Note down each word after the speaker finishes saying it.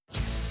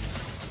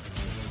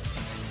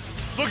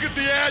Look at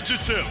the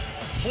adjective.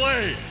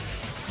 Play.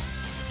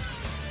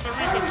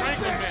 Aretha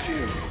Franklin,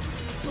 man.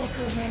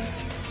 Booker, man.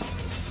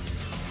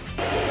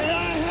 And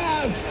I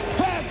have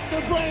half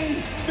the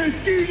brain that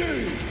you do.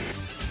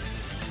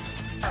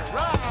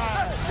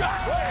 Right.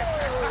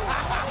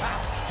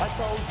 I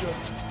told you.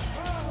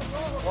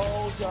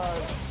 Hold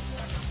on.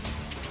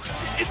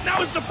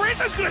 Now is the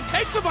franchise going to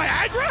take the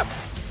Viagra?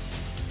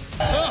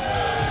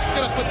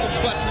 Gonna put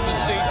some butts in the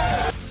seat.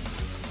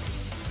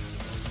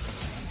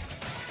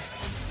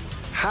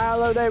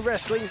 Hello there,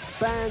 wrestling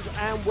fans,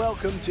 and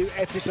welcome to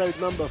episode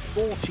number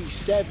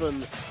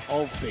 47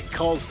 of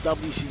Because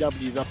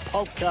WCW, the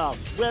podcast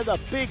where the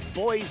big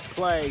boys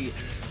play.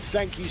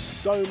 Thank you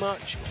so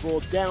much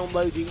for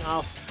downloading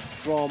us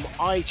from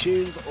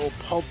iTunes or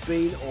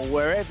Podbean or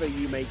wherever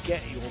you may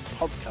get your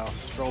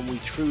podcasts from. We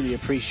truly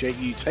appreciate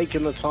you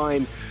taking the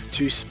time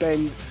to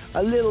spend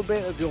a little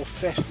bit of your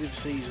festive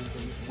season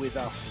with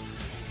us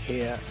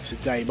here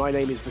today. My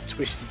name is the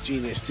Twisted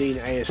Genius, Dean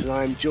A.S., and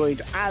I am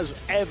joined as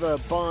ever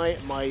by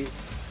my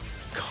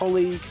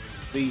colleague,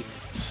 the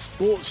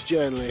sports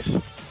journalist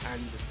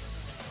and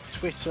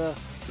Twitter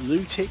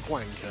lunatic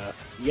wanker.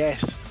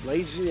 Yes,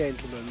 ladies and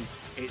gentlemen,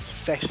 it's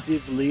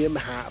festive Liam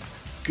Happ.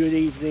 Good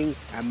evening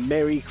and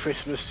Merry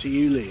Christmas to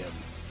you, Liam.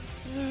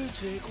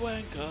 Lunatic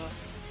wanker,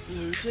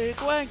 lunatic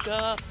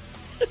wanker.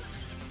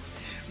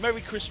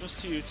 Merry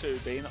Christmas to you too,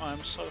 Dean. I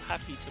am so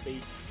happy to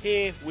be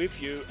here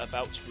with you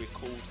about to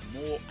record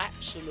more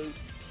absolute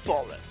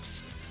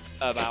bollocks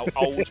about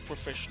old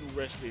professional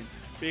wrestling,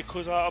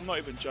 because I'm not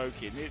even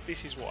joking.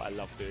 This is what I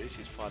love doing. This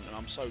is fun, and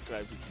I'm so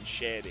glad we can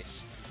share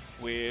this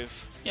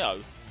with,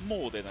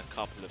 more than a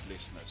couple of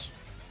listeners.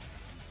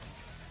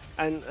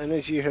 And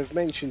as you have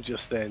mentioned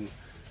just then,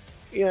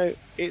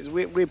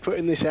 we're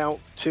putting this out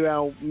to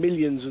our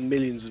millions and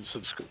millions of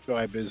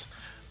subscribers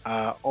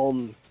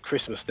on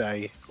Christmas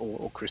Day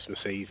or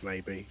Christmas Eve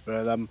maybe,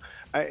 but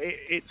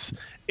it's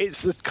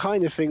the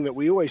kind of thing that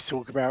we always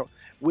talk about.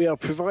 We are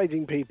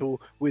providing people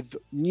with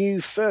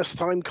new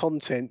first-time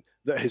content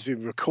that has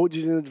been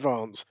recorded in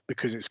advance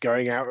because it's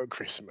going out at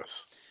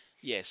Christmas.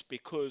 Yes,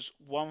 because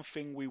one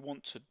thing we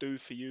want to do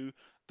for you,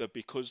 the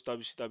Because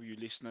WCW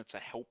listener, to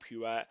help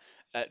you out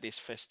at this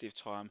festive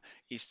time,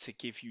 is to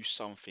give you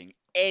something,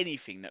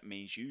 anything that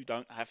means you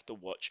don't have to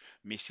watch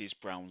Mrs.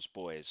 Brown's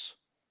Boys.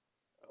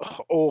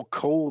 Or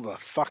call the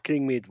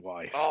fucking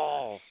midwife.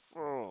 Oh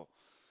man,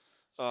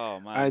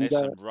 And there's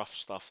some rough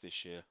stuff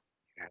this year.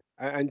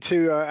 And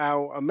to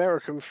our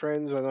American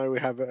friends, I know we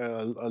have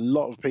a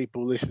lot of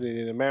people listening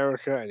in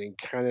America and in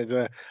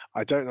Canada.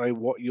 I don't know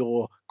what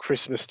your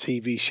Christmas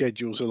TV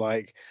schedules are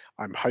like.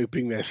 I'm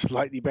hoping they're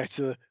slightly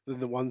better than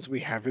the ones we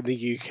have in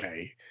the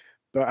UK.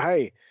 But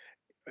hey,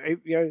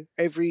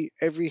 every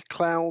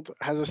cloud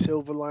has a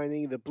silver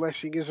lining. The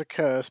blessing is a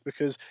curse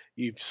because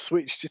you've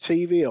switched your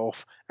TV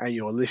off and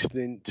you're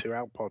listening to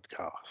our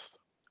podcast.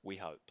 We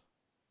hope.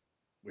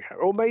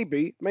 Or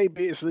maybe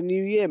it's the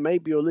new year.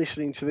 Maybe you're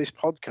listening to this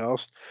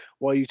podcast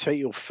while you take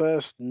your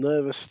first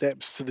nervous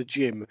steps to the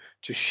gym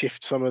to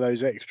shift some of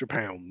those extra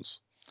pounds.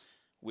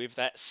 With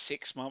that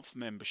 6-month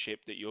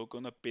membership that you're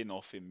going to bin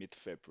off in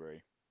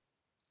mid-February.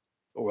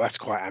 Oh, that's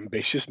quite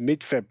ambitious.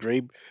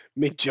 Mid-February,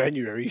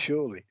 mid-January,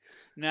 surely.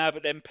 Nah,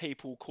 but then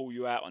people call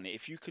you out on it.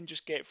 If you can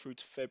just get through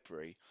to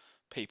February,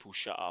 people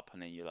shut up,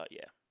 and then you're like,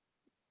 yeah,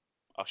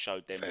 I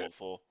showed them Fair. what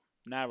for.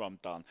 Now I'm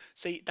done.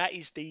 See, that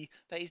is the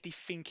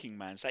thinking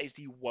man's. That is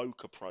the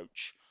woke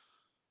approach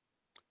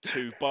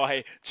to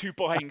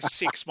buying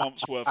 6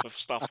 months worth of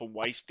stuff and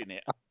wasting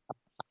it.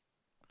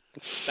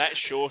 That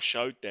sure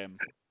showed them.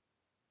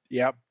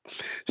 Yep.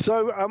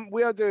 So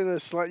we are doing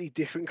a slightly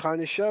different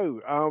kind of show.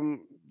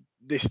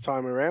 This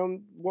time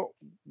around, what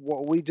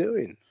are we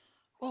doing?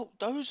 Well,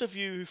 those of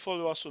you who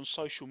follow us on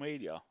social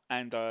media,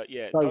 and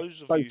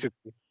those of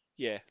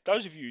you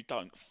who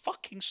don't,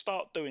 fucking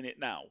start doing it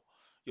now.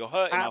 You're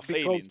hurting our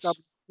feelings.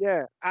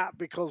 At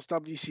Because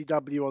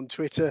WCW on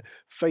Twitter,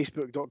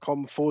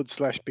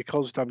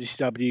 Facebook.com/Because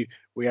WCW.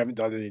 We haven't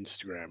done an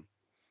Instagram.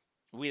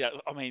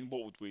 I mean,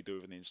 what would we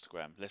do with an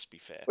Instagram? Let's be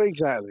fair. Well,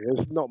 exactly.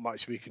 There's not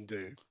much we can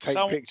do. Take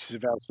pictures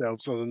of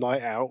ourselves on a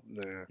night out.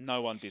 Nah.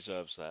 No one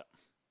deserves that.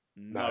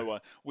 No No.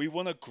 one. We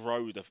want to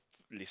grow the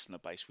listener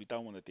base. We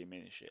don't want to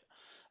diminish it.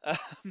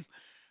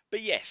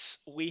 But yes,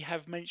 we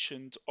have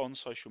mentioned on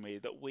social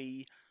media that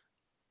we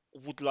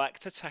would like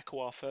to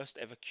tackle our first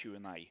ever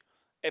Q&A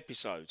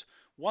episode.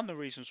 One of the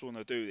reasons we want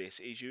to do this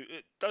is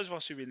those of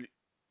us who've been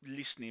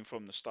listening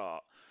from the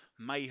start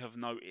may have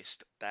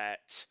noticed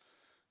that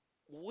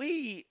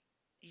we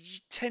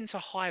tend to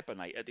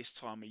hibernate at this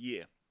time of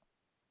year.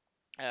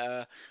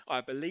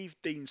 I believe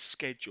Dean's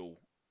schedule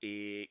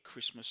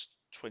Christmas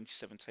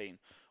 2017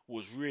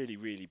 was really,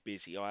 really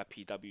busy.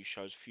 IPW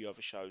shows, a few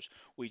other shows.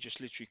 We just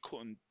literally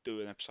couldn't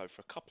do an episode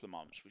for a couple of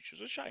months, which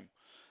was a shame.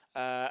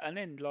 And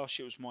then last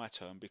year was my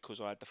turn because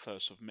I had the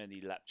first of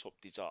many laptop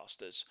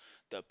disasters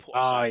that put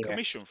us Ah, out of yes.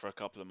 commission for a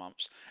couple of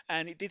months.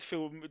 And it did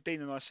feel,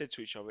 Dean and I said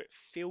to each other, it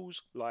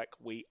feels like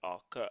we are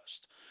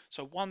cursed.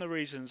 So one of the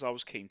reasons I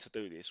was keen to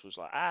do this was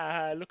like,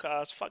 look at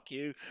us, fuck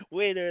you.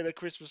 We're doing a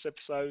Christmas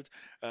episode.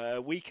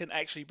 We can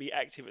actually be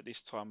active at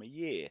this time of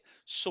year,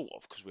 sort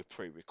of, because we're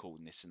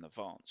pre-recording this in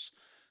advance.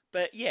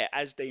 But yeah,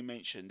 as Dean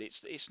mentioned,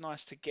 it's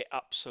nice to get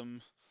up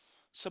some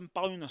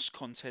bonus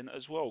content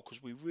as well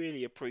because we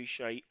really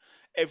appreciate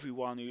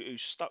everyone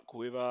who's stuck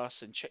with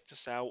us and checked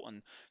us out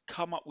and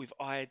come up with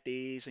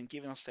ideas and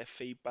giving us their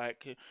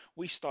feedback.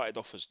 We started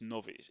off as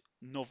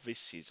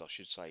novices, I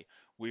should say,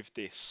 with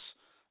this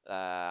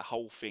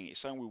whole thing.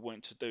 It's something we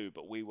wanted to do,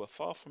 but we were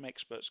far from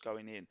experts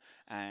going in,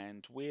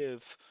 and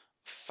we've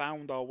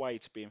found our way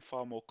to being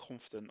far more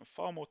confident and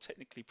far more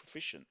technically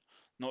proficient.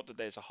 Not that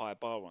there's a high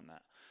bar on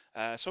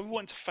that. So we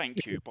want to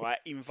thank you by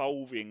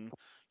involving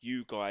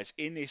you guys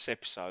in this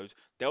episode.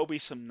 There'll be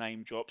some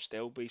name drops,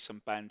 there'll be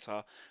some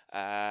banter.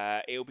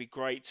 It'll be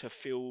great to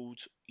field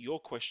your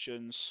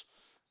questions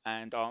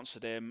and answer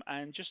them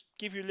and just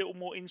give you a little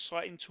more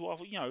insight into our,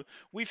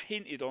 we've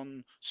hinted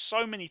on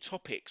so many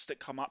topics that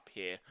come up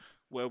here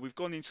where we've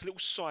gone into little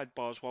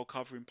sidebars while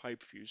covering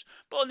pay-per-views.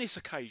 But on this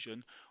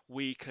occasion,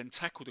 we can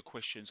tackle the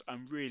questions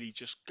and really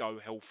just go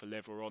hell for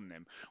leather on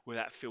them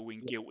without feeling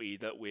guilty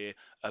that we're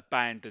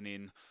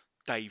abandoning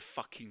Dave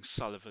fucking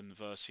Sullivan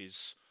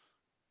versus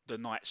the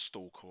Night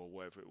Stalker or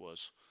whatever it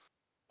was.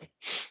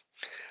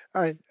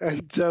 And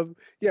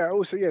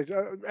also, yes,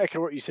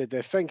 echo what you said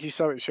there. Thank you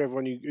so much to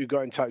everyone who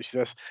got in touch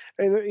with us.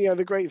 And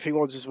the great thing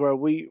was as well,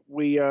 we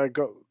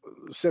got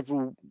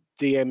several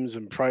DMs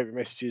and private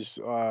messages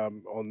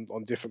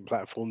on different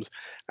platforms,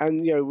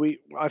 and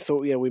I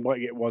thought we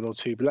might get one or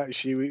two, but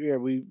actually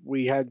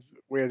we had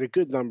a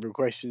good number of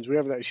questions. We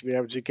haven't actually been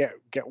able to get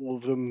all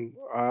of them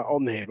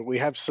on here, but we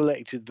have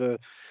selected the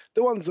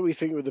ones that we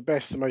think were the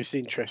best, the most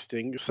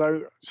interesting.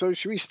 So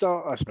should we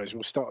start? I suppose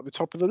we'll start at the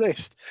top of the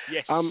list.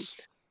 Yes.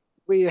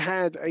 We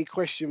had a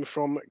question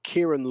from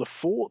Kieran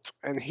Lafort,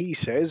 and he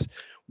says,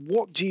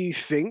 what do you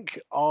think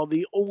are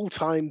the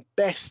all-time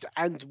best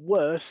and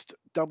worst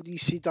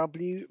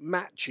WCW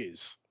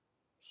matches?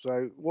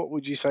 So what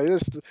would you say?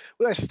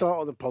 Let's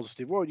start on the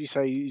positive. What would you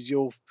say is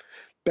your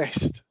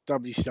best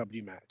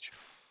WCW match?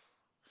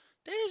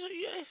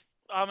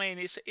 I mean,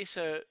 it's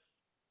a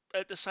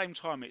at the same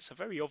time, it's a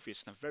very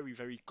obvious and a very,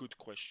 very good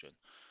question.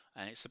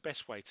 And it's the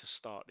best way to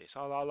start this.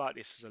 I like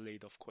this as a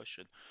lead-off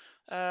question.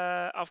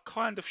 I've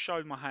kind of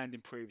shown my hand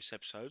in previous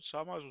episodes, so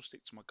I might as well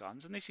stick to my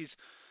guns. And this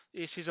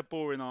is a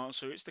boring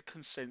answer. It's the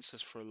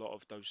consensus for a lot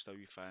of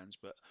WWE fans.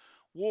 But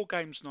War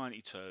Games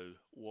 '92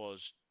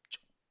 was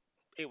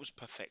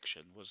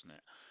perfection, wasn't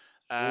it?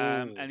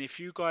 And if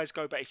you guys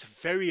go back, it's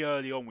very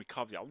early on we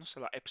covered it. I want to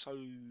say like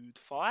episode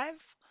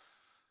 5.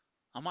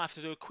 I might have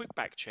to do a quick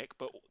back check,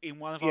 but in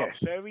one of our Yes.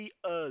 very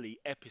early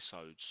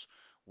episodes,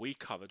 we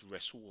covered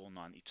Wrestle War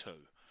 '92,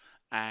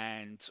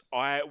 and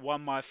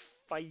one of my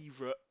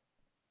favourite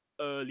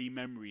early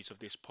memories of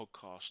this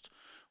podcast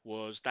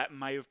was that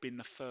may have been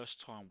the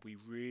first time we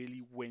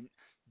really went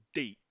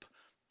deep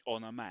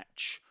on a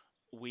match.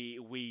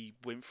 We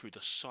went through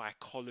the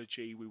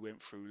psychology, we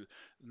went through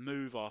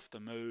move after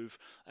move,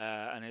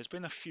 and there's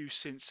been a few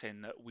since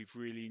then that we've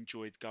really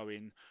enjoyed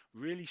going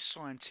really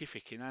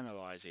scientific in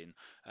analysing.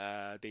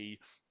 The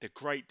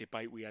great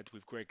debate we had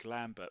with Greg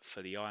Lambert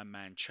for the Iron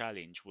Man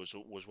Challenge was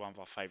one of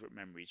our favourite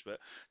memories. But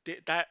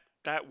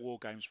that War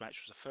Games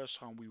match was the first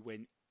time we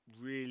went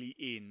really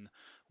in.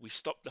 We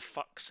stopped the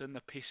fucks and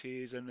the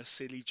pisses and the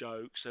silly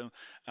jokes,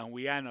 and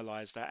we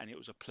analysed that, and it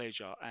was a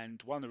pleasure.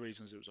 And one of the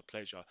reasons it was a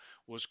pleasure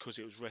was because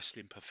it was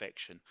wrestling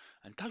perfection.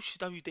 And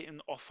WCW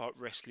didn't offer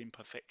wrestling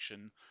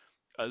perfection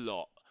a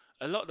lot.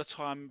 A lot of the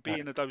time,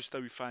 being a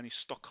WCW fan is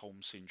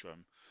Stockholm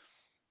syndrome.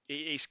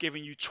 It's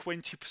giving you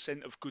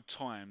 20% of good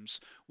times,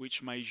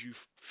 which made you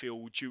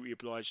feel duty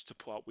obliged to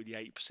put up with the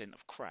 80%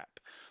 of crap.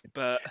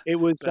 But it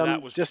was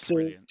that was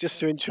brilliant. Just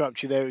to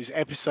interrupt you there. It was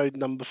episode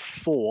number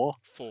 4.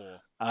 4.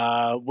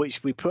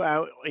 Which we put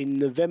out in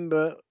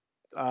November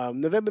the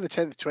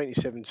 10th,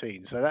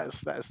 2017. So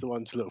that's the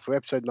one to look for.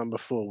 Episode number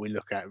 4, we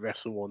look at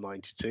Wrestle War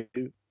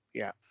 '92.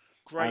 Yeah.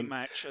 Great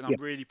match, and I'm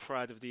really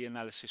proud of the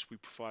analysis we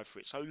provide for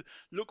it. So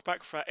look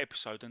back for that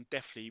episode and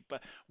definitely,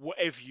 but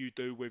whatever you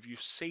do, whether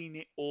you've seen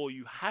it or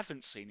you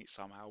haven't seen it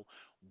somehow,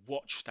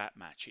 watch that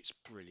match. It's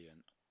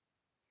brilliant.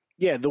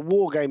 Yeah, the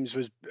War Games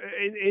was,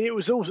 it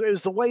was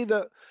the way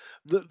that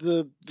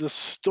the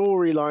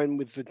storyline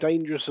with the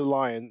Dangerous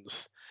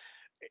Alliance,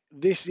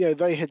 this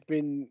they had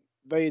been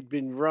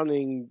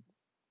running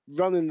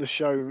the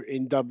show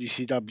in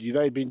WCW.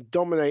 They'd been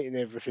dominating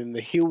everything.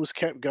 The heels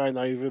kept going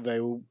over.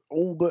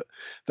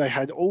 They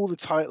had all the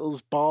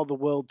titles bar the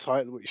world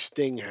title, which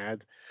Sting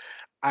had.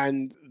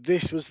 And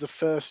this was the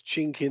first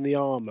chink in the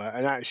armor.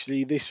 And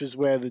actually, this was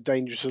where the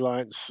Dangerous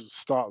Alliance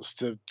starts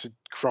to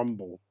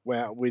crumble,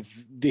 where with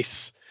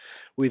this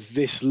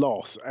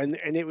loss. And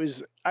it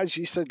was, as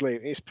you said, Liam,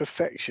 it's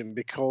perfection,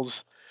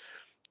 because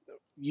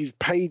you've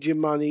paid your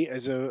money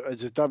as a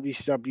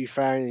WCW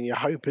fan, and you're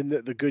hoping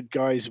that the good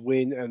guys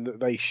win and that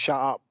they shut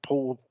up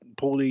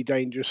Paulie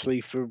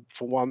dangerously for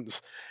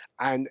once,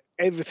 and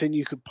everything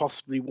you could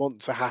possibly want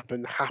to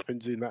happen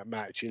happens in that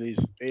match. It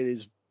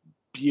is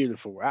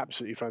beautiful,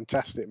 absolutely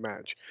fantastic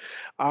match.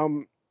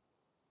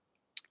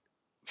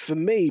 For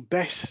me,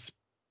 best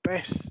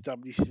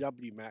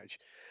WCW match.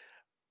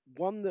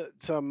 One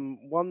that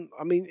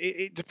I mean,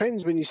 it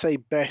depends when you say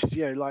best.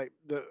 Like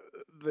the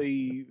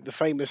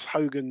famous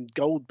Hogan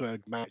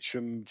Goldberg match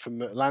from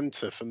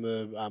Atlanta, from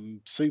the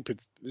Super,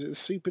 is it the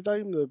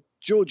Superdome, the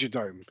Georgia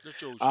Dome. The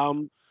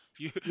Georgia.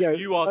 You You know,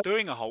 you are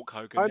doing a Hulk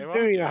Hogan I'm there,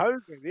 aren't doing you? a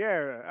Hogan,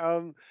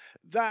 yeah.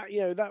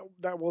 That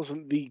that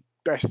wasn't the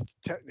best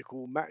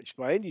technical match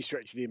by any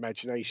stretch of the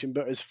imagination,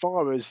 but as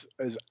far as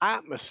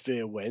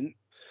atmosphere went,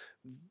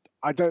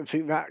 I don't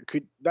think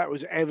that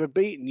was ever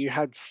beaten. You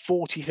had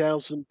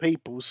 40,000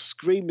 people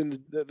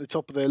screaming at the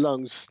top of their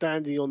lungs,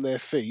 standing on their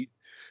feet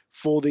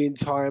for the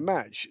entire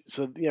match.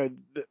 So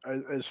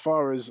as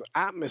far as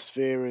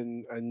atmosphere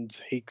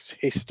and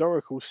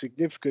historical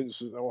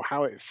significance or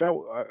how it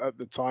felt at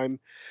the time,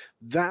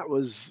 that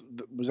was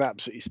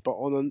absolutely spot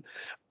on. And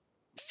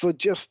for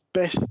just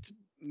best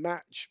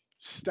match,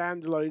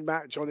 standalone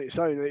match on its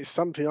own, it's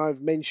something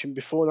I've mentioned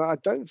before. And I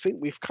don't think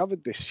we've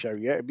covered this show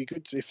yet. It'd be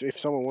good if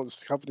someone wants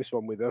to cover this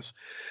one with us.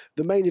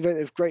 The main event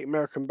of Great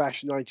American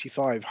Bash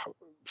 '95,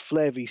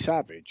 Flair v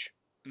Savage,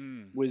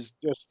 was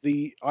just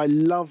I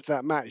loved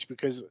that match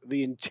because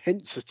the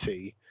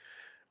intensity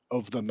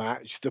of the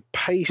match, the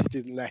pace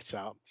didn't let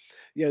up.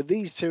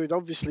 These two had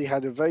obviously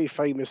had a very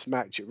famous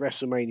match at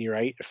WrestleMania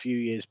 8 a few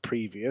years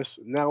previous.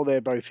 Now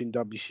they're both in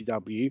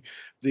WCW.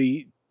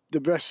 The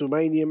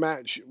WrestleMania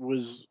match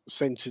was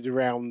centered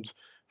around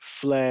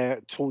Flair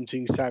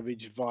taunting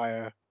Savage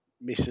via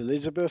Miss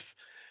Elizabeth.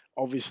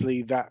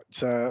 Obviously,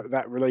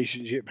 that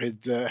relationship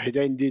had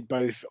ended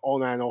both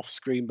on and off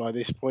screen by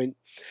this point,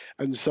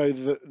 and so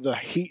the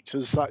heat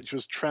as such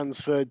was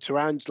transferred to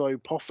Angelo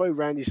Poffo,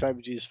 Randy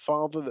Savage's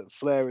father, that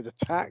Flair had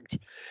attacked,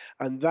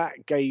 and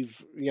that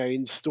gave,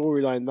 in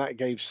storyline, that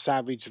gave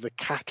Savage the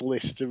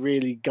catalyst to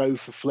really go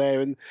for Flair.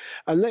 And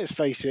let's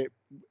face it,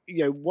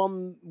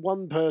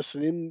 one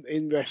person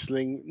in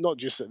wrestling, not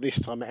just at this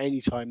time, at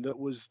any time, that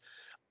was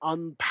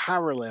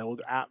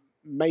unparalleled at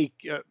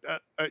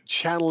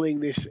channeling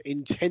this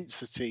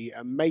intensity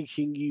and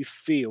making you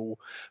feel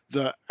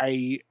that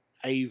a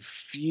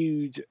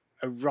feud,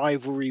 a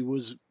rivalry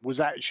was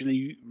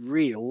actually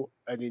real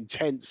and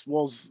intense,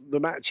 was the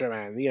Macho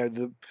Man.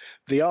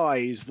 The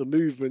eyes, the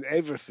movement,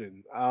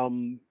 everything.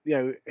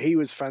 He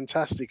was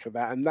fantastic at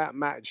that, and that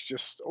match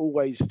just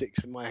always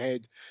sticks in my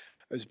head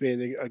as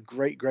being a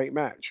great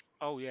match.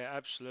 Oh yeah,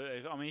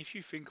 absolutely. I mean, if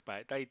you think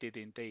about it, they did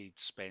indeed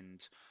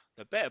spend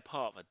the better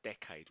part of a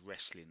decade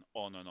wrestling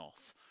on and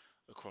off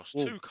across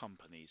Mm. two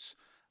companies,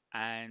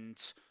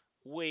 and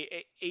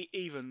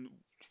even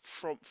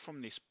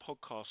from this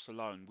podcast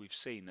alone, we've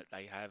seen that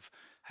they have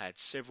had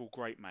several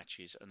great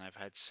matches, and they've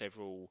had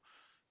several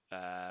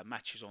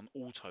matches on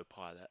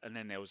autopilot, and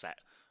then there was that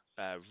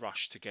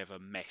rush together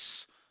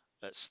mess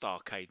at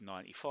Starcade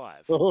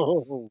 '95.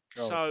 Oh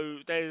God. So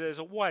there's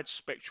a wide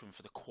spectrum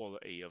for the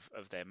quality of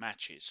their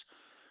matches.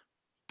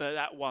 But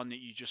that one that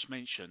you just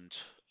mentioned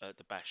at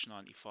the Bash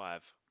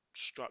 '95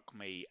 struck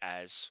me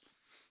as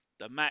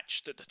the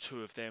match that the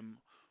two of them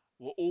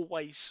were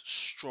always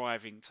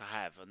striving to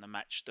have, and the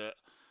match that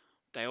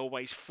they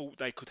always thought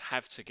they could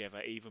have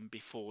together even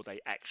before they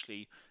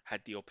actually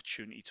had the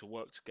opportunity to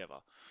work together.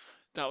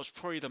 That was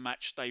probably the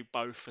match they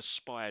both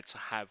aspired to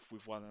have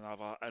with one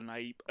another, and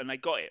they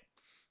got it.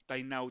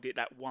 They nailed it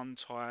that one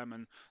time,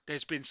 and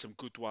there's been some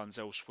good ones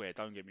elsewhere.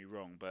 Don't get me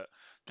wrong, but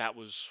that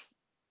was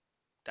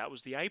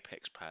the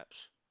apex,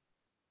 perhaps.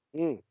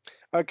 Mm.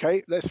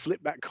 Okay, let's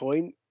flip that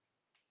coin.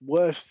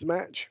 Worst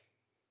match?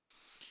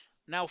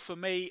 Now, for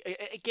me,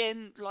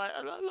 again, like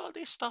a lot of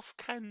this stuff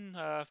can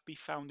be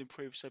found in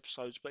previous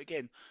episodes, but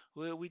again,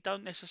 we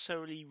don't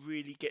necessarily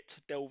really get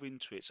to delve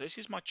into it. So this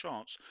is my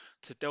chance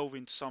to delve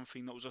into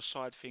something that was a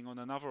side thing on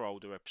another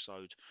older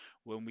episode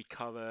when we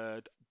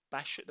covered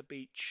Bash at the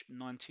Beach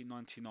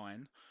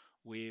 1999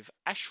 with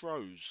Ash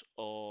Rose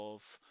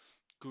of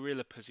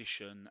Gorilla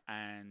Position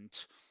and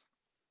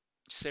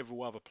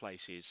several other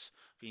places.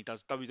 I think he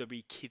does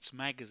WWE Kids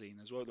Magazine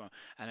as well,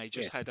 and they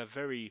just Yes. had a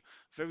very,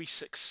 very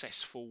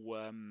successful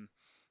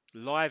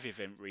live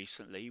event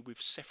recently with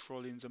Seth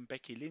Rollins and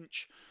Becky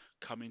Lynch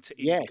coming to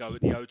Indigo Yes.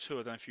 at the O2.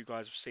 I don't know if you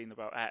guys have seen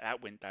about that.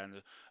 That went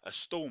down a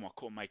storm. I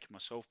couldn't make it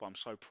myself, but I'm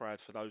so proud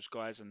for those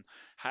guys, and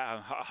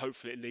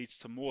hopefully it leads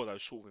to more of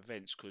those sort of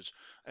events because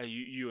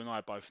you and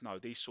I both know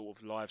these sort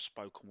of live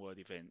spoken word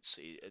events,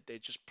 they're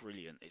just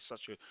brilliant. It's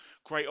such a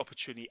great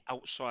opportunity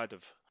outside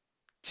of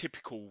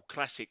typical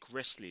classic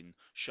wrestling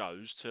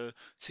shows to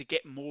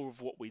get more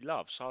of what we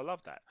love. So I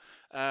love that.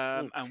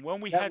 Mm. And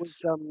when we That had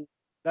was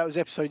That was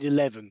episode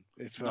 11,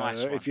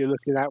 Nice one. if you're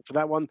looking out for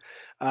that one,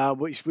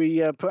 which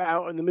we put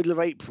out in the middle of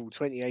April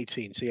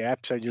 2018. So yeah,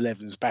 episode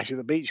 11 is Bash at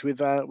the Beach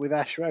with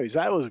Ash Rose.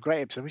 That was a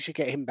great episode. We should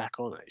get him back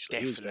on, actually.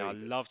 He was Definitely, very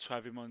I'd good. love to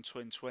have him on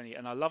 2020,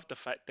 and I love the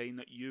fact, Dean,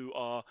 that you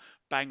are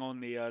bang on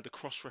the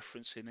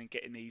cross-referencing and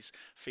getting these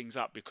things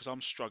up because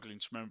I'm struggling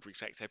to remember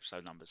exact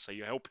episode numbers, so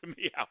you're helping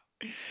me out.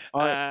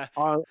 I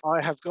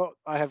have got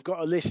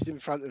a list in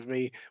front of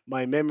me.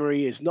 My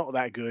memory is not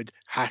that good.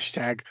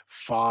 Hashtag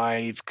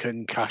 5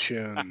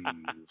 concussions.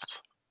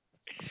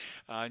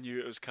 I knew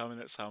it was coming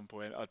at some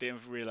point. I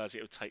didn't realise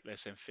it would take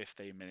less than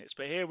 15 minutes,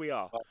 but here we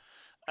are.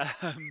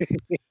 Um,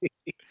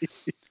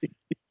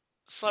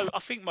 So I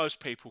think most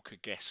people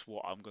could guess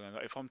what I'm going to know.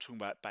 If I'm talking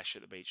about Bash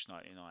at the Beach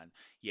 99,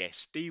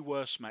 yes, the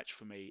worst match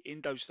for me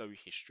in WWE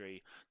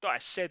history that I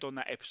said on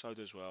that episode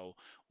as well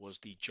was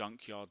the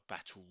Junkyard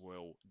Battle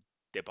Royal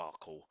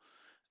debacle.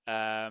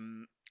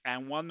 And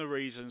one of the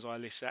reasons I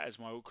list that as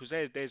my, because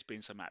there's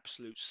been some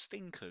absolute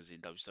stinkers in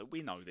WWE.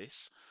 We know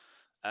this,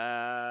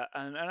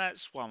 and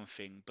that's one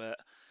thing. But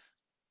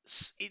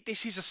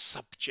this is a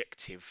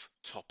subjective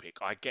topic.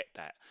 I get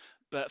that.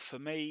 But for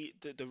me,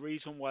 the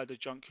reason why the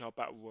Junkyard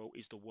Battle Royal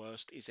is the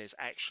worst is there's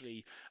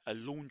actually a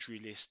laundry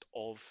list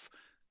of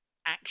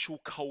actual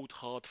cold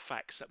hard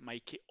facts that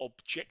make it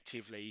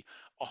objectively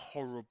a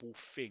horrible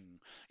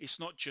thing. It's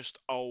not just,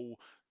 oh,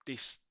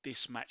 this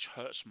match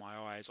hurts my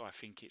eyes, I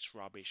think it's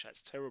rubbish,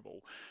 that's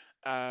terrible.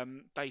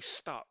 They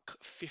stuck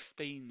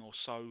 15 or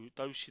so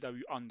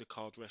WCW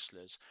undercard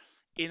wrestlers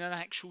in an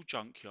actual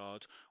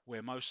junkyard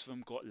where most of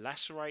them got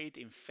lacerated,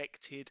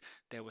 infected.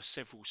 There were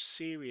several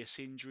serious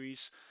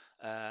injuries.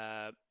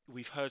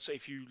 We've heard, so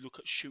if you look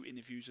at shoot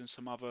interviews and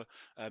some other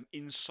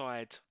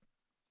inside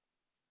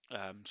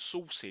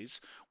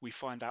sources, we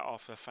find out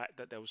after the fact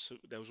that there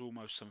was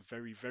almost some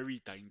very, very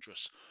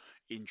dangerous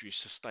injuries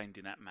sustained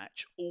in that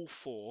match, all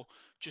for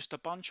just a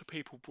bunch of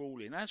people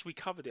brawling. As we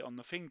covered it on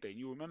the thing, Dean,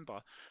 you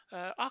remember,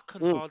 I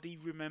can hardly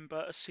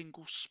remember a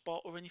single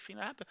spot or anything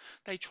that happened.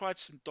 They tried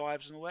some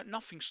dives and all that,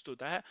 nothing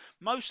stood out,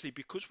 mostly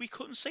because we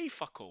couldn't see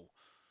fuck all.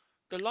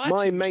 The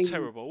lighting was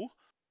terrible.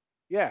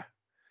 Yeah,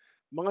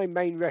 my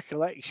main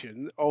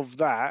recollection of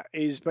that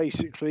is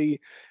basically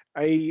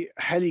a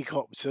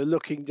helicopter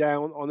looking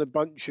down on a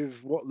bunch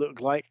of what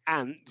looked like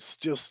ants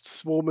just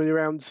swarming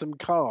around some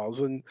cars,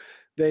 and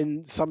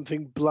then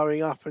something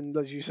blowing up and,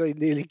 as you say,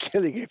 nearly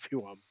killing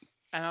everyone.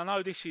 And I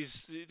know this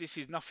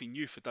is nothing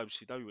new for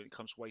WCW when it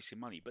comes to wasting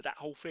money, but that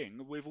whole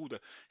thing with all the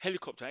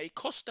helicopter, it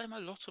cost them a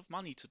lot of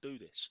money to do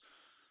this.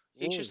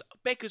 It just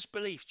beggars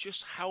belief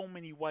just how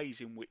many ways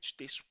in which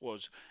this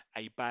was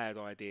a bad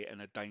idea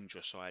and a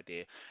dangerous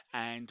idea.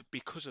 And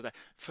because of that,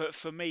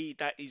 for me,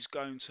 that is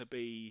going to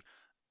be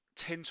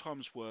 10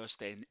 times worse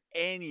than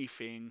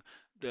anything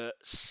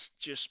that's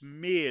just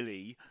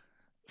merely,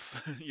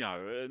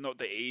 not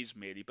that it is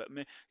merely, but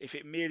if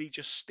it merely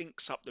just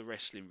stinks up the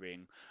wrestling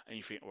ring and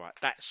you think, all right,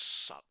 that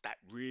sucked, that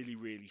really,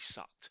 really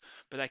sucked.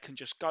 But they can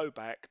just go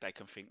back, they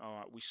can think, all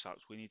right, we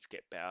sucked, we need to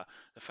get better.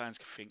 The fans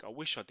can think, I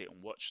wish I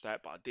didn't watch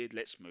that, but I did,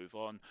 let's move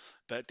on.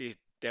 But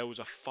there was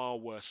a far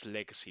worse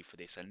legacy for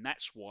this, and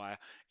that's why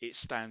it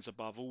stands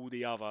above all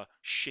the other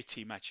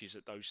shitty matches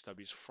that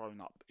WCW's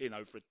thrown up in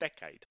over a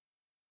decade.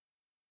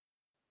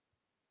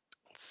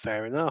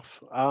 Fair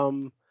enough.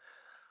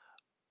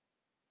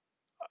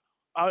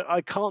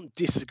 I can't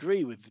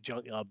disagree with the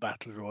Junkyard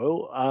Battle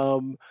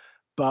Royal,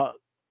 but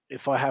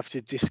if I have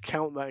to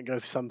discount that and go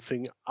for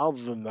something other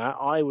than that,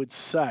 I would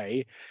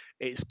say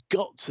it's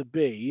got to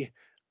be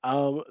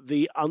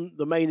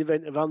the main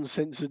event of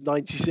Uncensored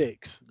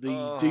 '96,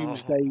 the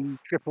Doomsday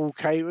Triple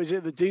K. Was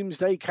it the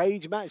Doomsday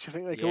Cage match? I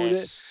think they called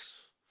it.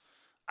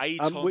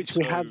 Which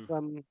we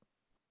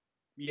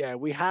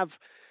have.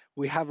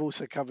 We have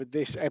also covered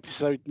this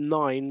episode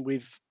 9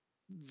 with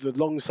the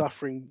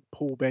long-suffering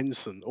Paul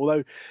Benson.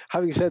 Although,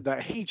 having said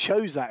that, he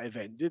chose that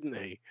event, didn't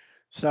he?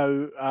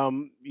 So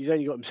he's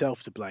only got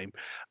himself to blame.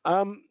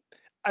 And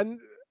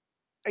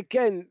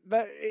again,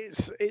 that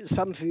it's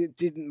something that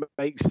didn't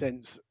make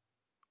sense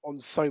on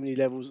so many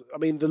levels. I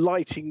mean, the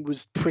lighting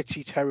was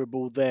pretty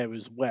terrible there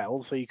as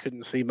well, so you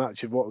couldn't see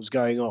much of what was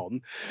going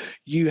on.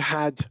 You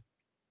had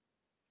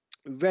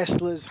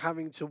wrestlers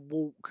having to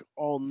walk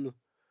on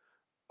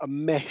a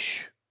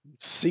mesh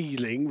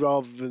ceiling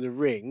rather than a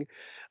ring.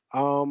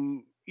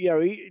 WWE,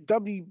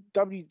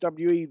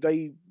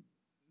 they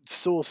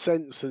saw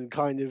sense and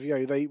kind of,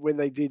 they, when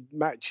they did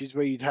matches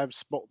where you'd have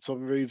spots on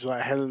roofs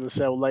like Hell in a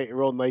Cell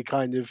later on, they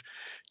kind of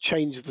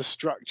changed the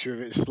structure of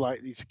it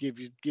slightly to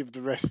give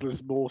the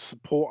wrestlers more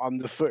support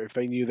underfoot if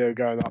they knew they were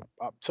going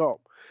up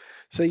top.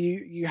 So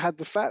you had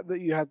the fact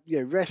that you had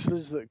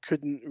wrestlers that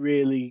couldn't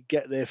really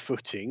get their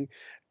footing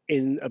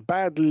in a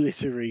badly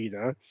lit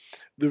arena.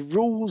 The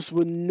rules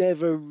were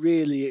never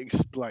really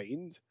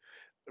explained,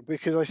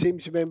 because I seem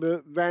to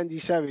remember Randy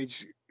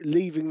Savage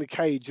leaving the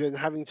cage and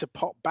having to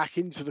pop back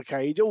into the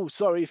cage. Oh,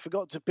 sorry,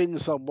 forgot to pin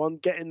someone,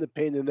 getting the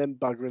pin and then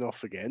buggering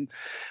off again.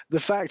 The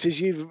fact, as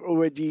you've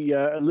already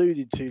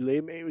alluded to,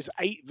 Liam, it was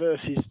 8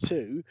 versus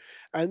 2.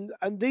 And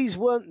these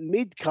weren't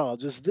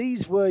mid-carders.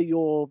 These were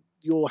your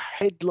your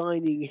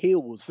headlining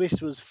heels.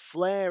 This was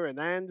Flair and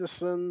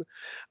Anderson,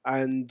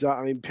 and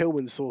I mean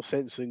Pillman saw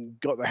sense and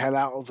got the hell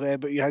out of there.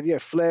 But you had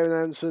Flair and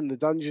Anderson, the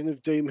Dungeon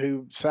of Doom,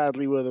 who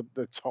sadly were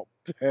the top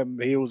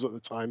heels at the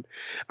time,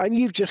 and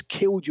you've just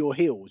killed your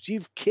heels.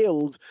 You've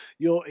killed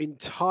your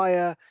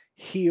entire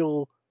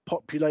heel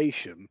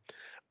population.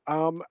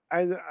 And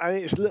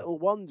it's little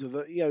wonder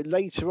that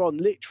later on,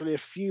 literally a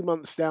few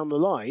months down the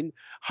line,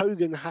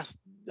 Hogan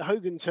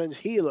turns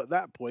heel at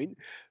that point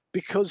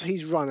because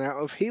he's run out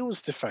of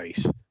heels to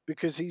face,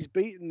 because he's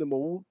beaten them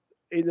all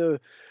in a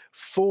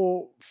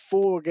four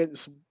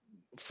against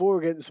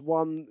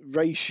one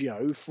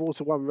ratio,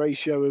 4-to-1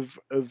 ratio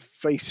of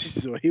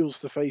faces or heels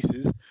to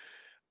faces.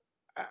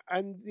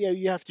 And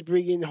you have to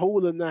bring in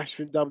Hall and Nash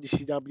from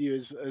WCW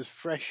as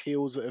fresh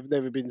heels that have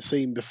never been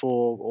seen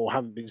before or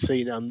haven't been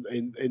seen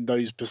in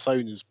those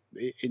personas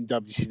in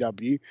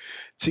WCW,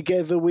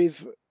 together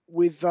with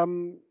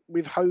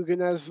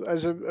Hogan as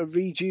a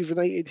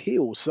rejuvenated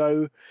heel.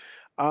 So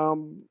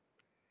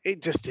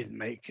it just didn't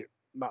make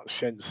much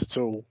sense at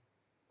all.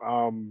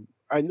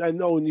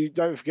 And you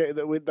don't forget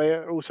that they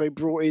also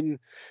brought in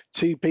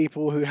two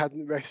people who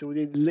hadn't wrestled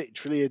in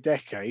literally a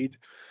decade.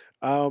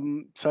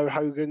 So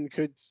Hogan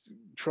could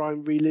try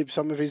and relive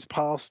some of his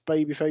past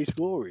babyface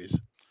glories.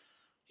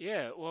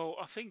 Yeah, well,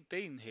 I think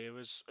Dean here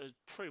has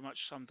pretty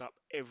much summed up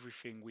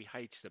everything we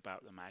hated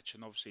about the match,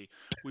 and obviously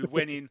we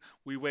went in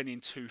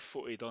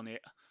 2-footed on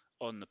it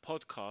on the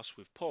podcast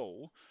with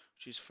Paul,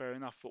 which is fair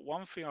enough. But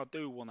one thing I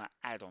do want to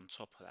add on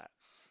top of that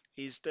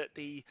is that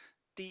the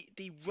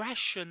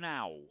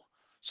rationale.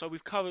 So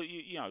we've covered,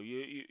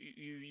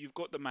 you've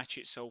got the match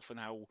itself and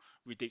how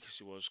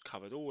ridiculous it was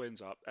covered. All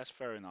ends up, that's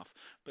fair enough.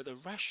 But the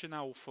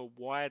rationale for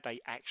why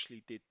they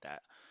actually did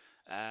that,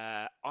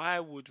 I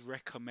would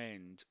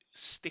recommend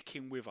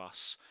sticking with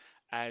us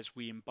as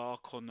we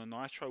embark on the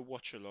Nitro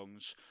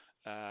watch-alongs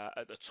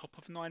at the top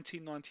of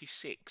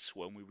 1996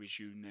 when we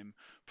resume them,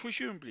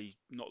 presumably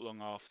not long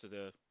after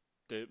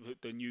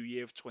the new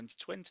year of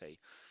 2020.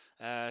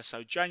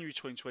 So January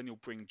 2020 will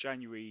bring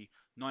January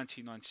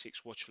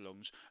 1996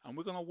 watch-alongs, and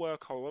we're going to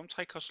work it won't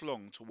take us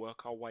long to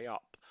work our way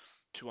up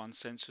to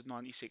Uncensored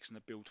 96 and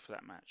the build for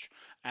that match.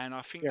 And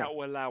I think that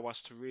will allow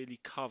us to really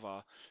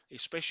cover,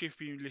 especially if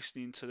you've been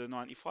listening to the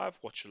 95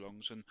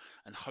 watch-alongs and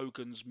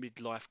Hogan's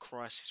midlife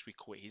crisis, we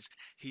call it,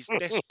 his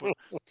desperate,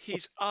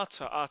 his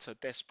utter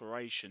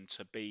desperation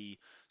to be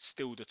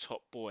still the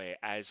top boy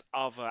as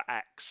other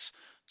acts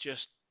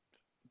just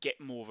get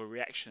more of a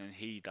reaction than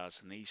he does,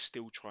 and he's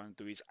still trying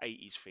to do his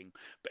 80s thing,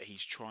 but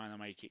he's trying to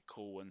make it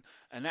cool,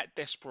 and that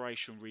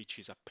desperation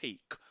reaches a peak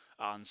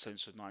at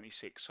Uncensored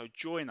 96. So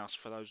join us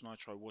for those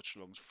Nitro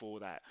watch-alongs for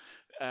that.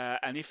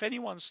 And if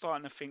anyone's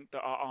starting to think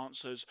that our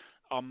answers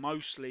are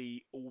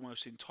mostly,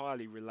 almost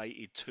entirely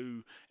related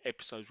to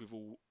episodes we've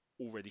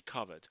already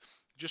covered,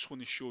 just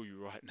want to assure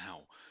you right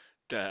now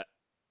that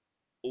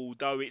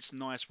although it's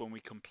nice when we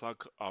can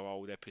plug our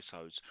old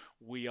episodes,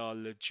 we are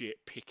legit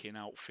picking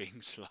out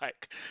things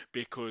like,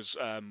 because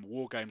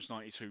War Games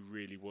 92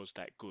 really was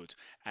that good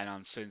and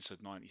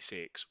Uncensored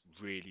 96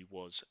 really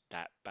was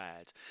that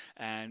bad.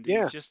 And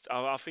it's just,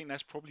 I think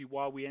that's probably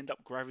why we end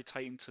up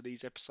gravitating to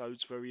these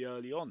episodes very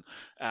early on.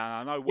 And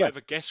I know whatever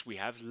guests we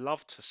have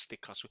love to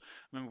stick us.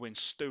 Remember when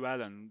Stu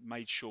Allen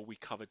made sure we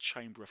covered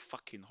Chamber of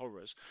fucking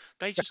Horrors?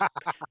 They just,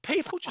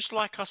 people just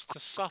like us to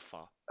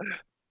suffer.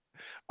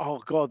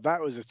 Oh God,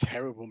 that was a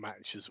terrible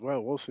match as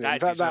well, wasn't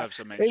it? That deserves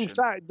a mention. In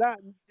fact, that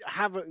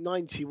Havoc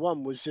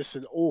 91 was just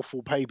an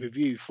awful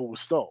pay-per-view, full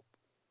stop.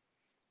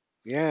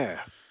 Yeah.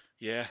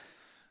 Yeah,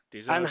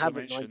 deserves a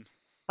mention.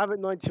 Havoc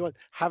 91,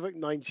 Havoc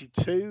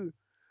 92.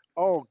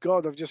 Oh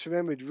God, I've just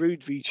remembered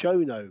Rude v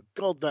Chono.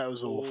 God, that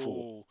was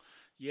awful.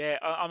 Yeah,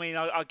 I mean,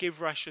 I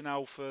give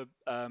rationale for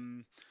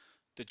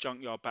the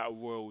Junkyard Battle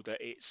Royal that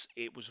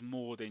it was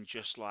more than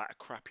just like a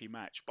crappy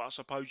match. But I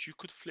suppose you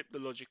could flip the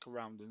logic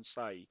around and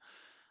say,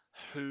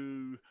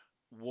 who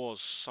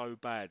was so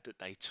bad that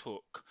they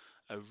took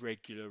a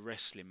regular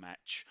wrestling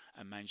match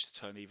and managed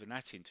to turn even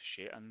that into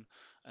shit?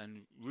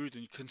 And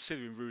Ruden,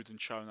 considering Ruden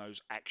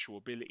Chono's actual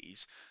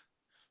abilities,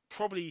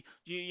 probably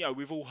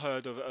we've all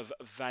heard of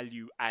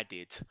value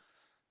added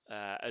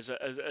as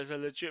a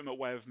legitimate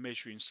way of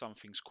measuring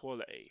something's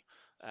quality.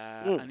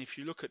 And if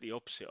you look at the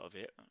opposite of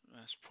it,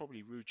 that's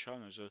probably Rude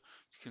Chono's.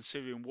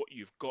 Considering what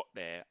you've got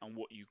there and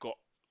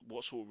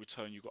what sort of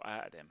return you got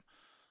out of them,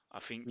 I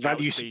think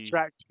value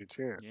subtracted.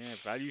 Yeah,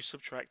 value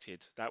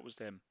subtracted. That was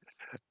them.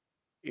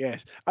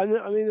 Yes, and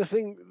I mean the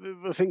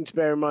thing to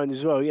bear in mind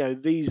as well.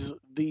 These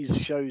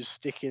shows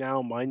stick in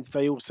our minds.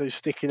 They also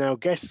stick in our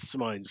guests'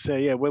 minds.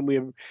 So when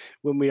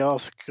we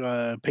ask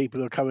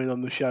people who are coming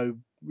on the show,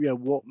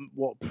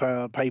 what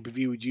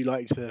pay-per-view would you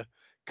like to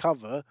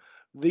cover?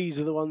 These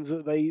are the ones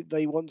that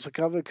they want to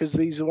cover because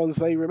these are the ones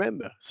they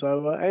remember.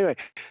 So anyway,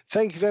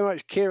 thank you very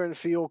much, Kieran,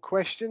 for your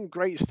question.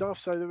 Great stuff.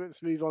 So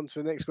let's move on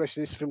to the next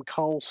question. This is from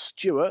Carl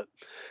Stewart.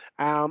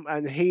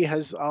 And he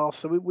has asked,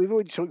 so we've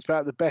already talked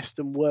about the best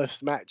and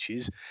worst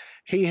matches.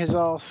 He has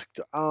asked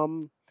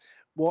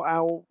what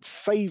our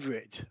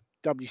favourite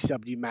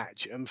WCW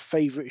match and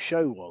favourite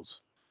show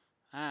was.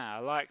 I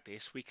like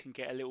this. We can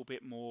get a little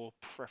bit more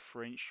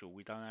preferential.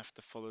 We don't have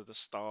to follow the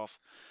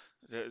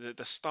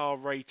star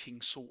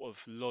rating sort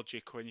of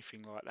logic or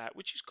anything like that,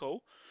 which is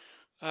cool.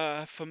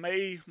 For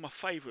me, my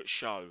favourite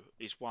show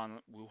is one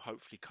we'll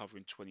hopefully cover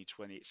in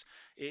 2020.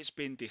 It's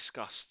been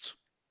discussed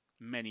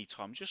many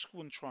times. Just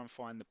want to try and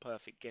find the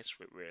perfect guest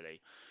for it,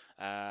 really.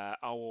 I'll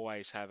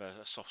always have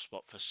a soft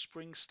spot for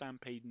Spring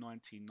Stampede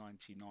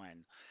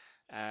 1999.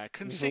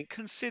 Mhm.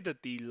 Considered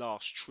the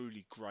last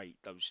truly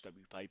great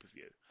WCW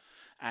pay-per-view.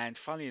 And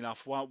funny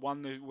enough,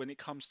 when it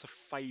comes to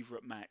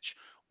favourite match,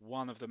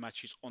 one of the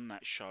matches on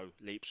that show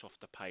leaps off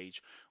the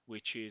page,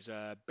 which is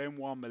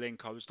Benoit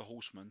Malenko as the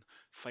Horseman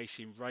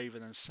facing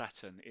Raven and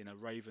Saturn in a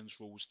Ravens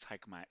Rules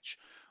tag match,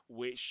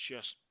 which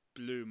just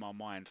blew my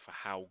mind for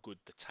how good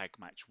the tag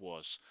match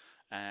was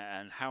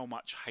and how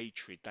much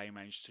hatred they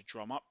managed to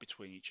drum up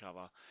between each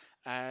other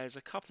as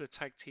a couple of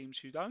tag teams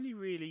who'd only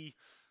really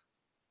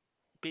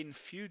been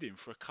feuding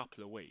for a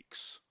couple of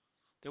weeks.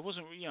 There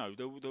wasn't,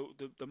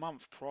 the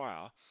month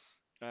prior,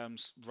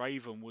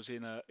 Raven was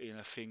in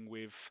a thing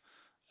with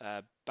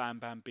Bam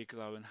Bam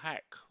Bigelow and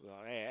Hack,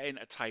 like,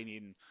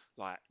 entertaining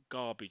like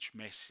garbage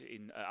mess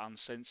in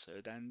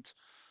uncensored, and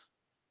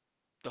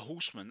the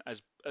Horsemen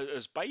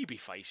as baby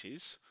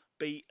faces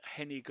beat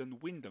Hennig and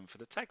Wyndham for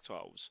the tag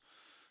titles.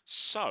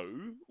 So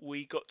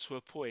we got to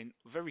a point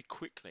very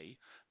quickly,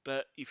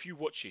 but if you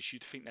watch this,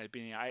 you'd think they'd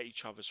been at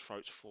each other's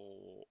throats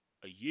for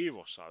a year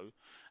or so,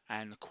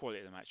 and the quality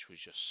of the match was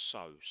just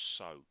so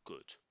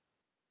good.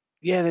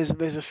 Yeah,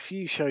 there's a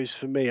few shows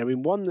for me. I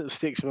mean, one that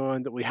sticks in my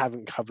mind that we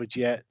haven't covered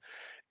yet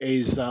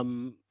is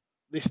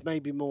this may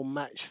be more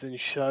match than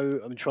show.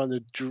 I'm trying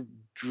to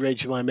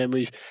dredge my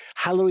memories.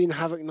 Halloween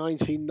Havoc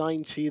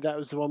 1990. That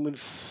was the one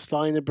with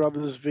Steiner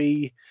Brothers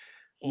v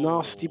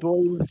Nasty Oh,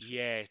 Boys.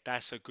 yeah,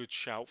 that's a good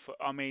shout.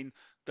 I mean,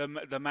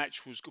 the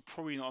match was good,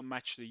 probably not a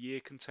match of the year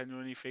contender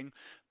or anything,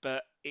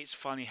 but it's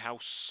funny how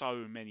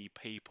so many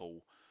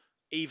people,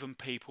 even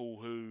people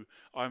who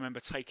I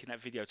remember taking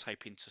that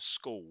videotape into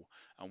school,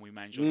 and we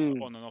managed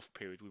Mm, on and off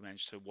period, we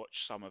managed to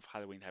watch some of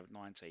Halloween Havoc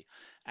 90,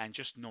 and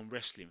just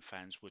non-wrestling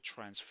fans were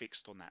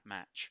transfixed on that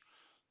match.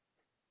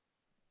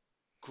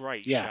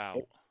 Great yeah,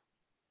 shout.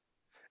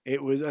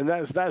 it was, and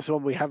that's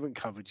one we haven't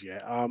covered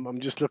yet. I'm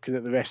just looking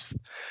at the rest.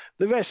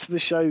 The rest of the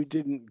show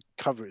didn't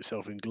cover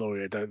itself in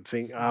glory, I don't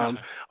think. No.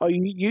 Oh,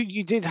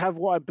 you did have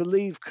what I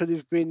believe could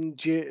have been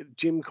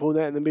Jim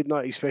Cornette and the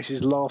Midnight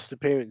Express's last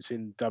appearance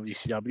in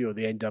WCW or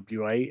the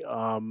NWA.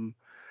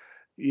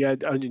 And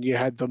you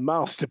had the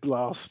Master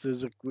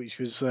Blasters, which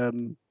was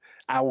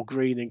Al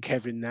Green and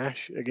Kevin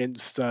Nash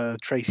against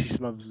Tracy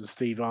Smothers and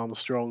Steve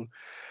Armstrong.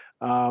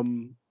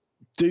 Um,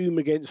 Doom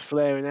against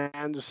Flair and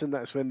Anderson.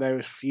 That's when they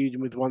were feuding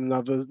with one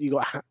another. You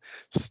got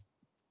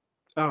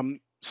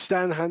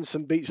Stan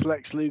Hansen beats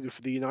Lex Luger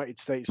for the United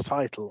States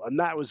title, and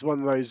that was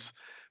one of those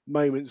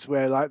moments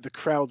where like the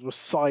crowd was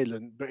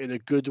silent, but in a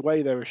good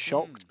way. They were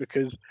shocked Mm.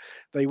 because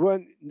they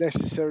weren't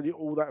necessarily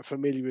all that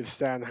familiar with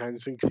Stan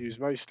Hansen because he was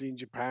mostly in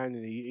Japan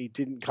and he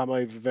didn't come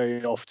over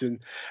very often,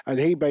 and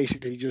he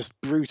basically just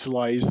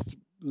brutalized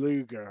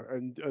Luger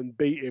and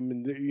beat him.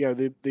 And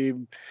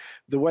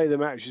the way the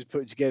match was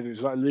put together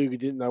was like Luger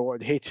didn't know what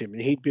had hit him,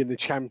 and he'd been the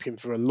champion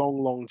for a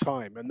long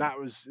time, and that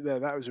was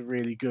a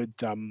really good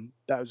Yeah,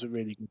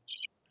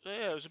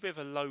 it was a bit of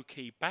a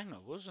low-key banger,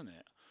 wasn't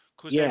it?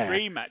 Because their yeah.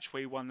 rematch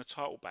where he won the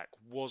title back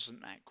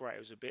wasn't that great. It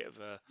was a bit of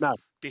a No.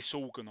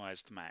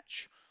 disorganised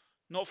match.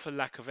 Not for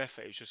lack of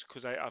effort, it was just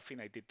because I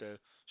think they did the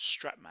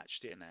strap match,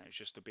 didn't they? It was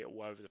just a bit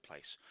all over the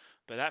place.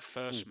 But that Mm.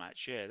 first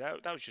match, yeah,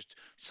 that was just.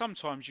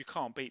 Sometimes you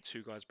can't beat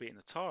two guys beating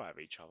the tar out of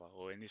each other,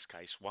 or in this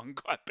case, one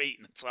guy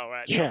beating the tar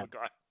out of the Yeah. other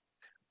guy.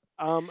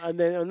 And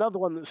then another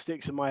one that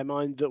sticks in my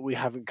mind that we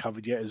haven't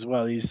covered yet as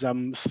well is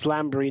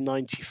Slamboree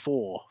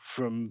 '94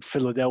 from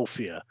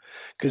Philadelphia,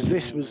 because Ooh.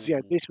 this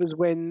was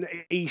when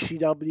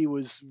ECW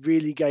was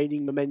really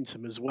gaining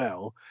momentum as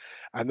well,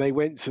 and they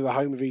went to the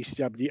home of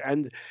ECW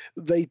and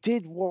they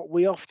did what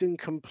we often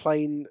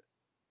complain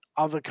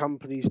other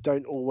companies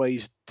don't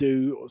always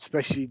do,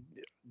 especially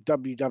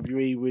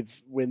WWE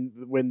with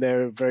when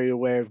they're very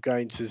aware of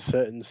going to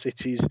certain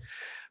cities.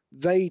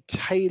 They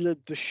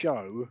tailored the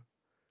show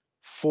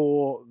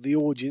for the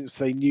audience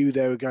they knew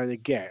they were going to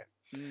get.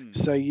 Mm.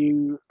 So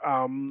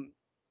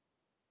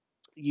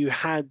you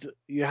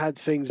had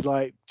things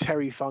like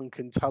Terry Funk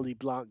and Tully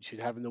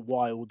Blanchard having a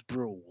wild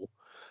brawl.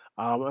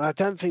 And I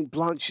don't think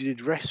Blanchard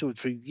had wrestled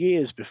for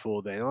years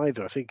before then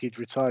either. I think he'd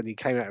retired and he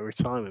came out of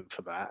retirement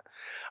for that.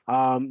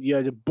 You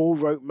had a bull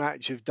rope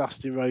match of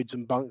Dustin Rhodes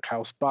and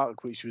Bunkhouse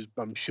Buck, which was,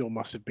 I'm sure,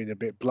 must have been a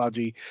bit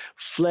bloody.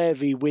 Flair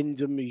v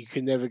Wyndham, you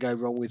can never go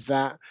wrong with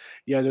that.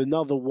 You had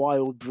another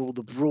wild brawl,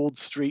 the Broad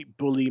Street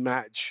Bully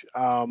match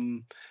of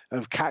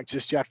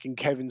Cactus Jack and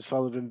Kevin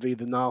Sullivan v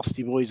the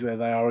Nasty Boys. There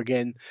they are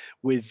again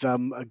with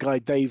a guy,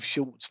 Dave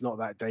Schultz, not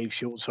that Dave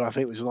Schultz, who I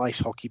think was an ice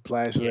hockey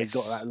player, so they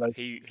got Yes, that local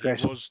he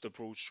crest. was the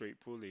Broad Street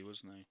Bully,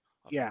 wasn't he?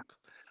 I Yeah, think.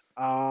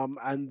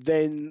 And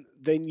then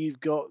you've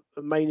got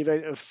the main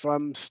event of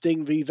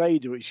Sting v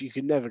Vader, which you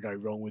can never go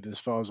wrong with, as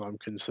far as I'm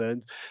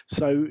concerned.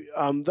 So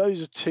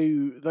those are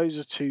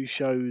two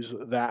shows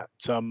that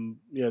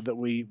that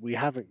we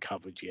haven't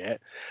covered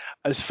yet.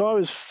 As far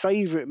as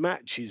favourite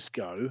matches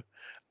go,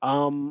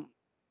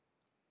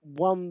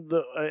 one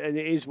that and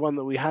it is one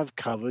that we have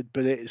covered,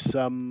 but it's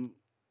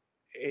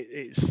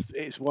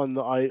one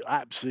that I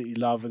absolutely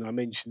love, and I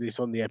mentioned this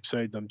on the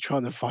episode. I'm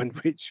trying to find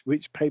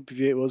which pay per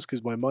view it was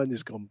because my mind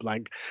has gone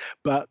blank.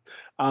 But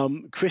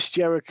Chris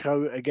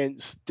Jericho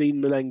against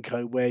Dean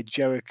Malenko, where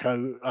Jericho,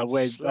 here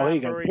you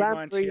go, Slamboree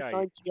Slamboree 98.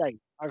 '98.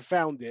 I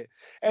found it,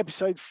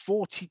 episode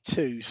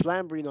 42,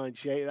 Slamboree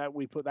 '98. That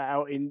we put that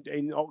out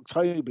in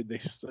October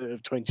this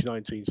of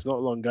 2019, so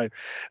not long ago.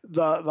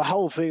 The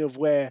whole thing of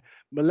where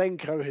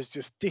Malenko has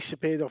just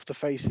disappeared off the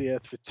face of the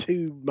earth for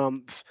 2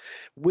 months,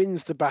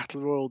 wins the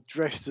battle royal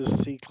dressed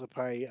as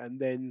Cyclope, and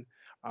then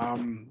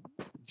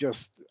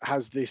just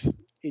has this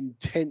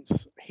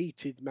intense,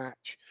 heated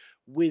match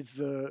with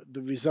the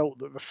result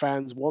that the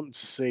fans want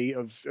to see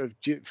of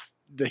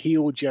the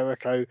heel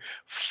Jericho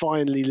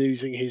finally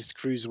losing his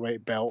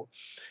cruiserweight belt.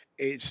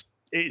 It's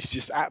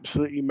just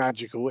absolutely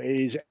magical. It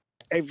is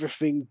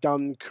everything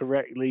done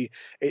correctly.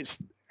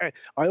 I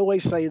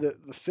always say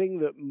that the thing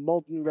that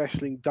modern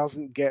wrestling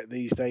doesn't get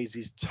these days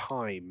is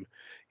time.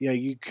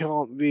 You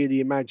can't really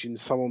imagine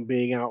someone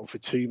being out for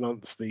 2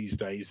 months these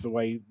days, the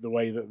way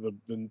that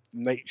the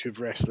nature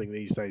of wrestling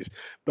these days.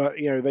 But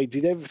they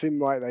did everything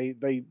right.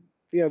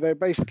 They're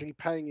basically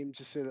paying him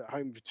to sit at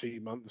home for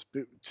 2 months,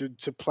 but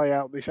to play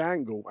out this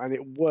angle, and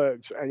it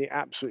worked, and it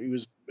absolutely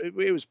was.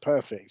 It was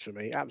perfect for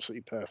me,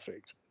 absolutely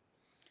perfect.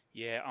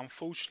 Yeah,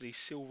 unfortunately,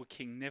 Silver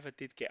King never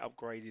did get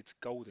upgraded to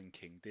Golden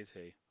King, did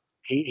he?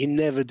 He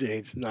never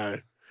did. No,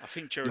 I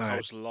think no.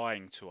 Jericho's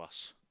lying to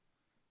us.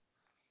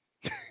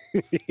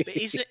 But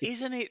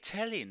isn't it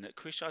telling that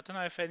Chris? I don't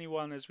know if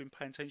anyone has been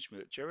paying attention,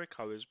 but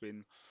Jericho has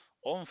been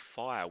on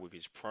fire with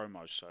his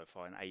promos so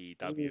far in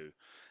AEW,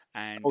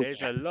 and Oh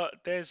there's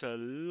a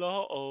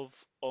lot of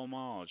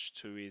homage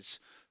to his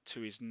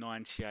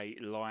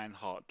 '98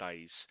 Lionheart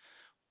days.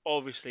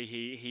 Obviously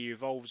he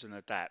evolves and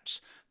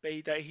adapts, but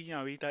he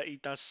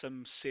does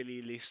some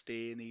silly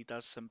listing, he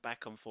does some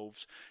back and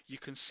forths. You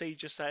can see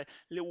just that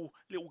little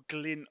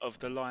glint of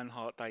the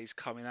Lionheart days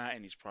coming out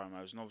in his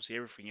promos, and obviously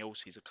everything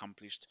else he's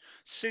accomplished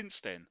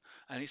since then.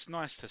 And it's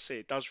nice to see.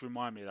 It does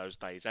remind me of those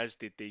days, as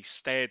did the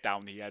stare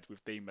down he had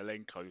with Dean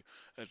Malenko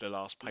at the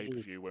last pay per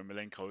yeah. view when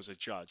Malenko was a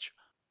judge.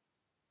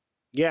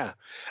 Yeah,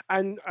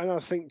 and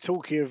I think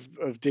talking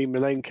of Dean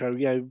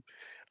Malenko,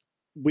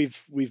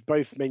 we've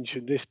both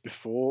mentioned this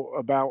before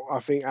about I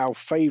think our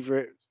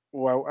favourite,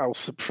 well, our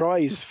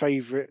surprise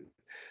favourite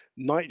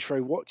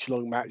Nitro watch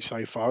along match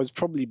so far has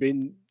probably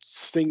been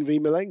Sting v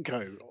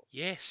Malenko on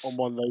Yes.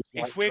 one of those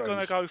If we're going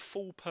to Nitros. go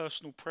full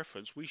personal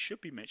preference, we should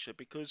be mentioning it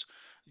because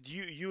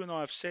you and I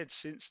have said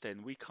since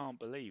then we can't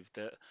believe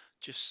that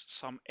just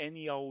some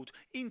any old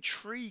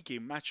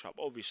intriguing matchup,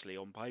 obviously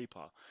on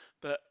paper,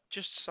 but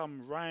just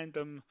some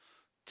random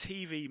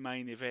TV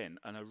main event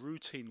and a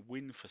routine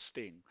win for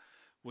Sting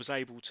was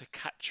able to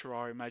capture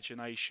our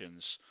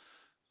imaginations,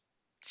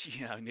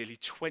 nearly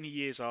 20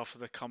 years after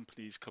the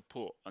company's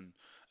kaput, and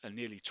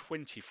nearly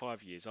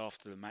 25 years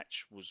after the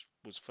match was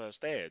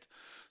first aired.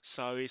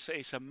 So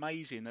it's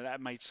amazing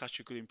that made such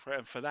a good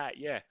impression. For that,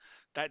 yeah,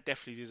 that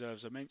definitely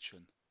deserves a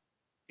mention.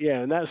 Yeah,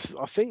 and I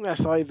think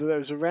that's either that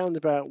was around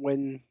about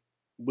when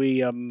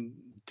we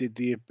did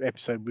the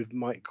episode with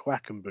Mike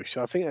Quackenbush.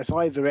 So I think that's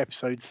either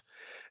episode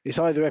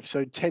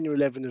 10 or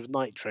 11 of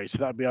Nitro. So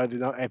that'd be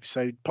either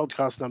episode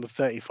podcast number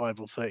 35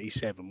 or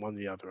 37, one or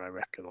the other, I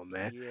reckon, on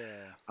there.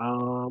 Yeah.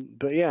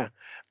 But yeah.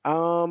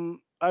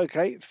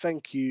 Okay,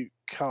 thank you,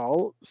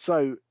 Carl.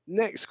 So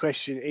next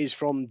question is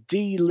from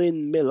D.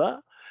 Lynn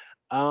Miller,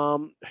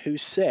 who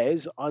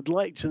says, I'd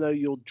like to know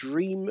your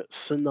dream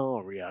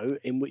scenario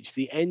in which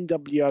the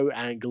NWO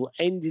angle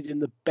ended in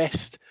the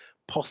best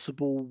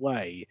possible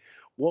way.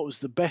 What was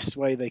the best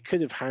way they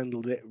could have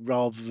handled it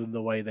rather than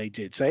the way they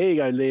did? So here you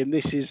go, Liam.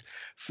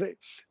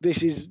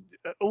 This is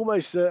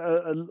almost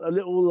a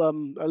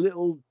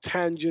little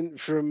tangent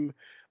from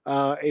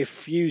if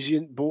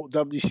Fusion bought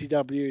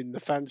WCW in the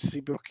fantasy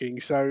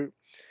booking. So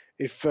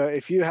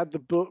if you had the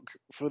book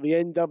for the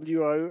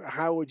NWO,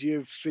 how would you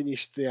have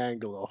finished the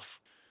angle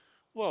off?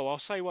 Well, I'll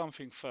say one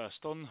thing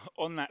first.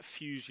 On that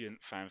Fusion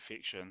fan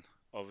fiction,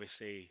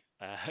 obviously,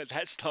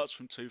 that starts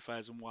from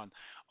 2001.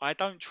 I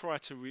don't try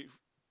to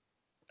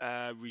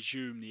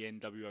resume the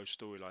NWO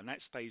storyline.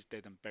 That stays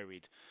dead and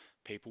buried.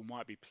 People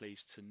might be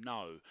pleased to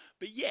know.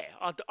 But yeah,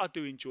 I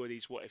do enjoy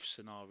these what if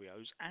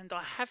scenarios, and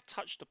I have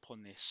touched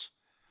upon this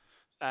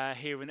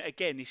here. And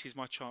again, this is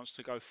my chance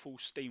to go full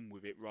steam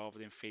with it rather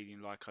than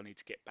feeling like I need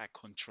to get back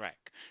on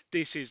track.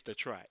 This is the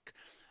track.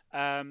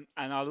 And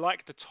I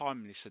like the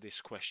timeliness of this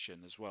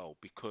question as well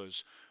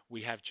because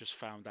we have just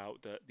found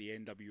out that the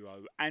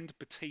NWO and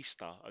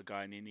Batista are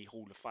going in the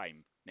Hall of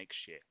Fame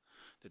next year,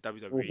 the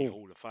WWE Mhm.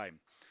 Hall of Fame.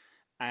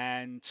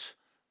 And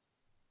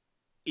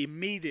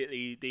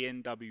immediately the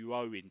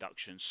NWO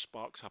induction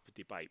sparked up a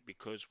debate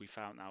because we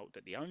found out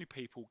that the only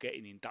people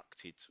getting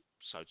inducted,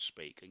 so to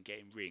speak, and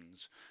getting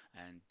rings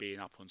and being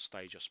up on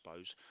stage, I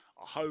suppose,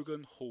 are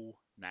Hogan, Hall,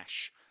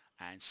 Nash,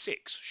 and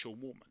Six, Sean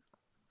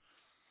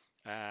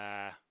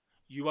Waltman.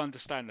 You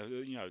understand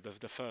that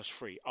the first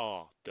three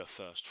are the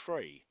first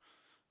three,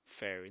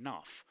 fair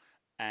enough.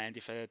 And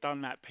if they had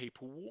done that,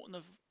 people wouldn't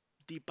have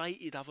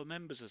debated other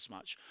members as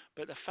much.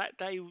 But the fact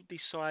they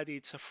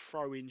decided to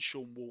throw in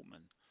Sean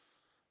Waltman,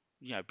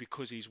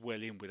 because he's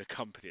well in with the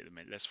company at the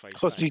minute, let's face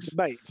Because he's facts.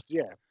 mates,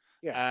 yeah.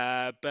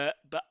 Yeah. But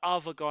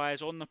other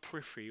guys on the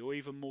periphery or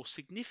even more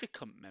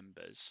significant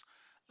members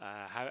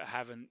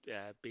haven't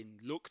been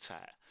looked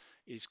at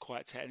is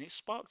quite and it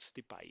sparked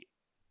debate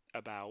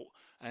about,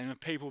 and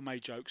people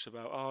made jokes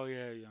about, oh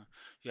yeah,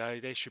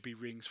 there should be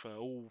rings for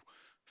all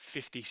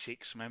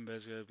 56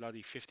 members,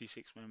 bloody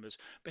 56 members.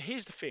 But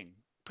here's the thing,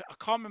 I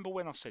can't remember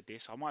when I said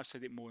this. I might have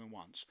said it more than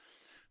once,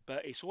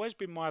 but it's always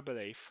been my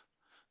belief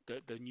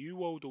that the New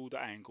World Order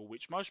angle,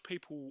 which most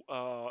people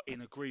are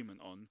in agreement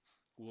on,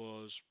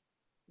 was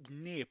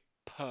near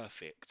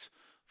perfect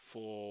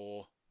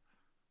for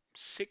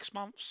 6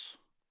 months.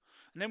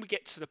 And then we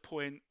get to the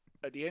point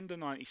at the end of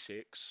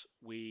 '96,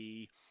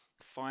 we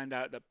find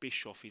out that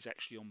Bischoff is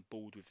actually on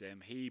board with them.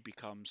 He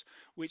becomes,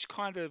 which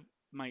kind of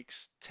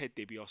makes Ted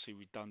DiBiase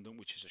redundant,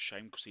 which is a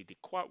shame because he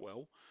did quite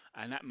well,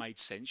 and that made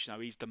sense.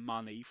 He's the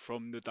money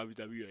from the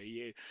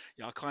WWE.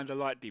 Yeah, I kind of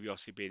like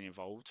DiBiase being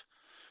involved,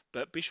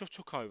 but Bischoff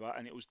took over,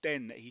 and it was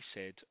then that he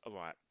said, "All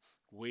right,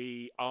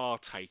 we are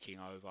taking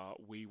over.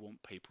 We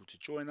want people to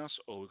join us,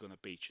 or we're going to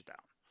beat you down."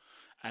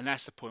 And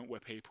that's the point where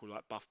people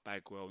like Buff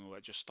Bagwell and all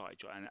that just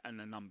started, and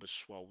the numbers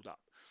swelled up.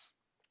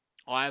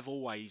 I have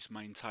always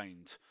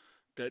maintained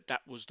that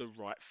that was the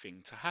right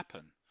thing to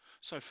happen.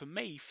 So for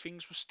me,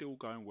 things were still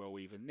going well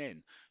even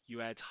then. You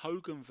had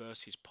Hogan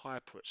versus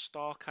Piper at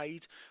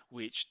Starrcade,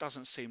 which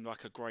doesn't seem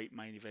like a great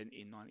main event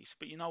in '96.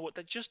 But you know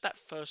what? Just that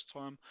first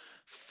time,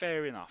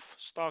 fair enough.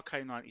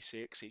 Starrcade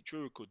 '96, it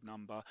drew a good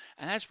number.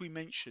 And as we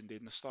mentioned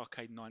in the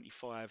Starrcade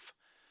 '95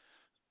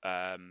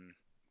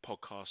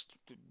 podcast,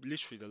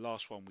 literally the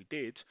last one we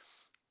did,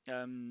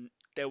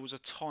 there was a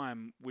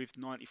time with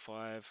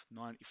 '95,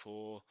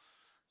 '94,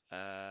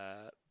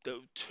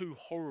 the two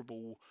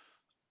horrible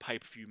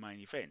pay-per-view main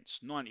events.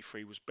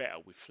 '93 was better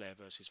with Flair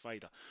versus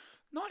Vader.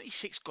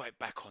 '96 got it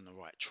back on the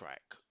right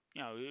track.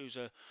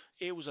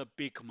 It was a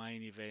big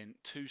main event,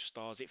 2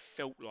 stars. It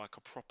felt like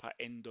a proper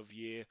end of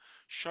year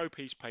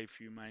showpiece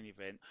pay-per-view main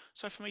event.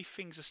 So for me,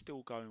 things are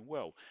still going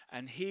well.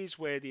 And here's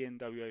where the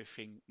NWO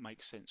thing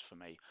makes sense for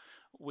me.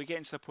 We're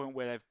getting to the point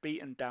where they've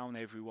beaten down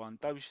everyone.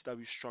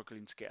 WCW's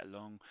struggling to get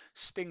along.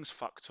 Sting's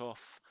fucked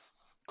off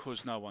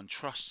because no one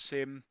trusts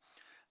him.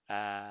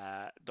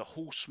 The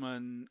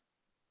Horsemen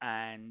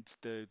and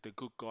the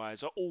good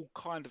guys are all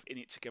kind of in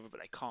it together,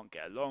 but they can't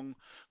get along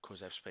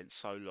because they've spent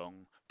so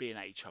long being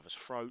at each other's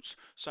throats.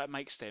 So it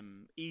makes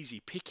them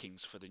easy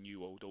pickings for the New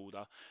World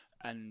Order,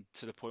 and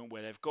to the point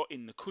where they've got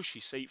in the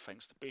cushy seat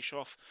thanks to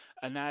Bischoff,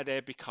 and now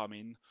they're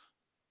becoming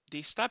the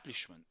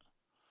establishment.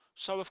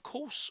 So of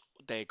course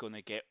they're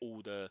gonna get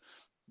all the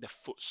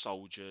foot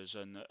soldiers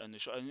and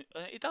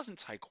it doesn't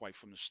take away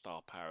from the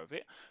star power of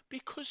it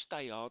because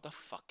they are the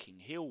fucking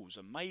heels.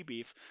 And maybe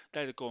if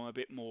they'd have gone a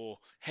bit more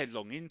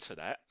headlong into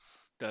that,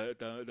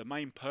 the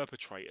main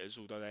perpetrators,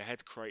 although they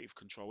had creative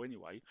control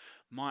anyway,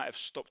 might have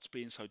stopped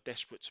being so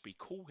desperate to be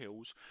cool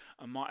heels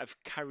and might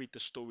have carried the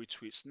story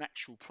to its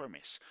natural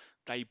premise.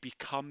 They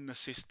become the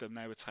system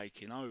they were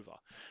taking over.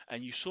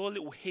 And you saw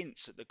little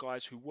hints at the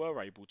guys who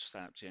were able to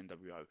stand up to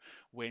NWO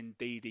when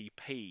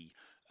DDP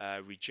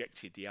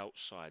rejected the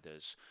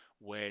Outsiders,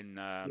 when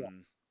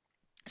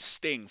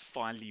Sting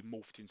finally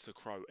morphed into the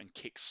Crow and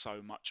kicked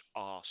so much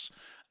ass,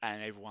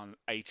 and everyone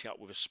ate it up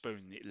with a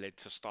spoon. It led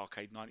to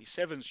Starrcade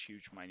 '97's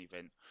huge main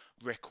event,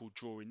 record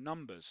drawing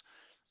numbers.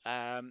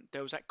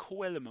 There was that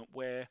cool element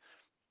where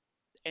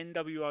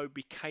NWO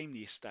became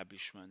the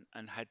establishment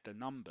and had the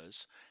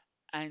numbers,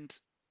 and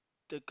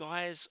the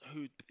guys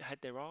who had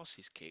their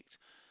asses kicked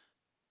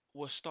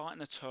were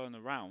starting to turn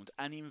around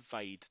and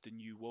invade the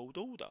New World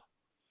Order.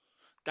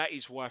 That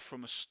is why,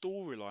 from a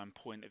storyline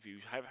point of view,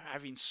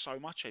 having so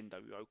much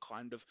NWO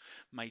kind of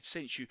made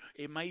sense.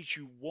 It made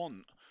you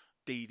want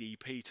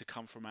DDP to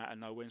come from out of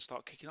nowhere and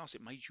start kicking ass.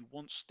 It made you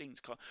want Sting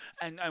to come.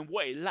 And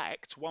what it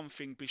lacked, one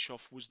thing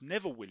Bischoff was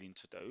never willing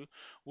to do,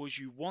 was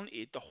you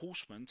wanted the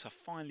Horsemen to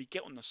finally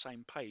get on the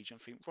same page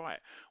and think, right,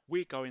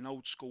 we're going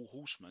old school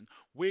Horsemen.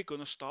 We're going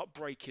to start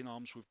breaking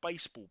arms with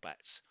baseball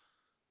bats.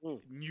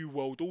 New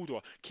World Order.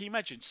 Can you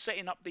imagine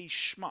setting up these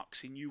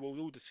schmucks in New World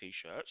Order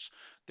t-shirts?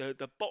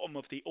 The bottom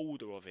of the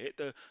order of it,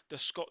 the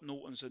Scott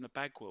Nortons and the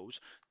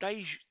Bagwells,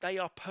 they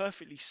are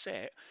perfectly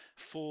set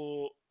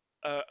for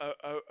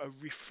a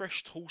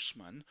refreshed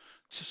Horseman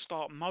to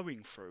start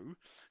mowing through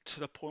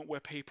to the point where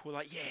people are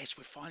like, yes,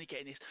 we're finally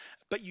getting this.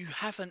 But you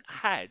haven't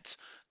had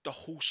the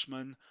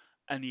Horseman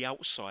and the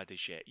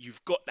Outsiders yet.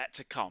 You've got that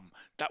to come.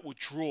 That would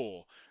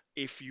draw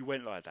if you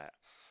went like that.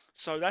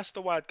 So that's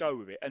the way I'd go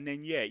with it. And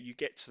then, yeah, you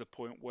get to the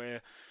point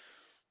where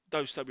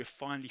those that were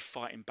finally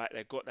fighting back.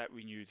 They've got that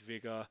renewed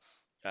vigor.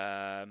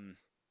 Um,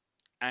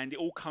 and it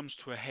all comes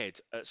to a head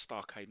at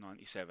Starrcade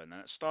 97.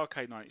 And at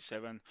Starrcade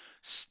 97,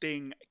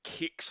 Sting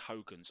kicks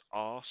Hogan's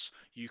ass.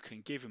 You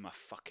can give him a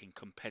fucking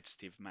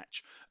competitive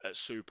match at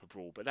Super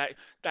Brawl, but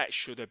that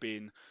should have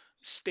been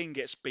Sting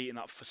gets beaten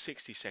up for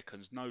 60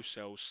 seconds, no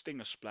cells,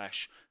 Stinger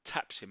splash,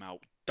 taps him out,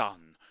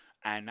 done.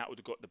 And that would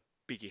have got the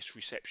biggest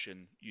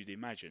reception you'd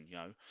imagine.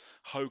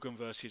 Hogan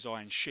versus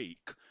Iron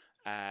Sheik.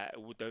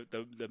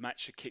 The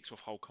match that kicks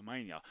off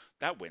Hulkamania,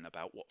 that went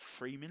about what,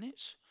 3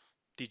 minutes?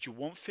 Did you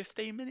want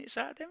 15 minutes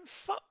out of them?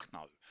 Fuck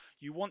no.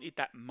 You wanted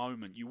that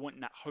moment. You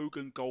wanted that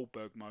Hogan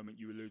Goldberg moment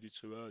you alluded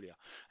to earlier.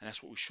 And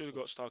that's what we should have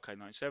got Starrcade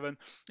 97.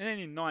 And then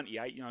in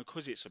 98,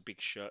 because it's a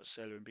big shirt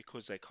seller and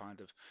because they're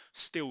kind of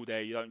still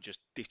there, you don't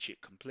just ditch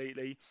it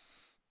completely.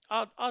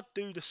 I'd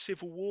do the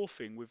Civil War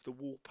thing with the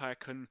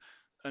Wolfpack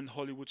and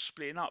Hollywood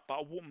splitting up, but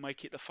I wouldn't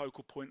make it the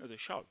focal point of the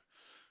show.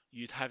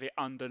 You'd have it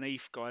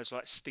underneath guys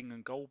like Sting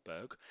and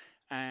Goldberg,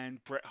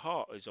 and Bret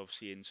Hart is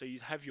obviously in. So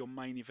you'd have your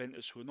main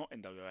eventers who are not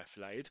NWA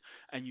affiliated,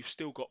 and you've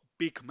still got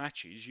big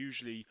matches,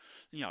 usually,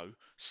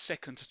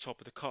 second to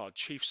top of the card,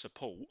 chief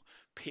support,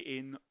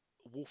 pitting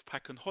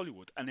Wolfpack and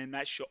Hollywood. And then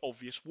that's your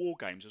obvious War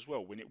Games as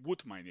well, when it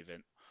would main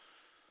event.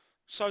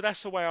 So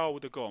that's the way I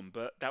would have gone,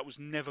 but that was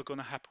never going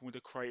to happen with the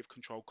Creative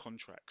Control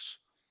contracts.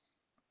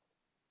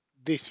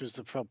 This was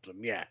the problem,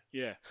 yeah.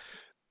 Yeah.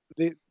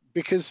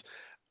 Because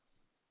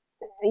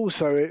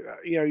also,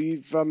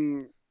 you've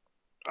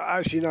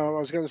actually, no, I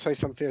was going to say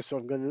something else. So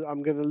I'm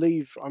going to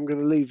leave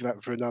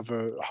that for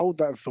another. Hold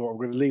that thought. I'm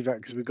going to leave that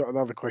because we've got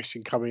another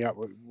question coming up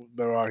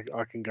where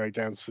I can go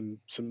down some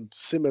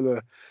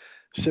similar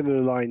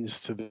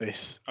lines to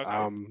this.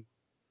 Okay.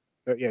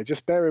 But yeah,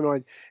 just bear in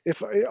mind.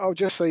 I'll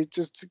just say,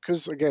 just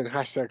because again,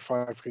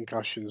 #5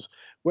 concussions.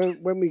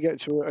 When we get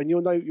to, and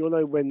you'll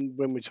know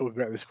when we talk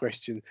about this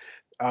question.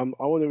 I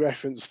want to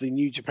reference the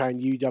New Japan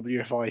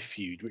UWFI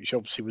feud, which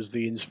obviously was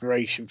the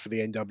inspiration for the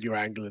NW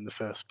angle in the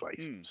first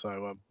place.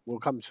 So we'll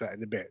come to that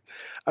in a bit.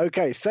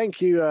 Okay, thank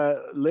you,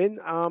 Lynn.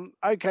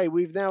 Okay,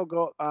 we've now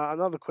got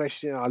another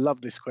question. I love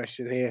this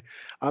question here.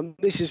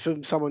 This is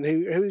from someone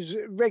who's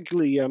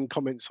regularly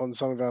comments on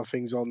some of our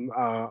things on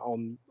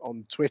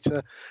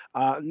Twitter.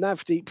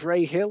 Navdeep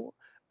Rahill.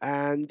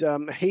 And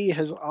he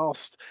has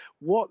asked,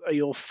 what are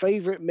your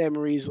favourite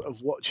memories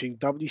of watching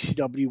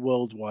WCW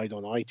Worldwide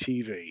on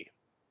ITV?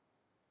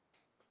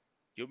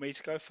 You want me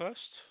to go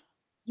first?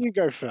 You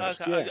go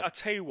first. Okay, Yeah. I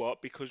tell you what,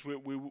 because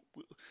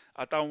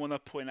I don't want to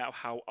point out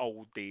how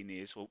old Dean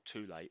is. Or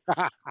too late.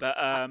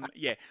 But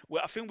yeah.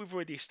 Well, I think we've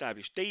already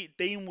established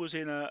Dean was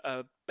in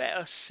a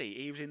better seat.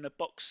 He was in the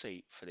box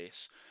seat for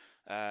this.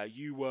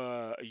 You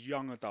were a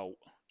young adult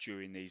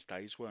during these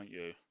days, weren't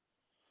you?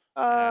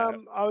 I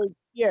was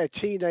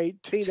teenager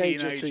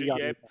to young.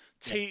 Yeah,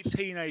 Yes.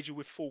 teenager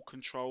with full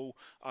control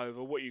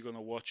over what you're going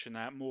to watch and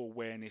that, more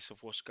awareness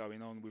of what's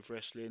going on with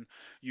wrestling.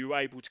 You were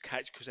able to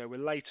catch because there were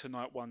later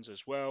night ones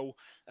as well.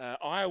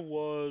 I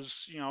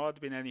was, I'd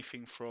been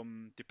anything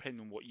from,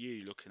 depending on what year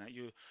you're looking at,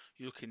 you're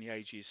looking the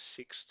ages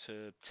 6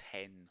 to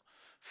 10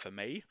 for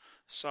me.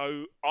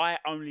 So I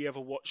only ever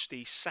watched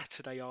the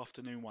Saturday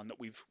afternoon one that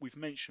we've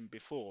mentioned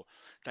before.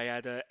 They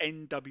had a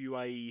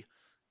NWA,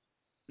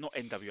 not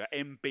NWA,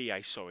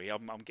 MBA. Sorry,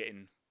 I'm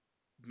getting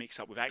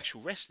mixed up with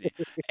actual wrestling.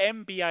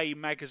 NBA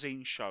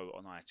magazine show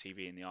on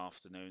ITV in the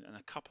afternoon, and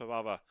a couple of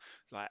other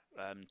like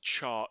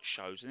chart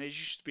shows. And there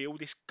used to be all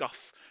this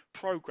guff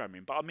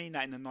programming, but I mean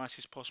that in the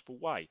nicest possible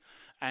way.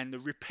 And the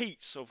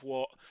repeats of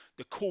what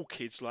the cool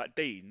kids like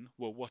Dean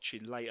were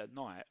watching late at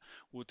night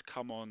would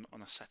come on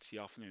a Saturday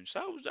afternoon.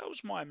 So that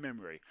was my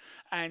memory.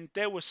 And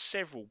there were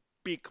several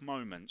big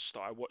moments that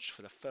I watched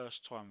for the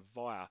first time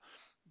via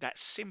that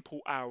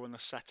simple hour on a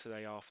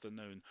Saturday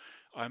afternoon.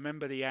 I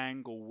remember the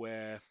angle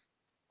where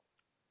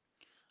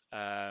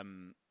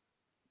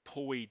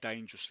Paulie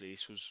Dangerously,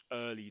 this was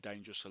early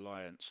Dangerous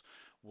Alliance,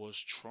 was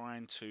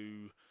trying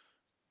to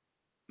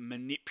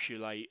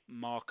manipulate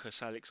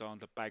Marcus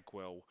Alexander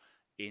Bagwell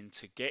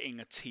into getting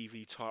a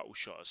TV title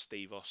shot at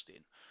Steve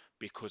Austin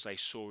because they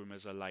saw him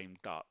as a lame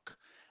duck.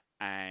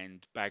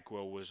 And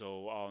Bagwell was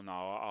all, oh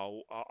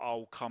no,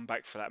 I'll come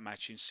back for that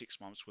match in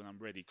 6 months when I'm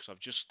ready because I've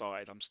just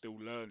started, I'm still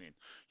learning.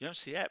 You don't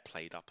see that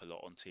played up a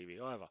lot on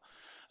TV either.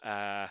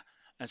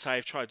 And so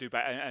they've tried to do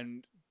that,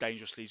 and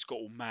Dangerously's got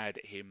all mad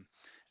at him,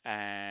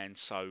 and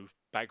so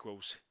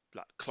Bagwell's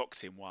like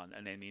clocked him one,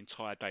 and then the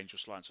entire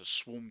Dangerous Alliance has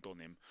swarmed on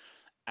him,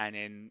 and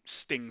then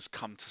Sting's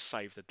come to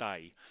save the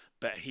day,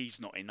 but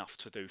he's not enough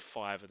to do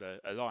 5 of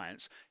the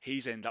Alliance.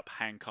 He's ended up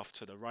handcuffed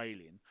to the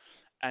railing.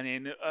 And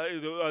then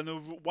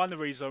one of the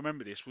reasons I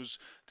remember this was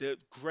that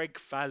Greg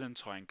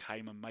Valentine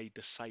came and made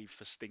the save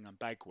for Sting and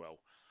Bagwell.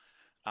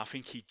 I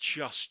think he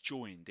just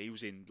joined. He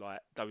was in like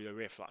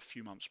WWF like a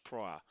few months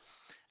prior.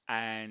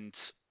 And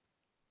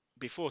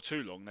before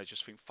too long, they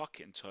just think, fuck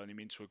it, and turn him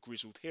into a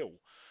grizzled hill.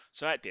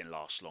 So that didn't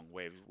last long,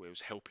 where he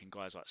was helping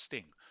guys like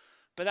Sting.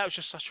 But that was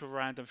just such a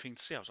random thing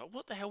to see. I was like,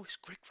 what the hell is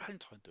Greg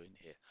Valentine doing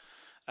here?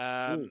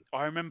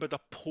 I remember the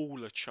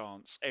Paula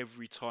chants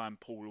every time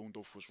Paul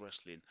Orndorff was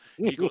wrestling.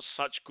 He got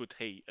such good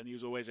heat, and he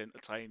was always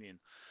entertaining.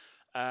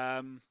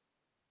 Um,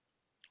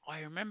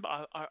 I remember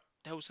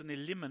there was an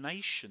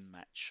elimination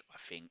match, I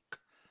think.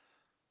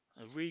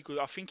 A really good.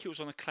 I think it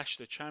was on a Clash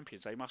of the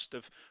Champions. They must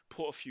have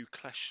put a few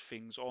Clash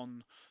things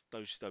on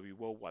WCW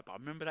Worldwide. But I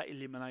remember that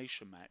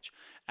elimination match,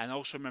 and I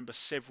also remember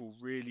several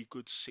really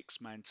good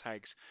six-man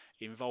tags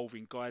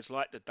involving guys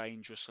like the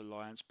Dangerous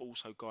Alliance, but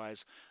also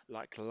guys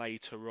like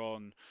later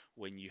on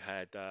when you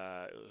had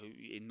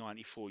in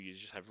 '94 you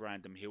just have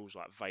random heels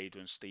like Vader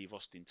and Steve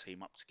Austin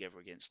team up together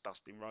against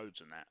Dustin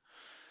Rhodes and that.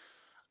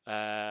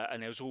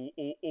 And there was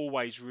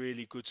always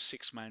really good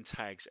six-man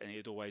tags, and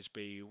it'd always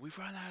be, "We've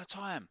run out of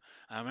time."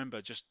 And I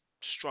remember just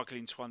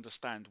struggling to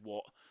understand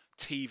what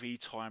TV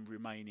time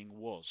remaining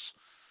was.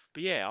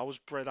 But yeah, I was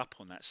bred up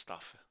on that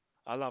stuff.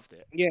 I loved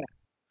it. Yeah.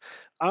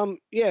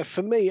 Yeah.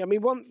 For me, I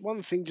mean,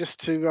 one thing just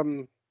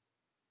to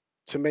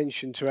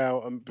mention to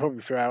our and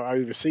probably for our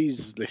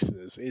overseas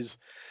listeners is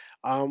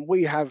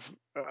we have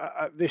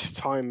at this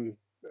time.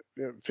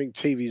 I think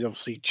TV's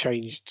obviously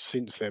changed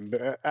since then,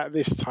 but at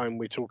this time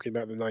we're talking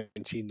about the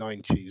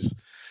 1990s.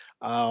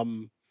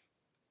 Um,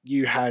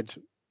 you had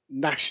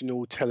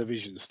national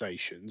television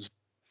stations.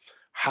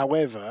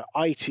 However,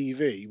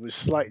 ITV was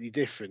slightly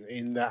different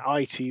in that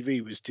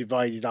ITV was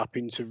divided up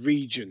into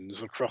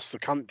regions across the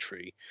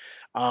country.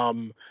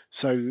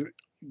 So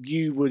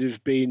you would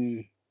have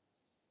been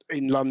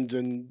in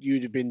London,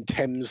 you'd have been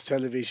Thames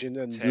Television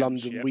and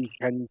Thames, yep.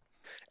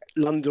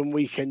 London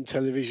Weekend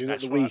Television at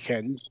That's the right.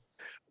 weekends.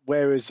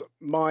 Whereas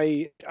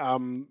my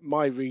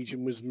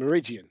region was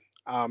Meridian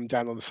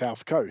down on the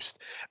south coast,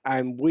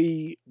 and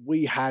we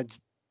had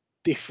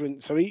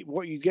different. So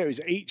what you get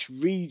is each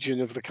region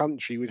of the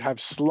country would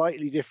have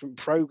slightly different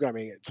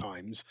programming at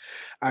times,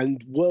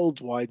 and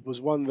Worldwide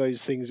was one of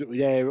those things that would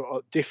air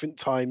at different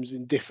times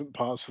in different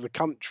parts of the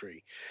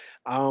country.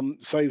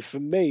 So for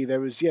me,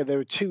 there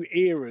were two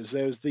eras.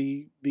 There was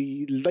the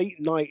late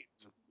night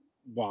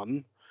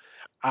one.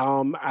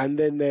 And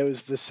then there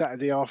was the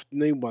Saturday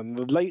afternoon one.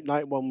 The late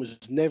night one was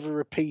never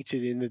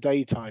repeated in the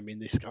daytime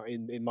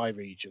in my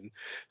region.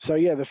 So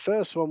yeah, the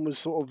first one was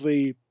sort of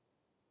the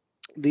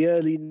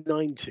early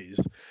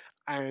 90s,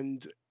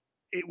 and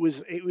it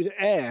would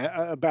air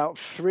at about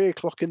 3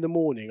 o'clock in the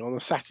morning on a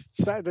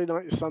Saturday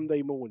night,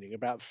 Sunday morning,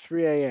 about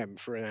 3 a.m.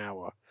 for an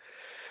hour.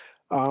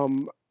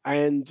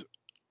 And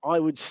I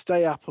would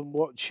stay up and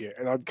watch it,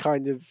 and I'd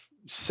kind of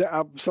set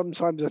up.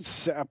 Sometimes I'd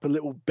set up a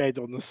little bed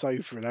on the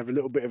sofa and have a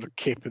little bit of a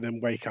kip, and then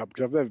wake up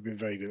because I've never been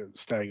very good at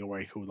staying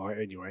awake all night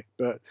anyway.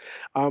 But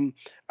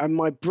and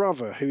my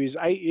brother, who is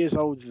 8 years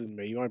older than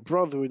me, my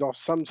brother would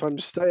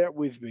sometimes stay up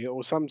with me,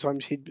 or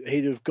sometimes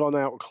he'd have gone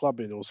out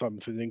clubbing or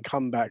something and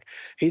come back.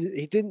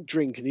 He didn't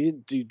drink and he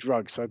didn't do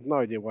drugs, so I had no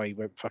idea why he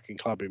went fucking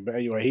clubbing. But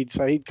anyway,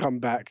 he'd come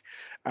back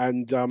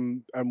and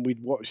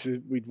we'd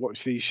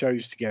watch these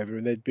shows together,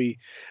 and there'd be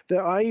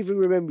that I even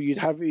remember you'd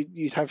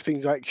have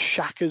things like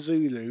Shaka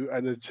Zulu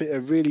and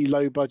a really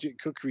low budget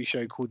cookery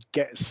show called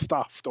Get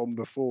Stuffed on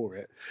before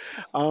it,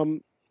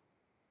 and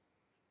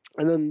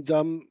then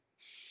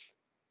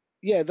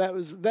yeah, that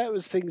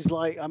was things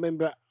like I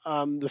remember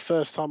the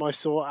first time I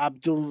saw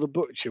Abdul the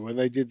Butcher when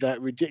they did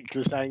that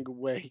ridiculous angle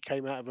where he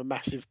came out of a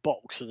massive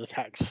box and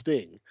attacked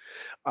Sting,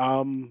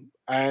 and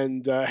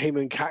him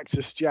and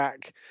Cactus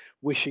Jack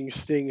wishing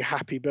Sting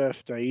happy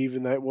birthday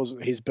even though it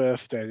wasn't his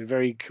birthday, and a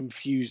very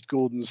confused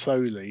Gordon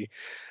Soley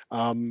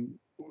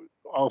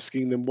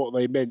asking them what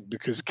they meant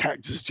because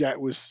Cactus Jack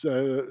was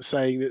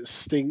saying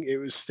that it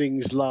was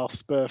Sting's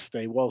last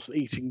birthday whilst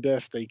eating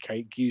birthday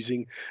cake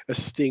using a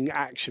Sting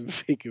action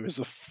figure as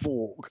a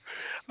fork.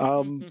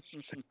 And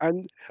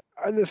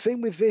the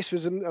thing with this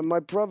was, and my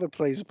brother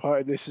plays a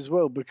part in this as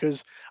well,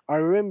 because I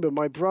remember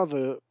my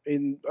brother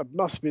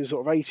must have been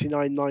sort of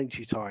 89,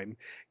 90 time,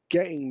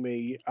 getting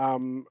me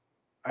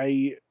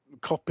a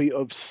copy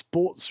of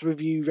Sports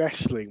Review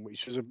Wrestling,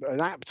 which was an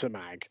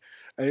Aptamag.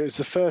 And it was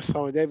the first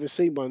time I'd ever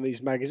seen one of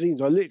these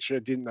magazines. I literally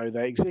didn't know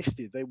they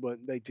existed. They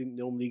didn't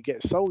normally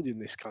get sold in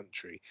this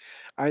country.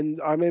 And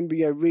I remember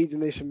reading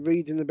this and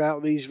reading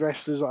about these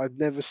wrestlers I'd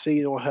never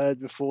seen or heard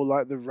before,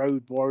 like the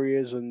Road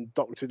Warriors and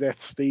Dr.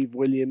 Death Steve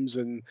Williams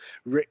and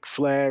Ric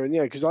Flair. And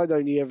because I'd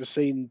only ever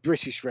seen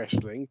British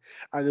wrestling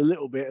and a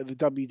little bit of the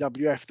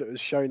WWF that was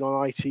shown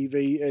on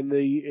ITV in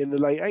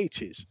the late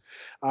 80s.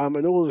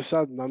 And all of a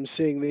sudden I'm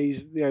seeing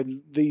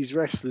these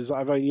wrestlers that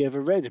I've only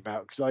ever read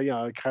about because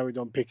I carried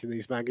on picking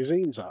these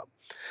magazines up.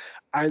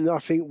 And I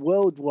think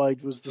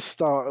Worldwide was the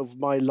start of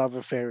my love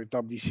affair with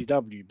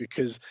WCW,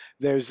 because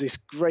there's this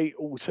great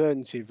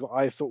alternative that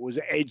I thought was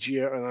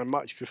edgier and I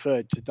much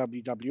preferred to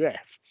WWF.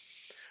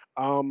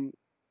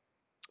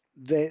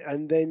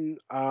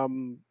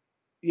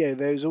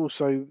 There's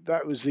also,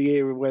 that was the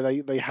era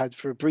where they had,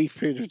 for a brief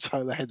period of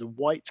time, they had a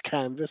white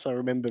canvas. I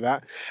remember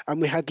that.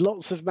 And we had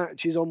lots of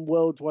matches on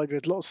Worldwide. We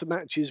had lots of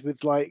matches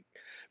with like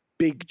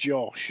Big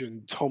Josh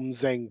and Tom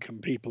Zenk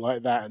and people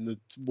like that, and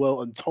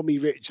Tommy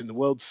Rich and the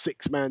world's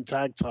 6-man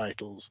tag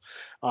titles.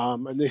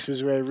 And this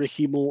was where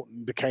Ricky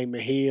Morton became a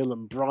heel,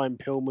 and Brian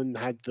Pillman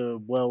had the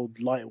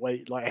world light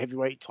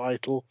heavyweight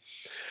title.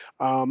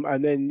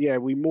 And then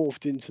we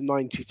morphed into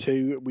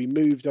 '92. We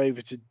moved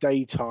over to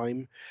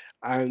daytime,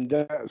 and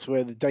that's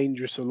where the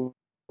Dangerous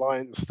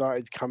Alliance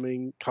started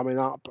coming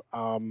up.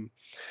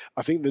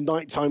 I think the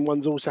nighttime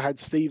ones also had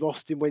Steve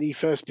Austin when he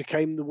first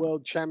became the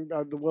world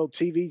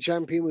TV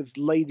champion with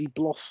Lady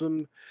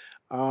Blossom,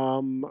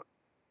 and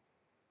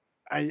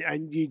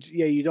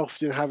you'd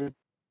often have a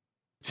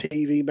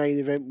TV main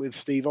event with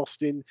Steve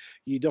Austin.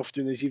 You'd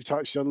often, as you've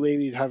touched on,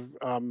 Liam, you'd have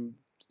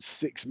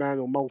 6-man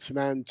or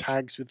multi-man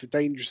tags with the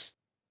Dangerous,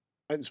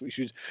 which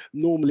would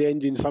normally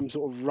end in some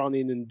sort of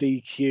run-in and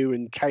DQ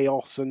and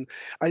chaos, and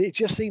it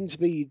just seemed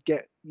to me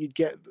you'd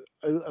get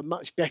a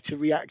much better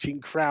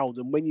reacting crowd.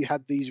 And when you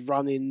had these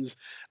run-ins,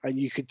 and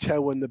you could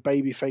tell when the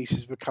baby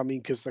faces were coming,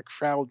 because the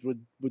crowd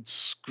would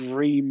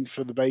scream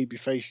for the baby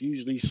face,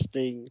 usually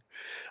Sting.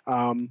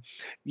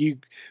 You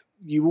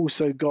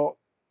also got,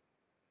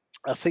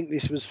 I think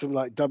this was from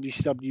like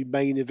WCW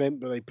main event,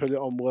 but they put it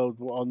on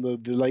the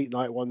late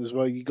night one as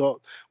well. You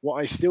got what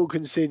I still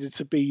consider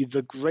to be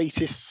the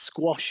greatest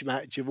squash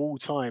match of all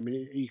time, and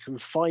you can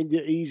find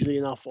it easily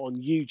enough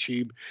on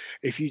YouTube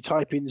if you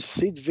type in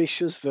Sid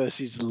Vicious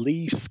versus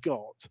Lee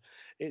Scott.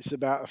 It's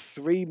about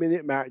a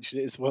 3-minute match,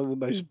 and it's one of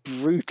the most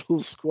brutal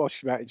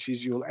squash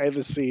matches you'll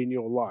ever see in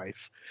your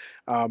life.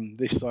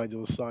 This side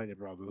of the Steiner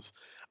brothers.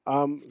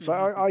 So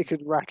I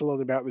could rattle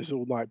on about this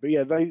all night, but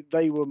yeah,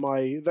 they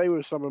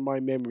were some of my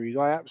memories.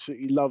 I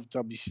absolutely loved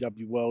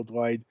WCW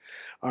Worldwide.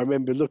 I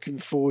remember looking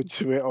forward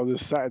to it on a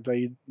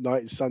Saturday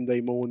night,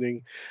 Sunday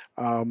morning.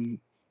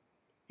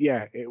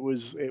 It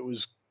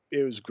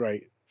was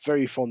great.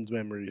 Very fond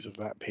memories of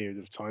that period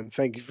of time.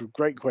 Thank you for a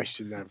great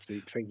question,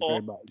 Navdeep. Thank you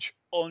very much.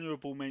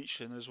 Honourable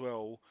mention as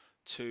well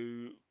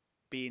to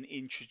being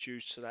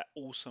introduced to that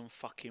awesome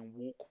fucking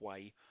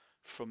walkway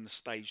from the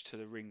stage to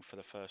the ring for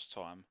the first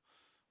time,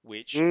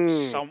 which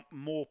some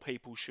more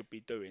people should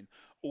be doing.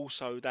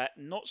 Also, that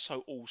not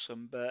so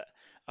awesome, but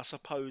I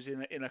suppose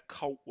in a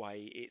cult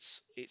way,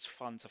 it's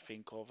fun to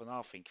think of, and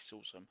I think it's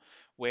awesome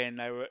when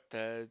they were at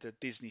the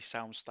Disney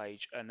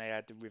soundstage and they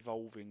had the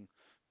revolving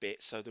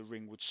bit, so the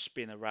ring would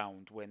spin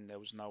around when there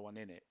was no one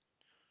in it.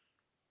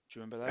 Do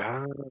you remember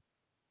that?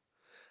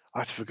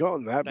 I'd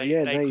forgotten that, but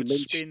They now you could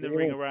spin mentioned the it.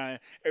 ring around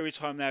every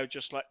time they were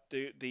just like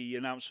the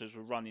announcers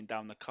were running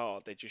down the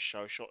card. They just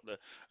show a shot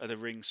of the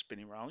ring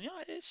spinning around.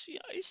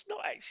 It's not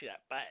actually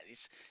that bad.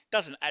 It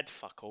doesn't add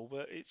fuck all,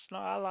 but it's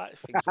not. I like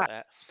things like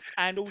that.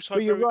 And also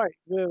But you're very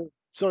right.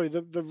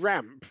 The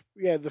ramp.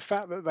 Yeah, the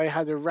fact that they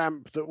had a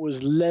ramp that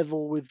was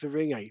level with the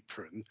ring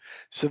apron,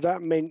 so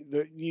that meant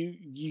that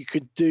you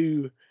could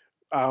do,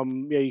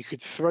 you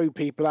could throw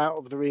people out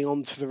of the ring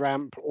onto the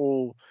ramp,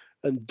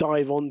 and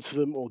dive onto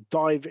them, or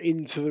dive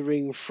into the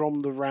ring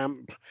from the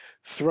ramp,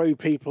 throw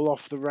people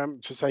off the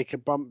ramp to take a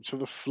bump to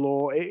the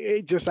floor.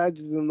 It just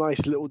added a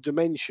nice little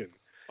dimension.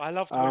 I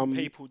loved when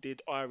people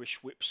did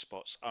Irish whip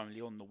spots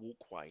only on the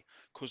walkway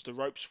because the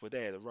ropes were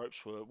there. The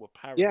ropes were Yeah.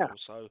 parallel,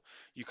 so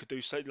you could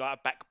do something like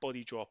a back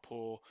body drop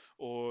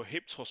or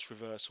hip toss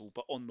reversal,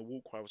 but on the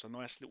walkway was a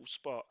nice little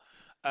spot.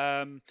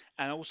 And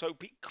also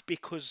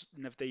because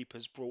Navdeep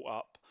has brought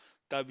up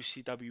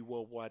WCW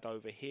Worldwide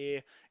over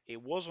here,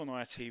 it was on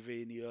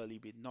ITV in the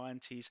early mid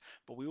 90s,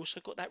 but we also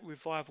got that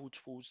revival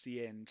towards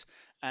the end,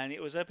 and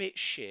it was a bit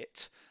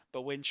shit.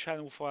 But when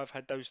Channel 5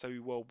 had WCW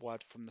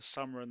Worldwide from the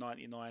summer of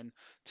 '99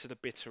 to the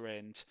bitter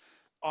end,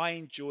 I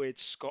enjoyed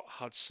Scott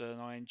Hudson.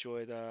 I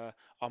enjoyed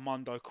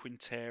Armando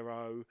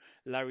Quintero,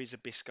 Larry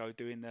Zabisco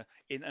doing the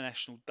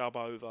international dub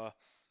over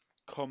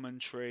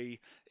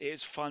commentary. It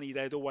was funny.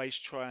 They'd always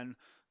try and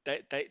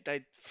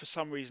they for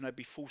some reason they'd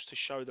be forced to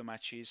show the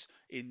matches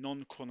in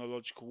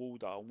non-chronological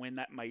order, and when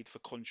that made for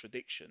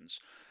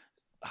contradictions,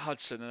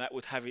 Hudson and that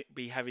would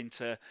be having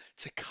to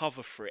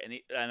cover for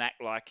it and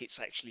act like it's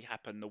actually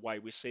happened the way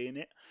we're seeing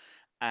it.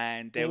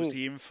 And there was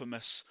the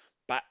infamous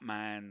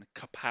Batman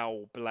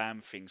Kapow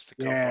Blam things to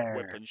cover up Yeah.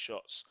 weapon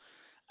shots.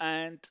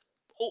 And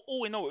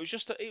all in all,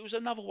 it was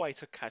another way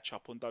to catch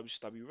up on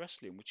WCW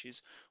wrestling, which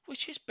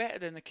is better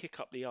than a kick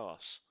up the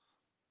arse.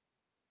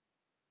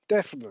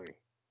 Definitely,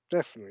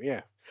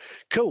 yeah.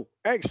 Cool,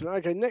 excellent.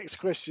 Okay, next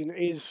question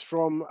is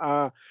from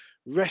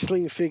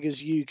Wrestling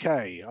Figures UK.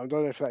 I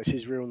don't know if that's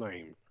his real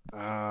name.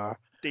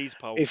 Deeds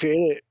poll. If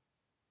it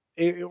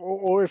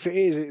or if it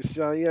is, it's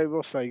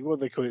what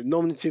they call it,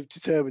 nominative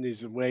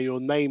determinism, where your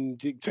name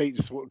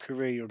dictates what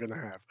career you're going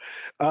to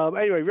have.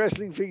 Anyway,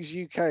 Wrestling Things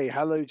UK,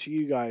 hello to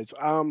you guys.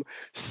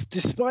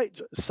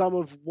 Despite some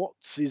of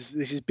this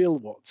is Bill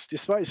Watts.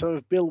 Despite some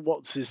of Bill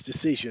Watts's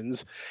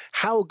decisions,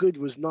 how good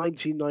was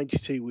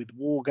 1992 with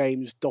War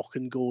Games, Doc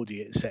and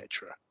Gordy,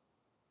 etc.?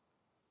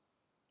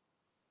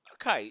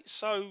 Okay,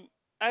 so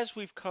as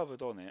we've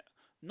covered on it,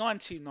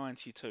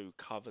 1992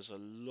 covers a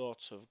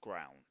lot of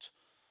ground.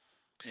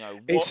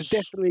 It's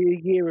definitely a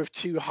year of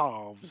two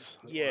halves.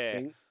 Yeah, I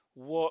think.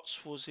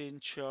 Watts was in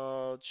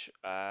charge.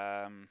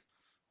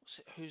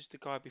 who's the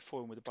guy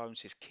before him with the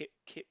bonuses?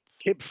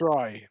 Kip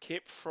Fry.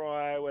 Kip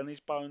Fry and his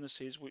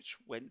bonuses, which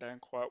went down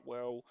quite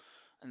well,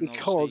 and then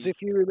Because obviously,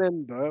 if you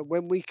remember,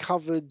 when we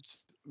covered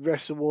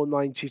Wrestle War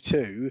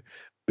 92,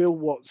 Bill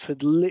Watts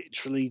had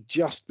literally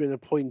just been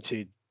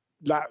appointed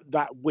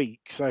that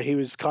week. So he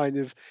was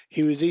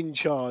in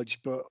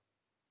charge, but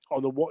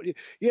on the what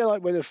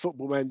like when a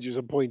football manager's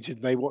appointed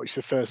and they watch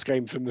the first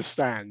game from the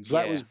stands.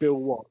 That yeah, was Bill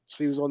Watts.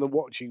 He was on the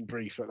watching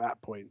brief at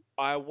that point.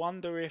 I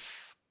wonder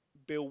if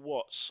Bill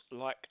Watts,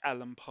 like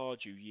Alan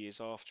Pardew years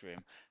after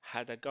him,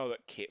 had a go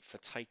at Kip for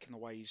taking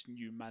away his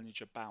new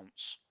manager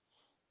bounce.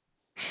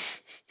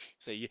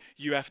 So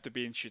you have to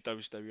be into your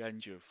WCW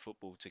and your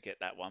football to get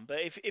that one.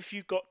 But if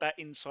you got that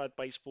inside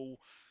baseball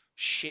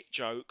shit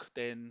joke,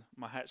 then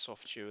my hat's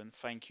off to you and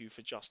thank you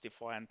for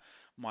justifying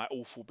my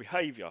awful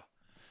behaviour.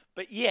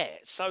 But yeah,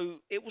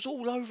 so it was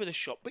all over the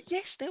shop. But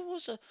yes, there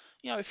was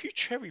if you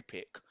cherry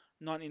pick,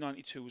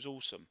 1992 was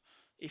awesome.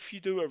 If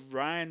you do a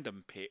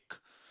random pick,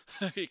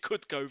 it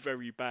could go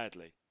very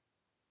badly.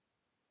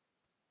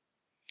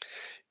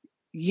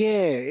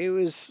 Yeah, it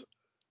was.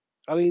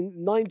 I mean,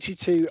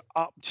 92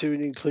 up to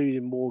and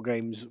including War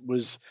Games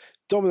was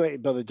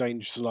dominated by the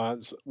Dangerous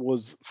Alliance,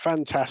 was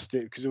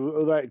fantastic because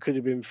although it could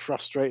have been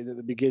frustrating at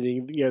the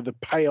beginning, the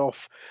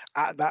payoff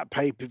at that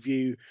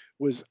pay-per-view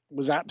was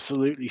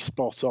absolutely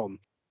spot on.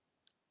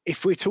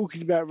 If we're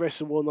talking about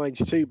Wrestle War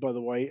 92, by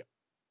the way,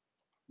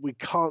 we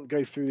can't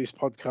go through this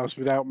podcast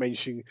without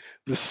mentioning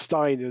the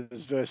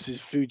Steiners versus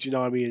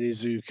Fujinami and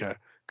Iizuka,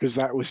 because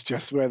that was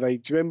just where do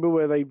you remember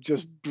where they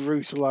just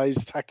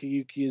brutalized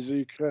Takayuki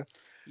Iizuka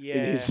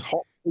in his Yeah,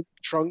 hot pink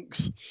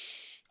trunks?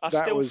 I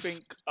That still was,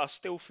 think I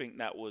still think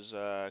that was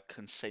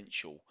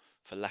consensual,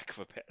 for lack of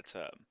a better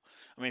term.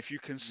 I mean, if you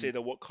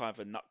consider what kind of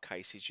a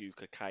nutcase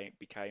Iizuka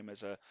became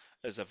as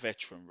a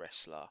veteran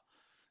wrestler,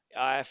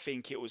 I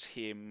think it was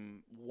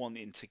him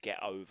wanting to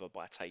get over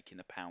by taking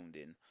a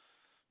pounding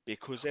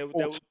because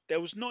also, there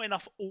was not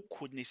enough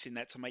awkwardness in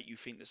that to make you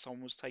think that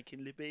someone was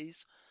taking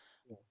liberties,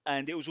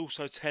 and it was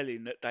also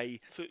telling that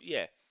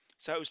yeah,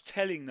 so it was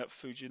telling that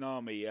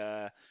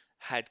Fujinami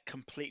had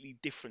completely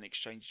different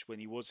exchanges when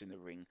he was in the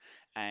ring,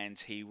 and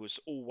he was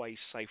always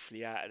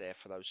safely out of there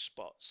for those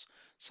spots.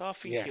 So yeah.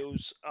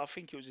 I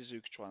think it was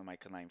Izuka trying to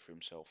make a name for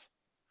himself.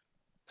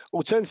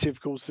 Alternative,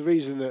 of course, the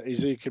reason that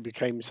Iizuka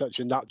became such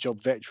a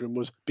nutjob veteran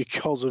was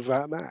because of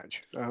that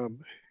match.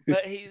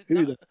 But he,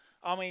 no, Who the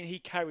I mean, he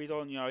carried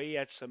on. He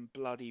had some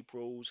bloody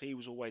brawls. He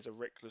was always a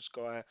reckless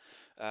guy.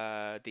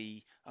 I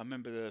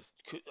remember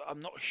I'm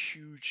not a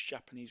huge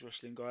Japanese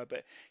wrestling guy,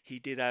 but he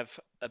did have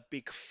a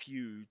big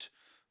feud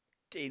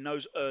in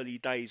those early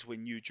days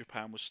when New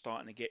Japan was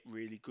starting to get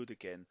really good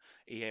again.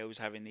 He was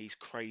having these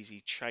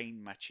crazy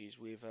chain matches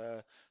with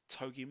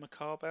Togi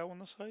Makabe, I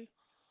want to say.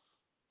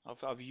 I've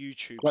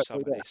YouTubed quite some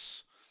of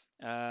this.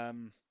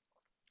 Um,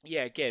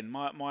 yeah, again,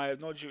 my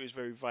knowledge of it is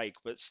very vague,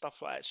 but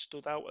stuff like that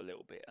stood out a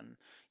little bit. And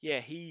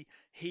yeah, he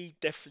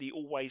definitely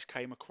always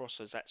came across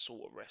as that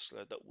sort of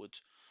wrestler that would,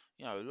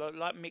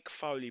 like Mick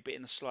Foley, but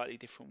in a slightly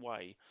different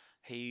way.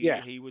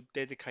 yeah. He would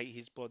dedicate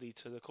his body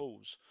to the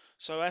cause.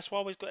 So that's why I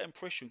always got that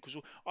impression.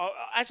 Because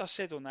as I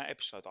said on that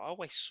episode, I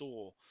always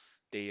saw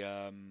the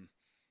um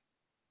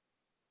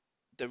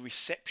the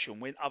reception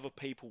when other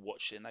people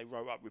watched it and they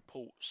wrote up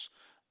reports,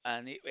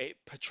 and it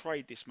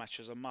portrayed this match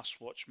as a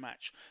must-watch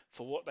match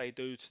for what they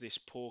do to this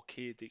poor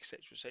kid, etc.,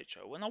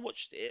 etc. When I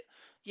watched it,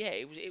 yeah,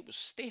 it was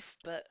stiff,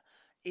 but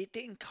it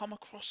didn't come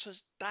across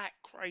as that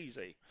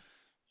crazy.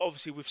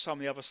 Obviously, with some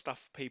of the other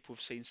stuff people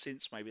have seen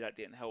since, maybe that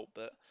didn't help.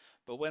 But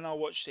when I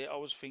watched it, I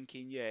was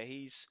thinking, yeah,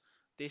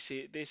 this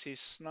is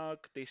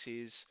snug. This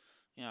is,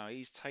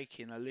 he's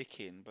taking a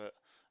licking, but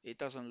it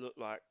doesn't look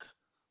like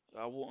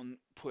I wouldn't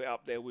put it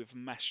up there with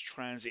mass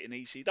transit in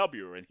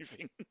ECW or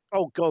anything.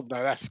 Oh God,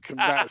 no, that's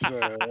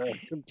a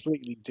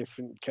completely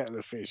different kettle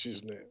of fish,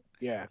 isn't it?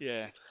 Yeah.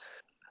 Yeah.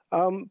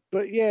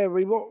 But yeah,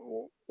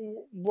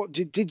 what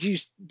did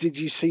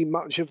you see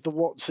much of the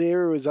Watts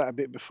era? Was that a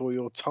bit before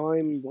your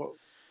time? What?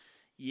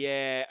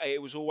 Yeah,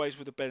 it was always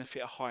with the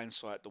benefit of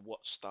hindsight, the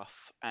what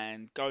stuff.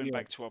 And going Yeah,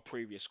 back to our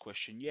previous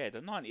question, yeah,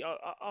 the 90,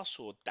 I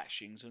saw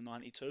dashings of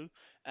 92,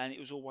 and it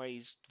was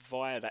always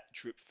via that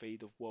drip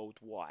feed of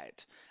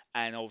worldwide.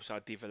 And obviously, I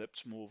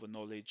developed more of a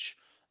knowledge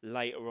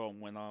later on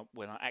when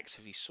I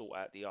actively sought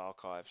out the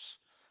archives.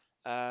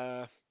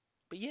 Uh,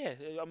 but yeah,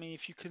 I mean,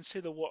 if you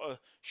consider what a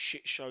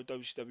shit show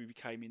WCW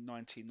became in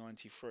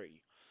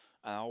 1993,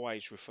 and I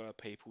always refer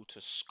people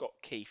to Scott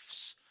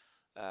Keith's,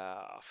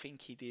 I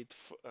think I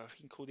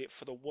think he called it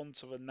For the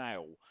Want of a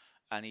Nail,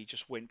 and he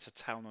just went to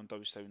town on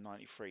WCW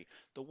 93.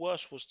 The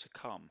worst was to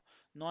come.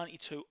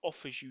 92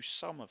 offers you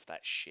some of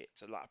that shit,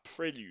 like a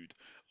prelude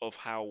of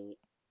how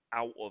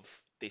out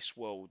of this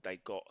world they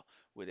got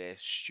with their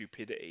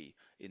stupidity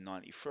in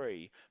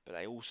 93, but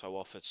they also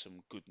offered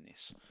some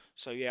goodness.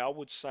 So yeah, I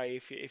would say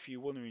if you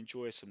want to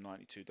enjoy some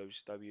 92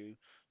 WCW,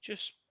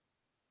 just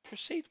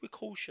proceed with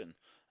caution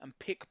and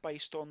pick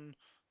based on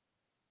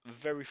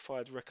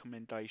verified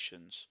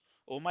recommendations.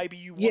 Or maybe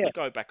you want Yeah. to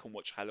go back and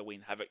watch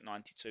Halloween Havoc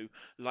 92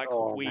 like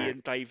Oh we man.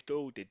 and Dave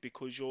Doyle did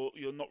because you're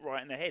not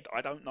right in the head.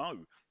 I don't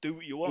know. Do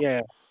what you want.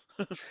 Yeah.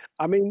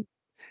 I mean,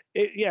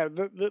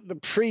 the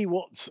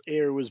pre-Watts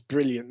era was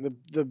brilliant.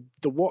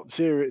 The Watts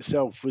era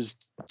itself was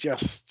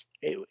just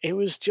it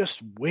was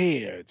just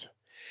weird.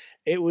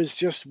 It was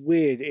just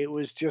weird. It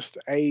was just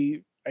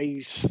a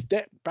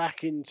step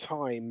back in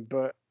time,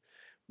 but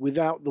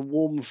without the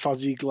warm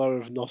fuzzy glow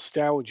of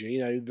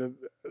nostalgia. The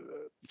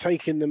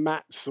taking the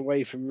mats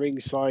away from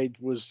ringside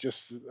was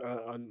just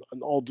an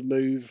odd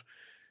move.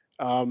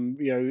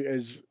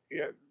 As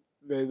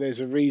there's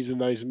a reason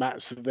those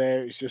mats are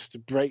there. It's just to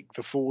break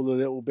the fall a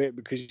little bit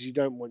because you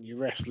don't want your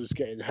wrestlers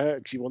getting hurt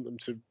because you want them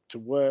to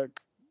work.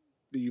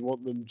 You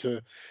want them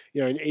to,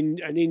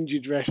 an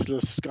injured wrestler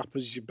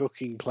scuppers your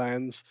booking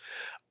plans.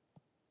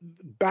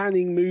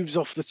 Banning moves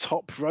off the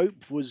top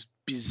rope was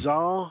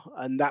bizarre,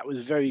 and that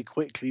was very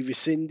quickly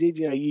rescinded.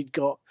 You'd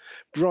got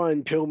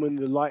Brian Pillman,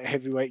 the light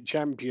heavyweight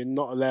champion,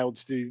 not allowed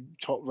to do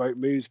top rope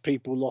moves.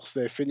 People lost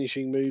their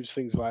finishing moves,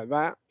 things like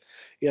that.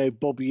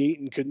 Bobby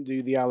Eaton couldn't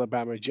do the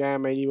Alabama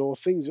Jam anymore.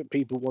 Things that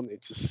people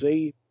wanted to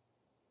see.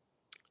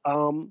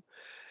 And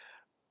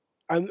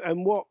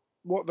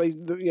what they,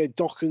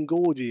 Doc and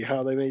Gordy,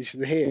 how they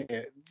mentioned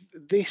here,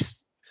 this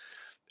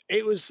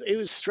it was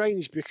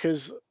strange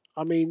because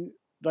I mean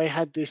they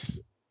had this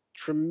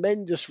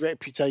tremendous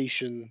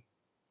reputation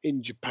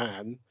in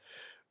Japan.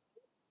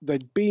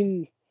 They'd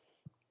been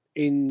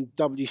in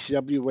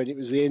WCW when it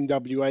was the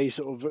NWA,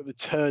 sort of at the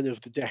turn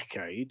of the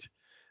decade,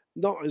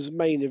 not as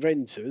main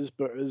eventers,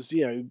 but as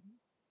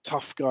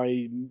tough guys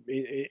in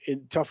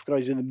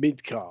the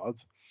mid card.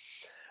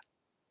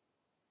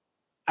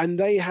 And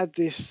they had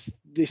this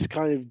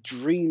kind of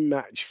dream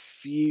match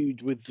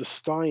feud with the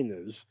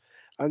Steiners,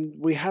 and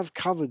we have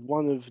covered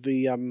one of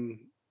the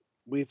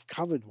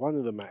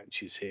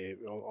matches here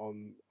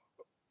on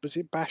was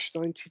it Bash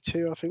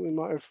 92? I think we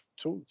might have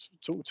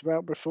talked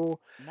about before.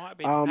 Might have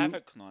been Um,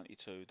 Havoc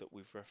 92 that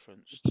we've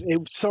referenced.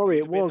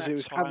 sorry, Would it have been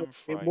was that Havoc. time It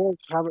frame.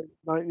 was Havoc.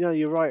 No,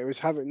 you're right. It was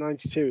Havoc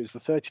 92. It's the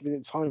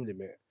 30-minute time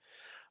limit.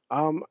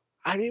 And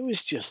it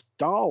was just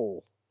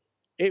dull.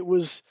 It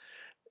was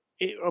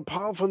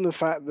apart from the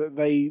fact that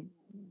they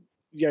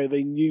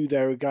knew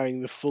they were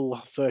going the full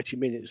 30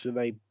 minutes and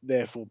they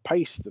therefore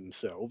paced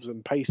themselves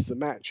and paced the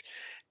match.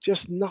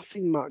 Just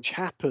nothing much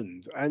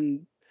happened.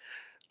 And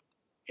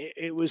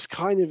it was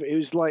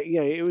like,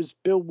 it was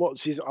Bill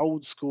Watts'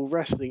 old school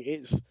wrestling.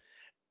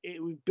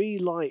 It would be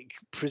like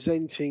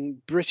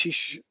presenting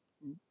British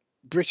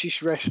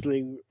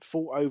wrestling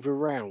fought over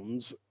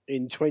rounds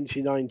in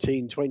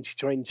 2019,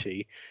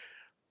 2020,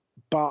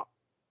 but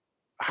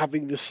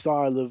having the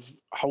style of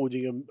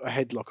holding a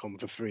headlock on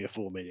for 3 or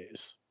 4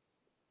 minutes.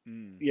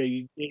 Mm.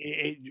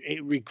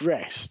 It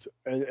regressed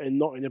and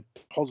not in a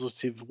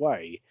positive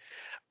way.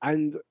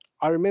 And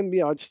I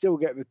remember I'd still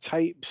get the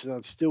tapes and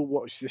I'd still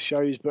watch the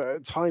shows, but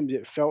at times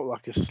it felt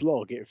like a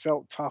slog. It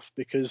felt tough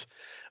because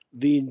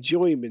the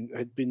enjoyment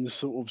had been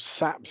sort of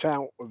sapped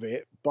out of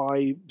it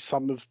by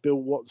some of Bill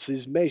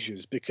Watts's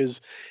measures because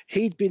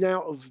he'd been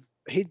out of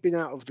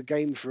the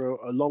game for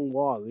a long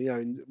while.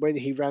 And when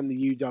he ran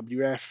the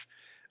UWF,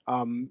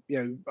 I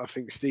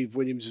think Steve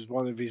Williams was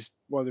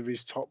one of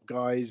his top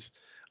guys.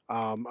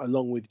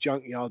 Along with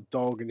Junkyard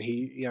Dog, and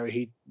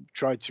he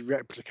tried to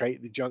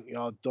replicate the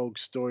Junkyard Dog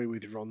story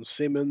with Ron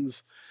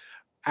Simmons,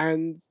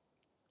 and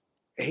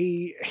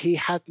he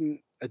hadn't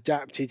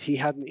adapted, he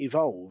hadn't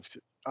evolved.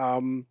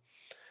 And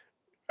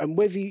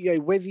whether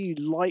you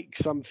like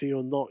something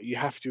or not, you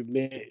have to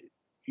admit,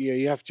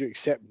 you have to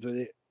accept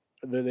that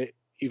it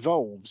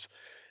evolves.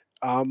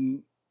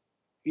 When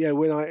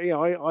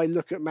I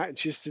look at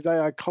matches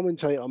today, I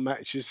commentate on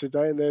matches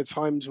today, and there are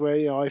times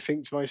where I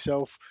think to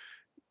myself,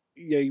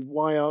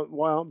 why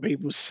aren't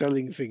people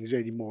selling things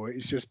anymore?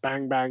 It's just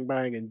bang, bang,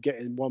 bang, and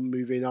getting one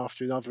move in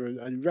after another.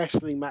 And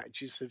wrestling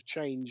matches have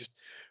changed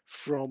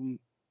from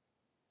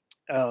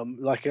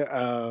like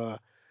a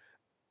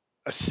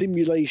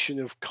simulation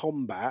of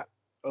combat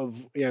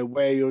of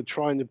where you're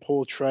trying to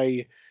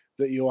portray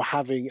that you're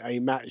having a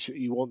match that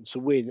you want to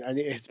win, and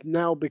it has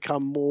now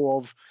become more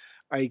of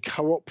a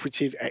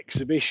cooperative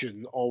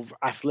exhibition of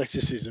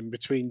athleticism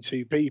between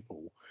two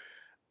people.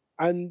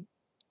 And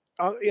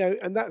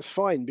and that's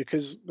fine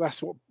because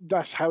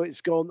that's how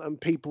it's gone,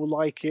 and people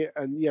like it,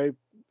 and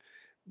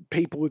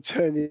people are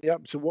turning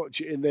up to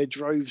watch it in their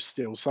droves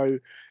still. So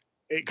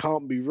it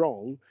can't be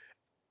wrong.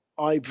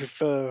 I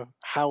prefer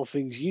how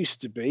things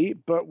used to be,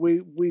 but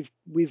we've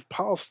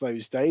passed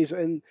those days,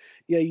 and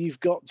you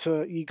got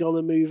to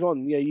move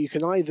on. You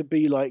can either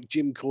be like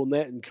Jim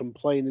Cornette and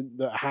complain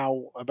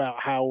about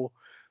how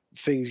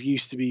things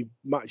used to be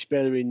much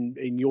better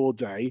in your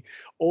day,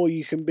 or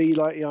you can be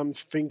like, I'm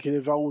thinking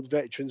of old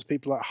veterans,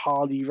 people like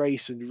Harley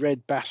Race and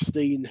Red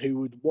Bastien, who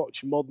would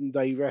watch modern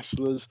day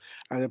wrestlers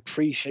and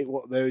appreciate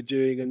what they were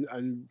doing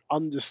and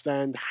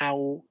understand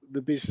how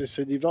the business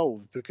had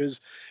evolved, because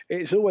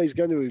it's always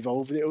going to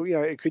evolve, and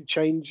it could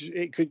change,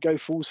 it could go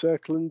full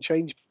circle and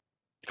change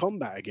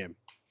combat again.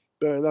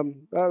 But that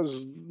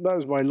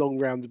was my long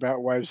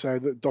roundabout way of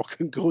saying that Doc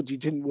and Gordy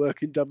didn't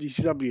work in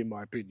WCW, in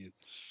my opinion.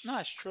 No,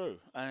 it's true,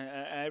 and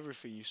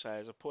everything you say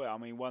is a point. I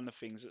mean, one of the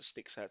things that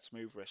sticks out to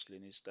me with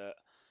wrestling is that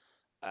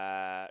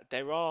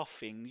there are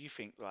things you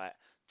think like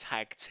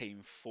tag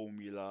team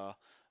formula,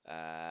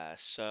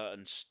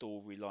 certain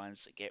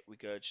storylines that get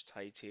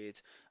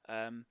regurgitated,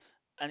 um,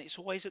 and it's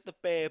always at the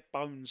bare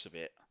bones of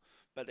it.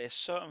 But there's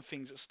certain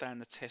things that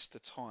stand the test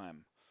of time.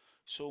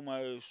 It's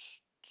almost,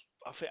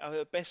 I think,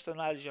 the best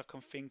analogy I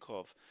can think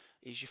of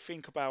is you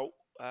think about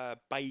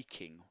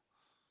baking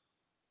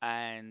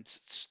and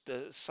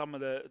some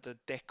of the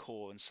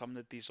decor and some of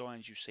the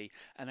designs you see,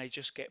 and they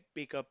just get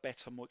bigger,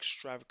 better, more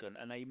extravagant,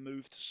 and they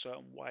move to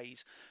certain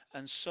ways,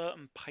 and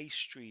certain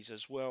pastries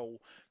as well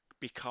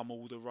become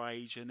all the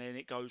rage, and then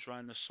it goes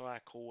around the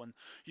cycle. And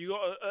you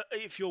got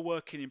if you're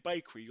working in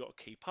bakery, you got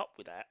to keep up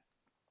with that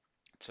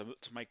to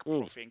make a Mm.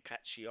 profit and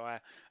catch the eye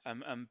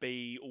and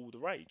be all the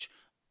rage.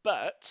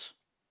 But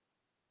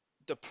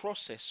the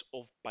process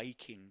of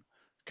baking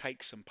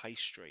cakes and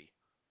pastry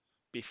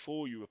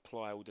before you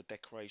apply all the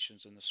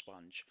decorations and the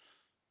sponge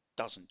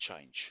doesn't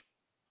change.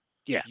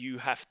 Yeah. You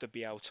have to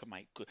be able to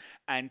make good.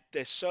 And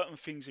there's certain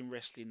things in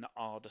wrestling that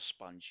are the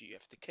sponge you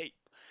have to keep.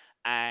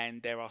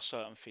 And there are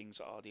certain things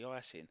that are the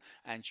icing.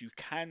 And you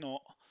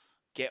cannot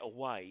get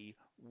away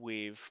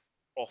with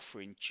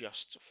offering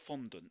just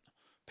fondant.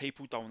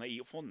 People don't want to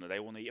eat fondant. They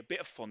want to eat a bit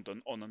of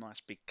fondant on a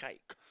nice big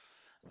cake.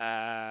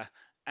 Uh,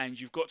 and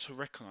you've got to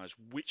recognise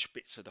which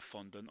bits are the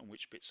fondant and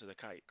which bits are the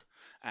cake.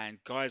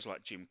 And guys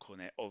like Jim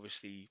Cornette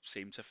obviously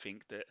seem to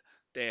think that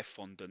their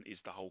fondant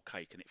is the whole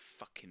cake, and it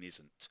fucking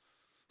isn't.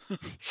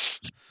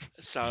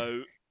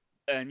 So,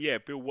 and yeah,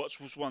 Bill Watts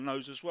was one of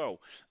those as well,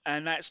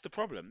 and that's the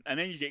problem. And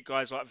then you get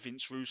guys like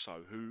Vince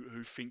Russo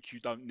who think you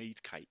don't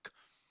need cake,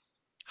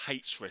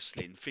 hates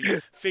wrestling,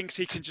 thinks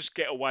he can just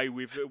get away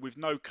with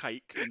no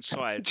cake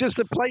inside. Just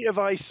a plate of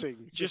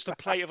icing. Just a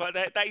plate of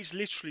that. That is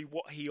literally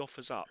what he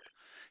offers up.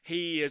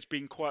 He has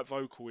been quite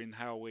vocal in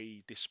how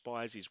he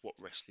despises what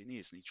wrestling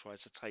is, and he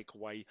tries to take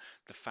away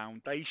the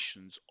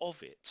foundations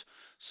of it.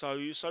 So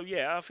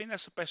yeah, I think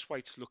that's the best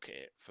way to look at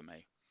it for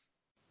me.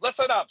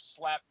 Listen up,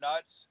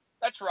 slapnuts.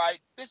 That's right.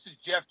 This is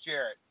Jeff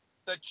Jarrett,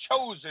 the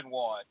chosen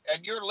one,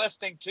 and you're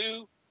listening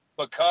to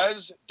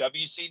Because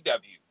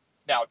WCW.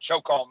 Now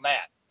choke on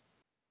that.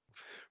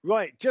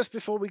 Right, just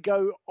before we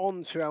go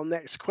on to our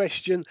next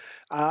question,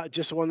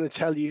 just want to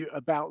tell you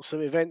about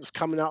some events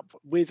coming up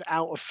with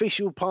our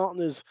official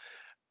partners,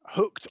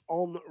 Hooked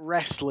on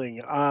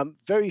Wrestling.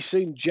 Very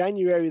soon,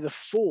 January the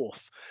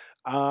 4th,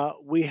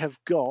 we have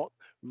got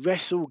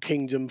Wrestle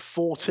Kingdom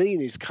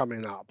 14 is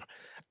coming up.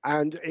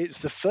 And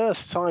it's the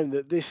first time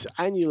that this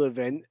annual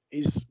event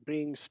is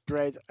being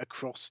spread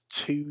across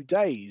 2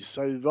 days.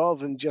 So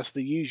rather than just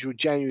the usual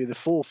January the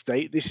 4th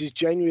date, this is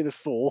January the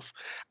 4th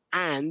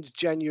and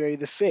January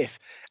the 5th.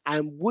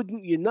 And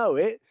wouldn't you know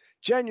it,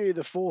 January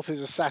the 4th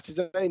is a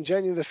Saturday and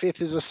January the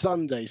 5th is a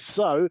Sunday.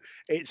 So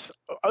it's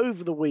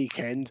over the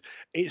weekend.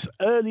 It's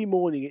early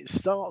morning. It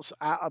starts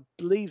at, I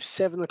believe,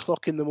 7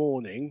 o'clock in the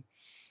morning,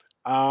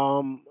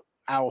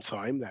 our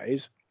time, that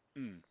is.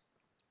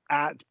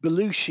 At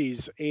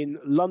Belushi's in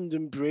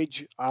London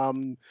Bridge,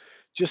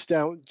 just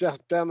down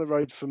the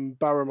road from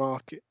Borough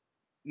Market,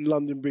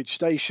 London Bridge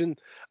Station.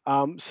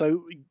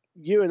 So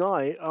you and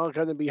I are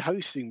going to be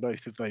hosting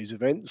both of those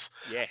events.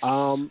 Yes.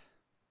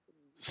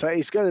 So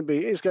it's going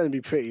to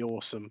be pretty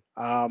awesome.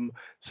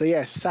 So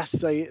yes,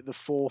 Saturday the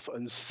 4th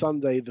and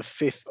Sunday the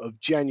 5th of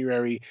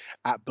January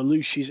at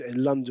Belushi's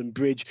in London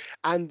Bridge,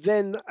 and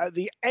then at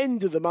the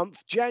end of the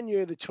month,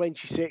 January the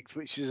 26th,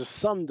 which is a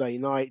Sunday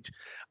night,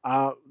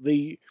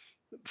 the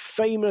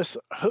famous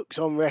Hooked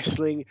on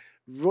Wrestling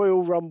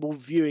Royal Rumble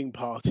viewing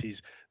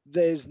parties.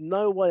 There's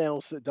no one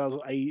else that does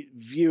a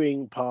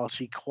viewing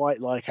party quite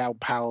like our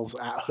pals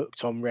at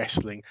Hooked on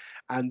Wrestling.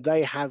 And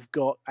they have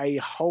got a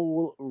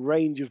whole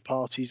range of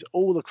parties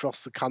all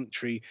across the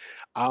country.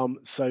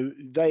 So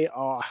they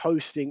are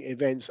hosting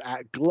events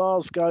at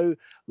Glasgow,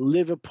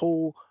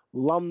 Liverpool,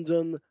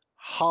 London,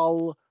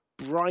 Hull,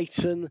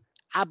 Brighton,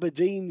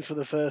 Aberdeen for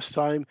the first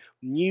time,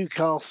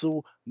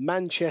 Newcastle,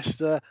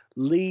 Manchester,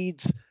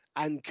 Leeds,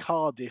 and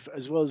Cardiff,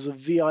 as well as a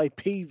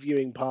VIP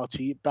viewing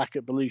party back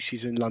at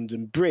Belushi's in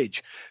London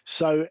Bridge.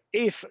 So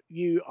if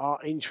you are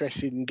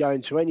interested in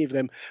going to any of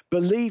them,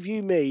 believe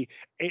you me,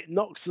 it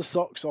knocks the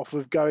socks off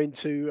of going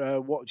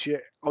to watch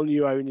it on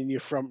your own in your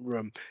front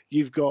room.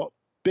 You've got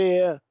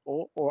beer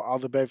or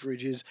other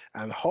beverages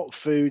and hot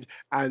food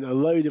and a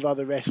load of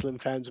other wrestling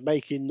fans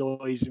making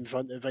noise in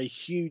front of a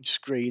huge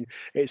screen.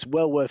 It's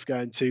well worth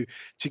going to.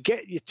 To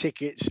get your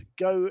tickets,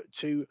 go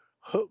to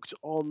Hooked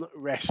on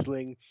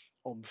Wrestling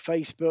on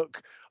Facebook,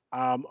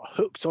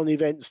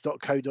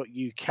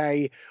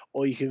 hookedonevents.co.uk,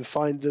 or you can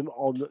find them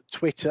on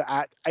Twitter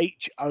at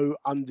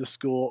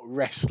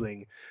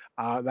HO_wrestling.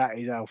 That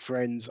is our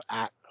friends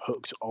at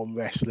Hooked on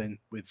Wrestling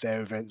with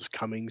their events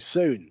coming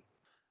soon.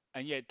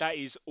 And yeah, that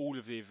is all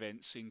of the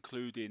events,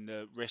 including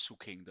the Wrestle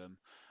Kingdom.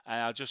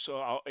 And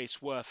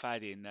it's worth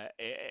adding that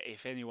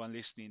if anyone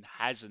listening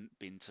hasn't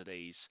been to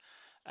these,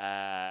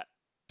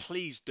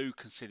 please do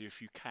consider,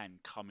 if you can,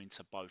 coming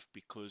to both,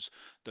 because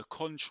the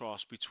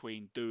contrast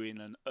between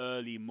doing an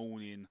early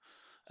morning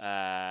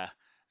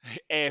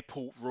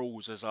airport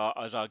rules, as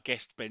our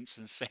guest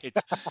Benson said,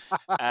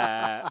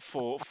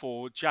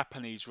 for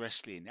Japanese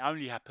wrestling, it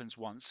only happens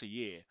once a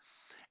year,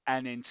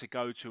 and then to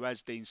go to,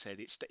 as Dean said,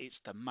 it's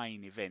the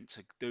main event,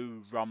 to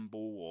do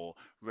Rumble or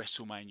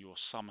WrestleMania or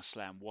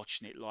SummerSlam,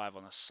 watching it live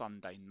on a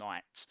Sunday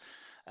night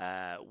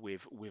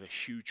with a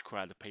huge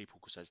crowd of people,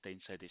 because as Dean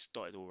said, it's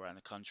dotted all around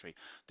the country.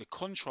 The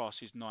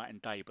contrast is night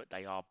and day, but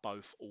they are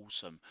both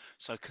awesome.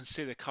 So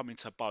consider coming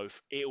to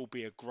both. It'll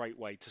be a great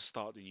way to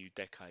start the new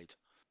decade.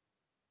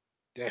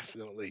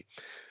 Definitely.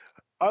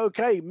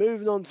 Okay,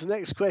 moving on to the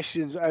next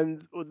questions,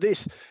 and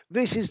this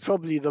is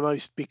probably the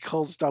most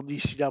because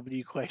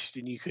WCW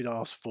question you could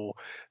ask for.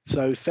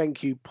 So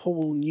thank you,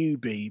 Paul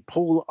Newby.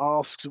 Paul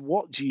asks,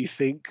 what do you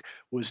think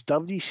was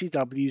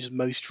WCW's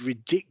most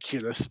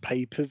ridiculous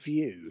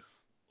pay-per-view?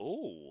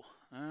 Oh,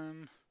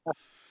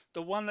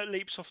 the one that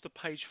leaps off the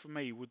page for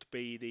me would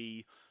be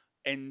the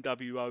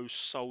NWO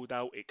sold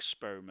out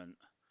experiment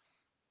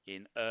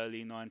in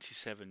early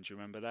 '97. Do you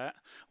remember that?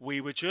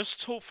 We were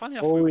just funny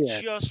enough, we Oh were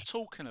yes. just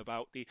talking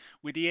about the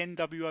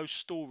NWO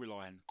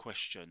storyline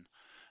question,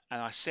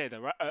 and I said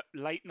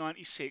late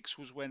 '96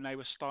 was when they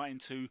were starting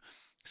to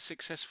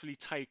successfully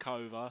take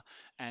over,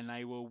 and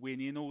they were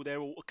winning all their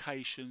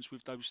altercations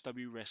with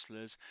WCW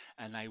wrestlers,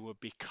 and they were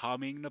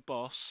becoming the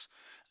boss,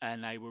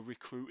 and they were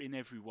recruiting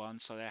everyone.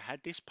 So they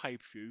had this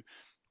pay-per-view,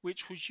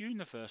 which was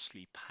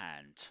universally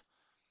panned.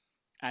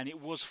 And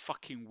it was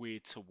fucking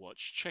weird to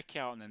watch. Check it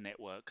out on the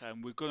network,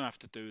 and we're gonna have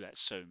to do that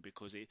soon,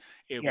 because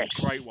it'll be a Yes.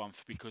 great one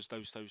because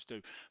those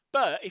do.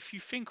 But if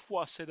you think of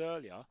what I said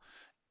earlier,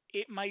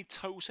 it made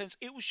total sense.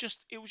 It was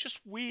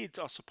just weird,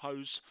 I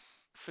suppose,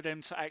 for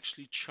them to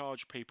actually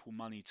charge people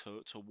money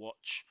to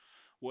watch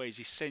what is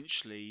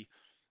essentially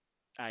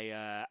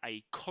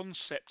a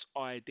concept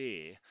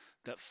idea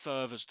that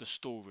furthers the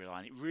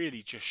storyline. It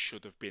really just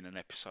should have been an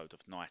episode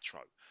of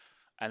Nitro.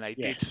 And they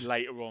did Yes.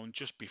 later on,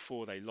 just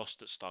before they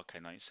lost at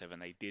Starrcade '97,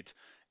 they did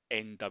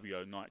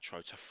NWO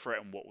Nitro to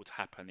threaten what would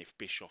happen if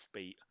Bischoff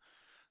beat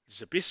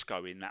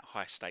Zbyszko in that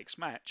high stakes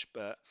match.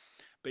 But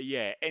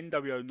yeah,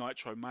 NWO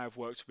Nitro may have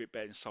worked a bit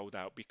better than Sold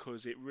Out,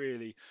 because it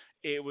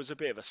was a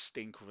bit of a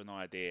stink of an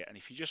idea. And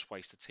if you just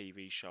waste a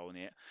TV show on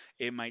it,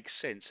 it makes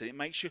sense, and it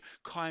makes you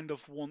kind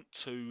of want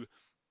to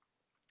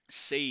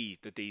see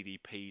the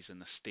DDPs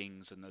and the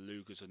Stings and the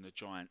Lugers and the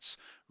Giants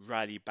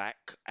rally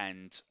back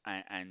and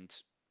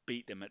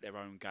beat them at their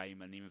own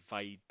game and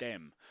invade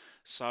them.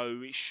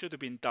 So it should have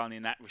been done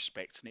in that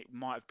respect, and it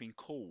might have been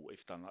cool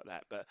if done like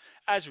that. But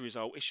as a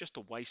result, it's just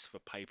a waste of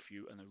a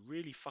pay-per-view and a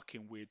really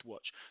fucking weird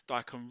watch that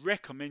I can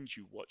recommend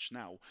you watch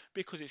now,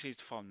 because it's easy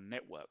to find on the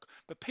network.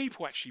 But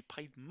people actually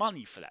paid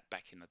money for that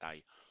back in the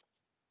day.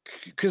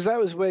 Because that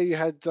was where you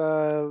had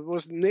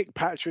was Nick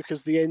Patrick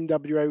as the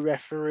NWO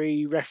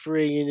referee,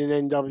 refereeing in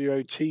an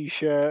NWO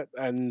T-shirt,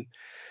 and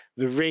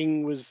the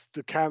ring was,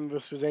 the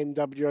canvas was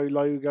NWO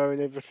logo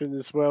and everything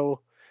as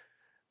well.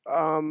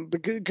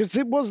 Because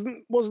it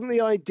wasn't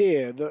the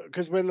idea that,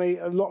 because when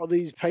a lot of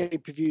these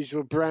pay-per-views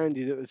were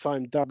branded at the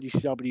time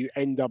WCW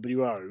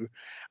NWO,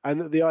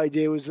 and that the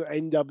idea was that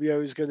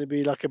NWO is going to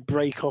be like a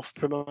break-off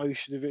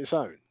promotion of its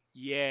own.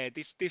 Yeah,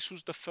 this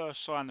was the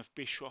first sign of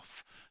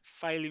Bischoff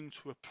failing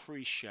to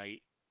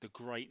appreciate the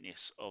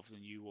greatness of the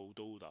New World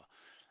Order,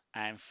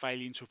 and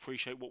failing to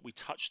appreciate what we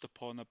touched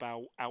upon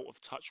about out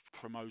of touch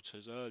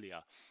promoters earlier,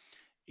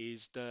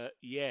 is that,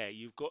 yeah,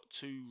 you've got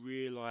to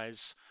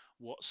realise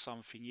what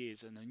something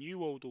is, and the New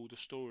World Order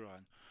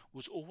storyline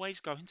was always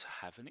going to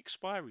have an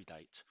expiry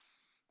date.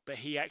 But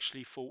he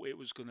actually thought it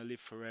was going to live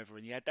forever,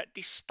 and he had that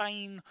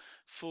disdain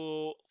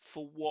for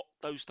what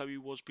WCW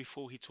was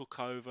before he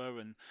took over,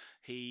 and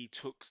he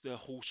took the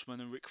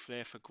Horsemen and Ric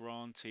Flair for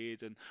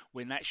granted, and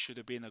when that should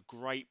have been a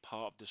great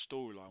part of the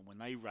storyline when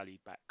they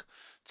rallied back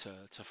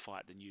to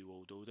fight the New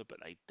World Order, but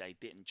they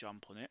didn't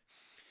jump on it.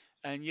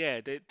 And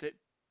yeah,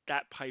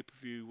 that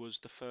pay-per-view was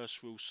the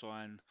first real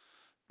sign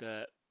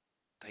that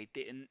they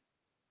didn't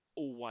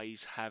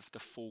always have the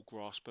full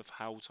grasp of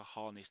how to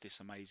harness this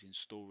amazing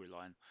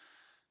storyline,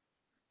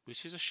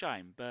 which is a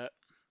shame. But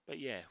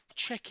yeah,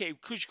 check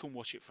it, because you can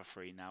watch it for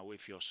free now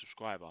if you're a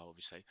subscriber,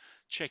 obviously.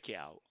 Check it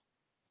out.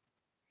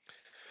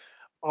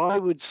 I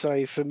would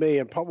say for me,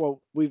 and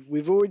well,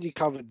 we've already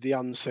covered the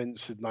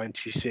uncensored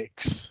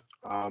 '96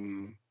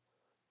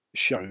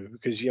 show,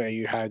 because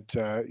you had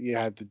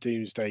the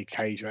Doomsday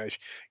Cage match.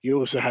 You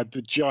also had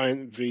the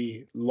Giant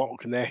v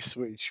Loch Ness,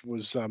 which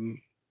was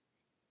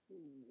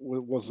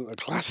wasn't a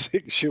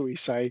classic, shall we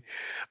say?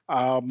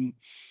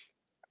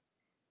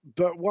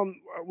 But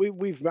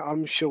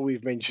I'm sure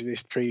we've mentioned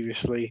this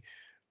previously,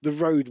 the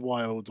Road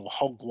Wild or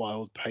Hog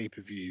Wild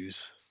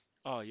pay-per-views.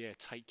 Oh yeah,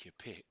 take your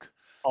pick.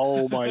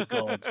 Oh my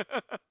God,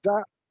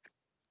 that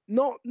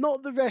not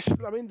the rest.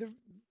 I mean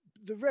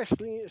the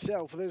wrestling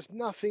itself. There's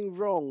nothing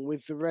wrong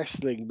with the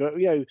wrestling, but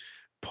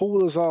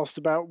Paul has asked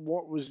about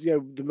what was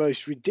the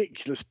most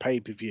ridiculous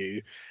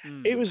pay-per-view.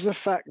 It was the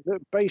fact that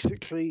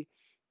basically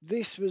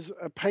this was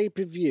a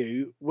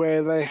pay-per-view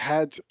where they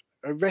had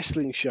a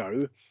wrestling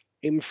show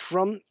in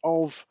front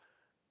of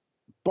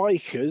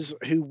bikers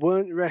who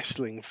weren't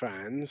wrestling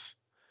fans,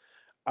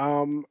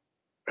 um,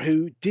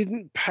 who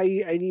didn't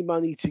pay any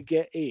money to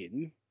get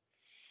in.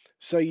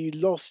 So you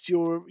lost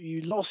your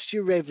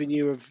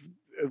revenue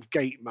of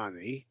gate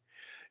money.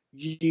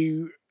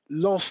 You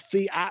lost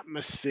the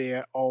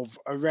atmosphere of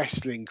a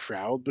wrestling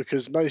crowd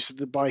because most of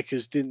the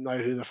bikers didn't know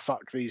who the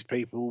fuck these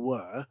people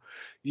were.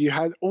 You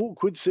had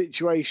awkward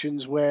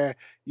situations where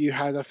you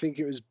had, I think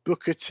it was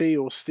Booker T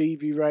or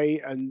Stevie Ray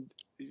and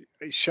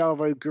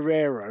Chavo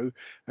Guerrero,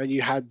 and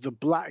you had the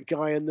black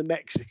guy and the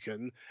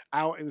Mexican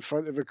out in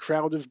front of a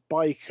crowd of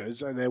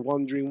bikers, and they're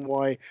wondering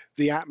why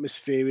the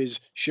atmosphere is,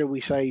 shall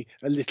we say,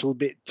 a little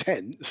bit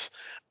tense.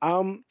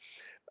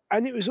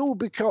 And it was all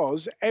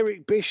because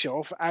Eric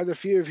Bischoff and a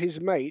few of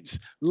his mates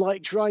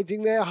liked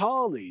riding their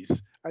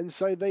Harleys. And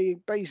so they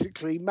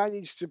basically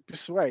managed to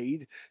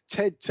persuade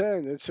Ted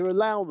Turner to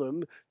allow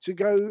them to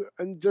go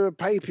and do a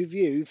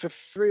pay-per-view for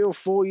 3 or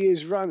 4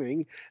 years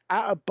running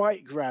at a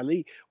bike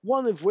rally,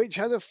 one of which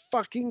had a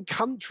fucking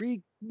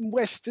country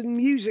western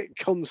music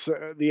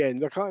concert at the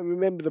end. I can't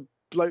remember the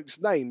bloke's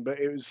name, but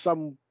it was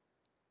some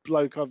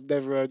bloke I've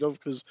never heard of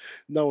because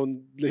no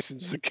one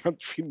listens to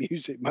country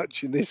music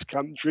much in this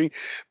country.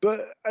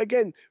 But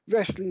again,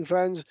 wrestling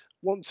fans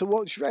want to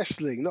watch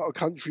wrestling, not a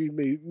country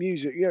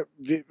music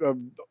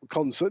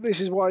concert. This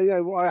is why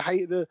I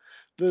hate the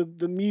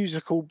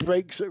musical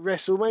breaks at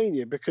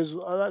WrestleMania, because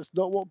that's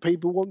not what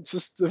people want to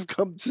have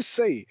come to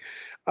see.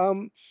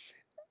 And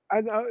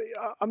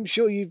I'm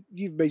sure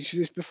you've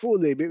mentioned this before,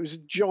 Liam. It was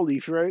jolly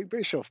for Eric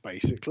Bischoff,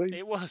 basically.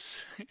 It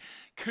was.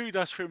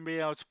 Kudos for him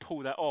being able to pull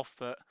that off,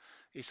 but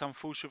it's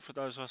unfortunate for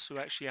those of us who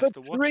actually For have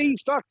to watch 3 it.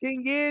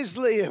 fucking years,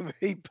 Liam.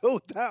 He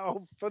pulled that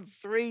off for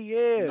 3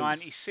 years.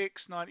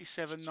 96,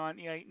 97,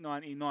 98,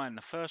 99.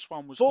 The first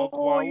one was 4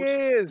 Hogwild.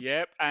 years.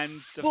 Yep, and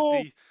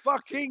 4 the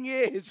fucking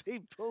years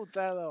he pulled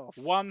that off.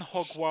 1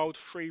 Hogwild,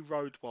 3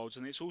 Road Wilds.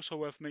 And it's also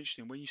worth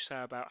mentioning when you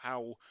say about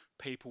how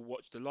people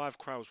watched, the live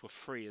crowds were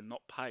free and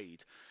not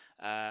paid.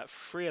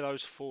 3 of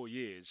those 4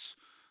 years,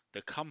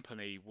 the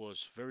company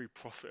was very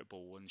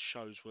profitable and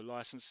shows were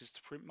licenses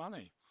to print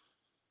money.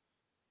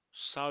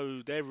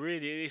 So they're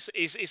really,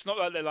 it's not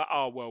like they're like,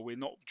 oh well, we're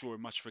not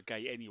drawing much of a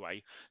gate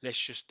anyway, let's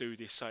just do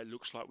this so it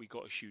looks like we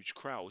got a huge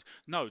crowd.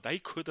 No, they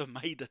could have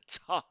made a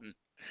ton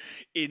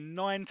in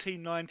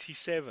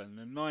 1997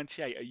 and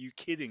 98. Are you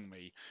kidding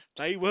me?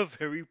 They were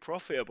very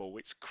profitable.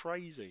 It's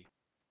crazy.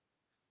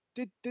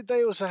 Did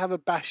they also have a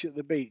bash at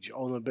the beach,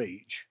 on a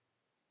beach?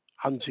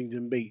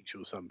 Huntington Beach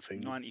or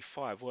something?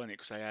 95, weren't it?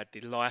 Because they had the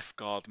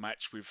lifeguard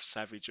match with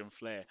Savage and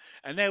Flair.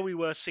 And there we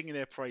were singing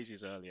their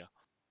praises earlier.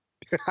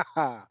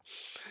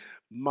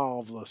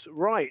 Marvelous.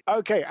 Right.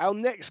 Okay. Our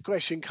next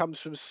question comes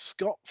from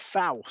Scott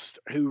Faust,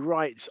 who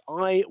writes,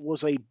 I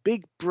was a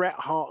big Bret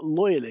Hart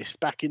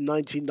loyalist back in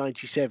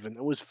 1997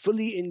 and was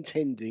fully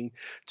intending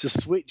to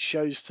switch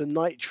shows to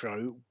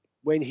Nitro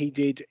when he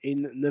did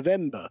in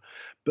November.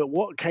 But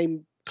what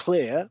came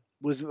clear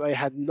was that they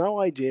had no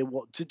idea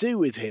what to do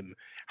with him.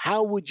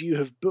 How would you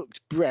have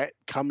booked Bret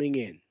coming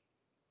in?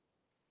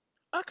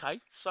 Okay,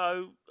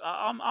 so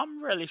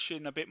I'm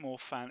relishing a bit more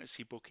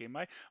fantasy booking.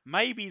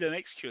 Maybe the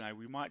next Q&A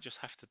we might just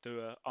have to do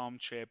a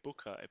armchair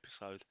booker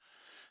episode.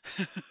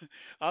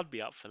 I'd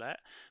be up for that.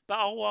 But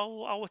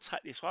I'll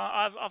attack this one.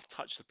 I've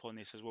touched upon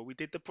this as well. We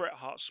did the Bret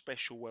Hart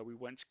special where we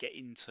went to get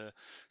into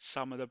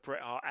some of the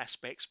Bret Hart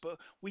aspects, but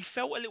we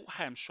felt a little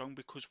hamstrung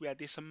because we had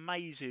this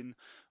amazing.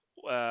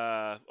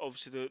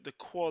 Obviously the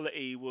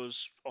quality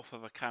was off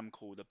of a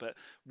camcorder, but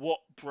what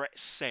Bret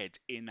said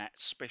in that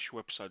special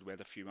episode we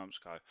had a few months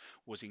ago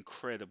was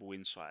incredible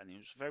insight, and it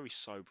was very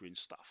sobering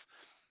stuff.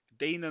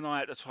 Dean and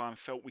I at the time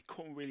felt we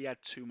couldn't really add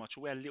too much.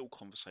 We had a little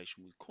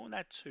conversation. We couldn't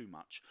add too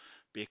much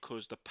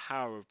because the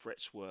power of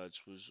Bret's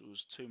words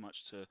was too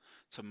much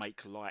to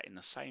make light in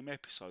the same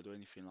episode or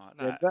anything like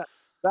that. Yeah,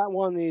 that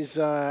one is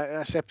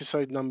that's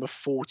episode number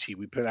 40.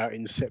 We put out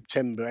in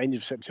September, end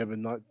of September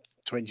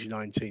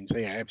 2019. So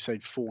yeah,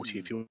 episode 40.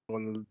 If you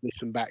want to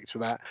listen back to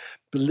that,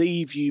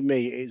 believe you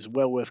me, it's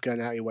well worth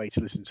going out of your way to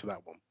listen to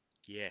that one.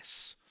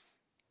 Yes.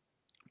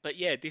 But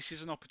yeah, this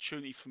is an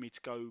opportunity for me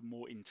to go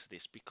more into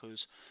this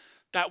because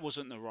that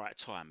wasn't the right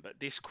time. But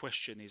this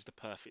question is the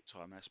perfect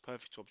time. That's a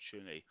perfect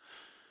opportunity.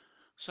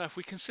 So if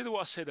we consider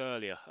what I said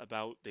earlier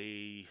about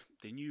the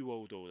New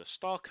World Order,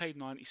 Starrcade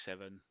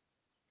 97,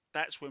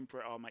 that's when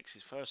Bret Hart makes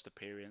his first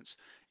appearance.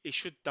 It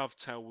should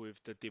dovetail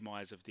with the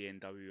demise of the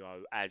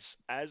NWO as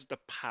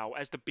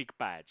the big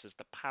bads, as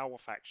the power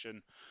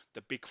faction,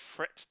 the big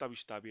threat to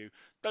WCW.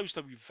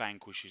 WCW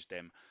vanquishes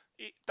them.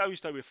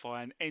 WCW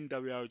fine,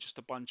 NWO just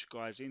a bunch of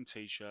guys in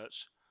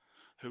t-shirts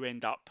who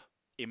end up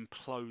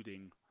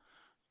imploding.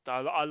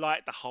 I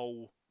like the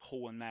whole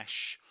Hall and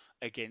Nash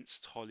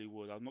against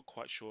Hollywood. I'm not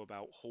quite sure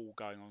about Hall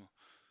going on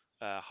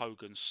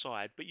Hogan's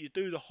side, but you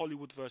do the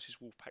Hollywood versus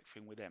Wolfpack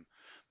thing with them.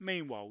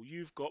 Meanwhile,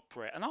 you've got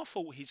Bret, and I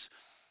thought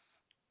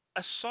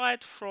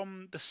aside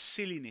from the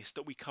silliness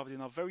that we covered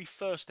in our very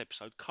first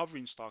episode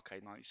covering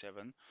Starrcade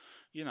 97,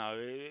 You know,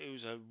 it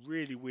was a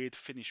really weird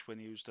finish when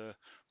he was the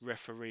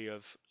referee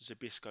of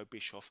Zabisco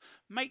Bischoff.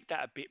 Make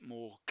that a bit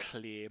more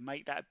clear.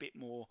 Make that a bit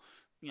more,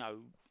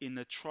 in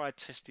the tried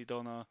tested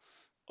honour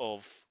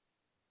of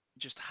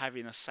just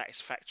having a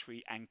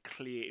satisfactory and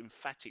clear,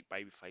 emphatic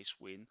babyface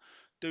win.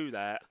 Do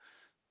that.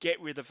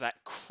 Get rid of that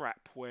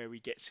crap where he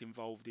gets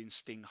involved in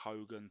Sting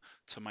Hogan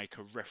to make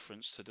a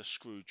reference to the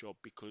screw job,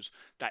 because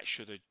that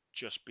should have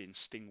just been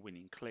Sting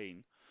winning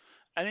clean.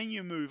 And then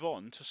you move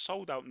on to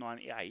Sold Out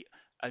 98,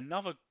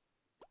 another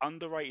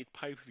underrated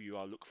pay-per-view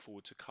I look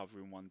forward to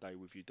covering one day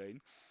with you, Dean.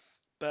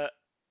 But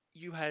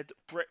you had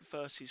Brett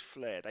versus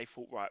Flair. They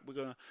thought, right,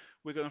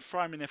 we're gonna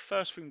throw him in there.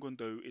 First thing we're gonna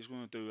do is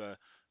we're gonna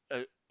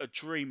do a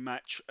dream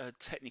match, a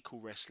technical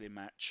wrestling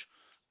match.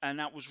 And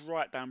that was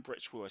right down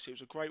Brett's wheelhouse. It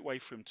was a great way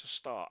for him to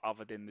start,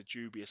 other than the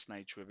dubious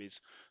nature of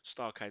his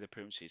Starrcade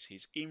appearances.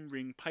 His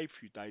in-ring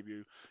pay-per-view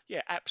debut,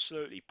 yeah,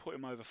 absolutely, put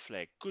him over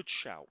Flair. Good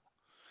shout.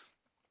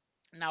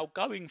 Now,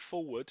 going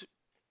forward,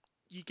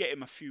 you get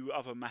him a few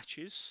other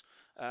matches.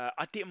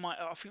 I think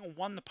on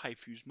one of the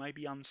pay-per-views,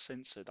 maybe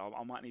uncensored.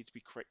 I might need to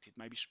be corrected.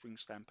 Maybe Spring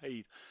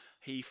Stampede.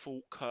 He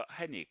fought Kurt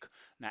Hennig.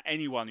 Now,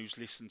 anyone who's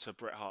listened to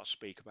Bret Hart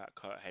speak about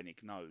Kurt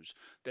Hennig knows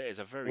there is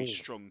a very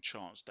strong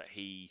chance that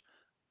he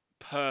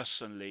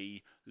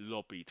personally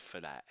lobbied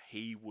for that.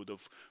 He would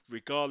have,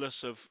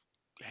 regardless of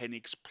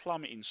Hennig's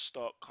plummeting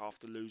stock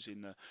after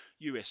losing the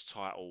US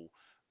title,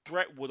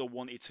 Bret would have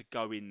wanted to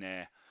go in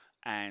there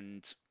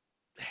and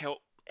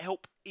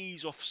help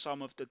ease off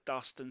some of the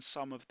dust and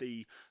some of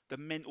the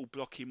mental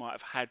block he might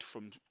have had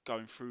from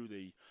going through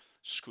the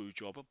screw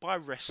job by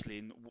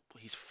wrestling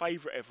his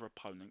favourite ever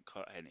opponent,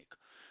 Kurt Hennig.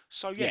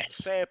 So yeah,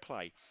 Yes. fair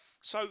play.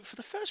 So for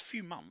the first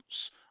few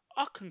months,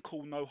 I can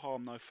call no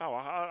harm, no foul.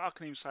 I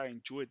can even say I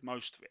enjoyed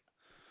most of it.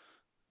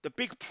 The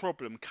big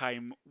problem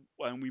came,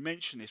 and we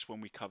mentioned this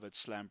when we covered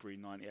Slamboree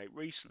 98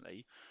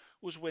 recently,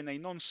 was when they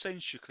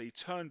nonsensically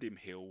turned him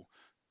heel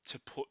to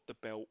put the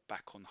belt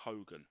back on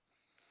Hogan.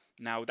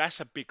 Now, that's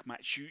a big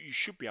match you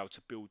should be able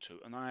to build to,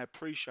 and I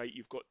appreciate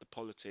you've got the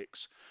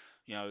politics.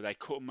 They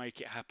couldn't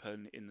make it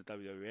happen in the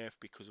WWF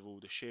because of all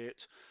the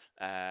shit.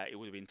 It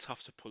would have been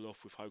tough to pull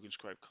off with Hogan's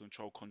Creative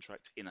Control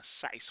contract in a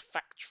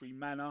satisfactory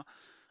manner.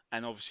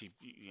 And obviously,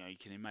 you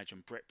can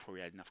imagine Bret probably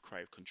had enough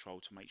creative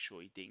control to make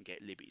sure he didn't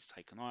get liberties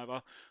taken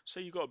either. So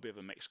you got a bit of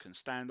a Mexican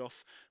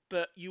standoff.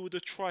 But you would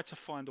have tried to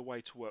find a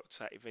way to work to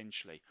that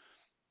eventually.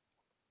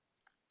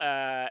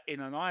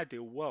 In an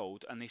ideal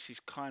world, and this is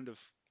kind of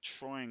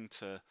trying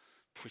to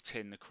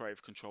pretend the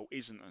creative control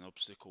isn't an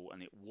obstacle,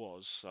 and it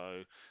was,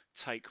 so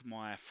take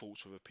my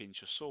thoughts with a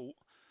pinch of salt.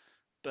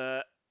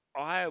 But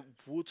I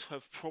would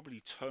have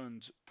probably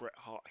turned Bret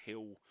Hart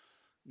heel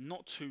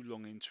not too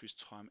long into his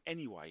time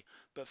anyway.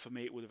 But for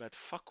me, it would have had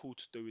fuck all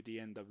to do with the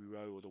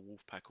NWO or the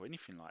Wolfpack or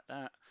anything like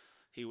that.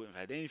 He wouldn't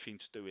have had anything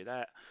to do with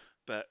that.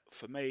 But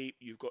for me,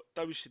 you've got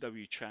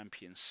WCW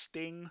champion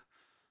Sting,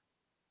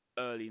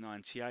 early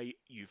 98.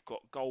 You've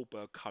got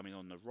Goldberg coming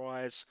on the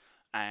rise,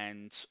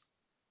 and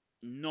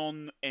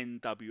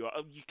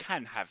non-NWO. You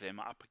can have them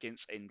up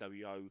against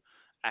NWO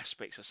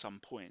aspects at some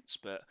points,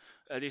 but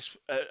at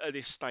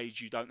this stage,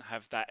 you don't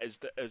have that as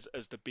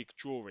the big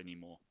draw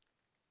anymore.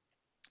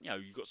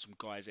 You've got some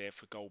guys there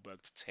for Goldberg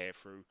to tear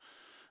through,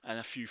 and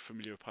a few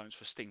familiar opponents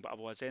for Sting, but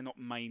otherwise they're not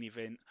main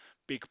event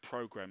big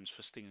programs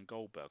for Sting and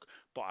Goldberg.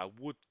 But I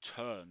would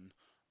turn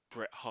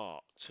Bret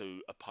Hart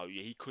to oppose.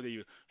 He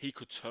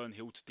could turn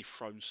heel to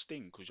dethrone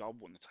Sting, because I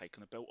wouldn't have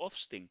taken the belt off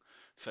Sting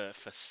for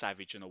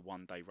Savage and a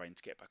one-day reign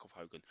to get back off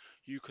Hogan.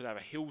 You could have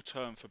a heel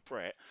turn for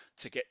Bret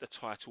to get the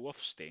title off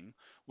Sting,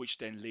 which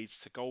then leads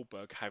to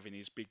Goldberg having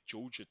his big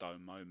Georgia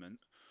Dome moment,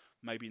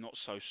 maybe not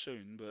so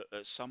soon, but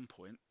at some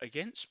point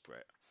against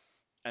Bret,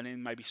 and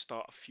then maybe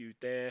start a feud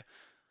there.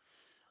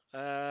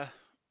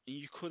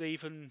 You could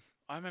even,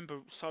 I remember,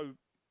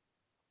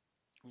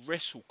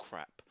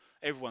 WrestleCrap.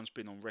 Everyone's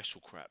been on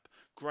WrestleCrap.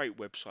 Great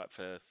website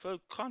for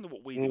kind of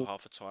what we do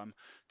half the time,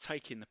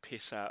 taking the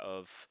piss out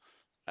of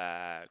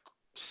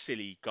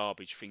silly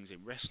garbage things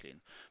in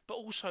wrestling. But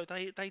also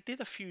they did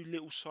a few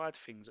little side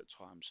things at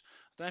times. I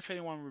don't know if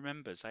anyone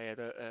remembers, they had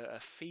a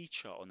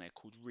feature on there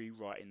called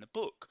Rewriting the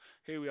Book.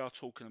 Here we are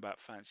talking about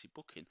fancy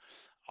booking.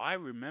 I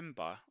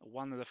remember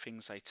one of the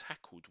things they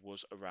tackled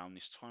was around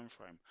this time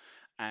frame,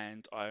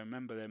 and I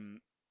remember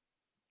them.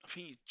 I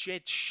think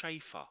Jed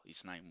Schaefer,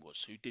 his name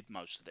was, who did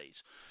most of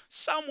these.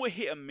 Some were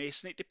hit and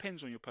miss, and it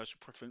depends on your personal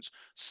preference.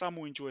 Some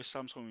will enjoy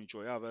some will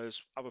enjoy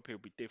others. Other people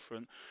will be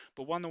different.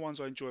 But one of the ones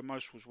I enjoyed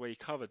most was where he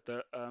covered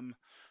that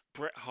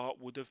Bret Hart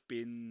would have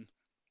been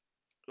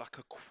like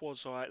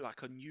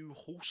like a new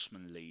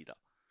Horseman leader.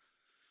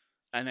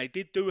 And they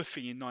did do a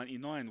thing in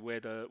 '99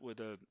 where the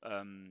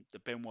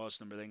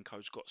Benoits and the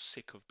Malenkos got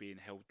sick of being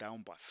held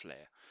down by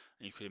Flair,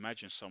 and you could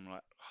imagine someone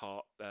like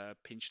Hart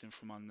pinching him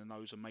from under the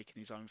nose and making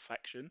his own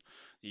faction.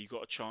 You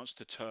got a chance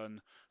to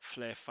turn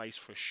Flair face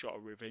for a shot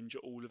of revenge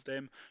at all of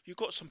them. You've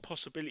got some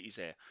possibilities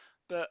there.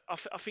 But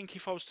I think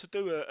if I was to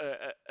do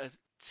a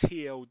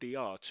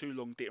TLDR, too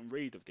long didn't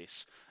read of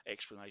this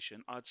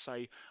explanation, I'd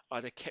say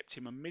I'd have kept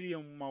him a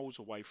million miles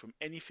away from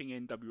anything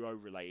NWO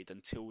related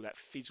until that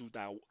fizzled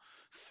out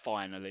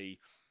finally,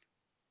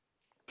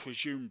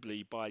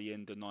 presumably by the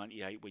end of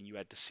 '98 when you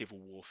had the Civil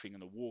War thing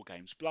and the War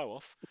Games blow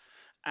off.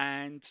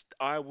 And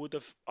I would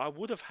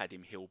have had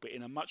him heel, but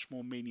in a much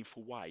more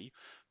meaningful way,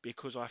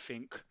 because I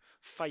think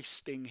face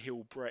Sting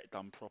heel Brett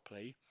done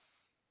properly,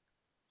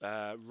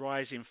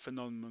 rising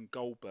phenomenon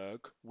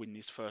Goldberg win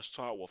his first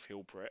title off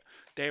heel Brett,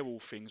 they're all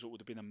things that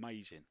would have been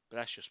amazing. But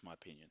that's just my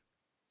opinion.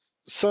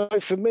 So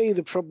for me,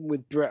 the problem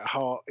with Bret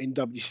Hart in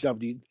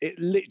WCW, it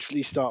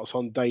literally starts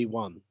on day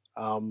one.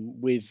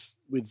 With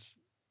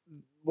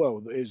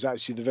well, it was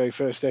actually the very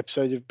first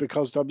episode of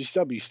Because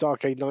WCW,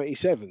 Starrcade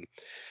 '97.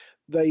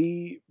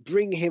 They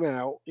bring him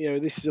out.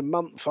 This is a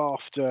month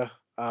after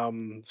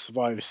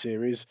Survivor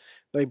Series.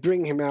 They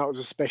bring him out as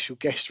a special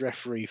guest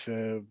referee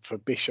for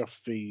Bischoff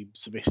v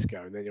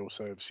Zbyszko, and then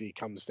also obviously he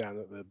comes down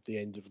at the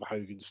end of the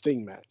Hogan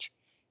Sting match.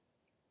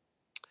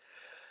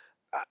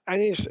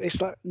 And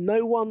it's like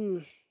no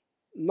one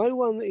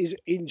is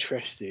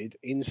interested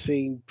in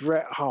seeing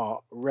Bret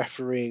Hart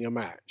refereeing a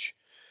match.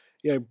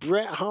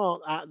 Bret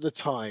Hart at the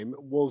time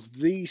was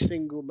the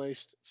single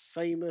most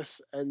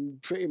famous and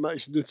pretty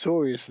much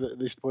notorious at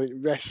this point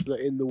wrestler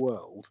in the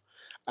world,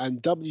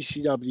 and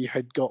WCW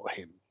had got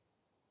him.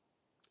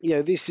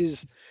 This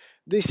is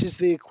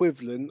the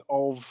equivalent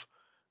of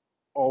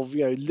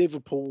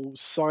Liverpool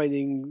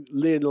signing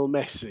Lionel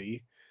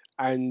Messi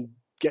and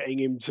getting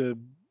him to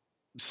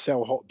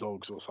sell hot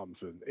dogs or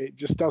something. It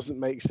just doesn't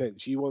make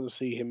sense. You want to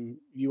see him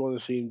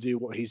do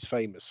what he's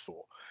famous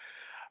for.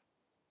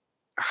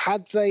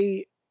 Had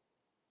they,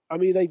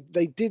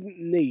 they didn't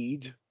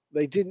need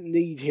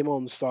him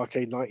on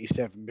Starrcade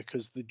 '97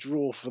 because the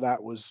draw for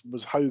that was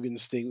Hogan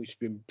Sting, which had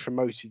been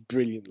promoted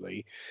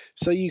brilliantly.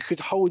 So you could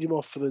hold him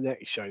off for the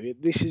next show.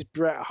 This is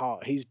Bret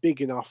Hart. He's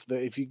big enough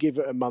that if you give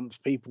it a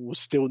month, people will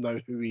still know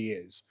who he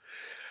is.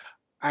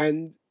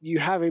 And you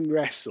have him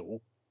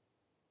wrestle,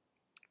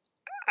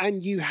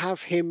 and you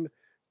have him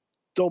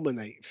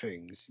dominate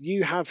things.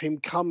 You have him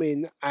come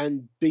in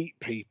and beat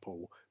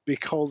people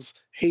because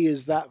he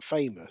is that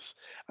famous.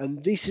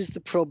 And this is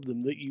the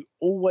problem that you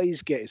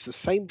always get. It's the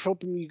same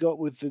problem you got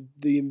with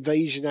the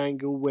invasion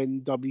angle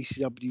when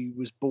WCW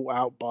was bought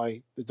out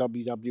by the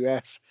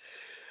WWF.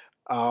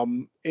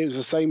 It was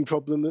the same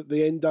problem that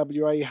the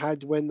NWA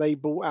had when they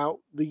bought out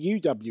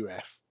the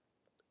UWF,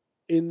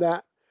 in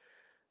that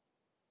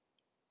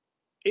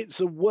it's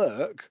a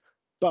work,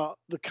 but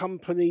the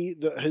company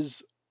that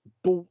has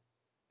bought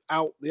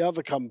out the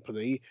other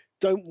company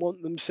don't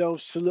want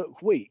themselves to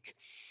look weak.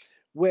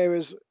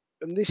 Whereas,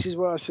 and this is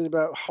what I said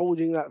about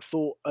holding that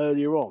thought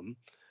earlier on,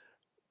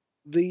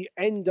 the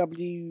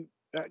NJPW,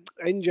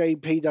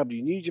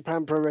 New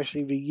Japan Pro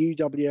Wrestling v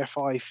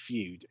UWFI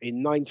feud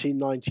in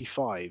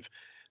 1995,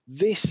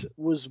 this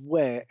was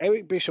where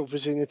Eric Bischoff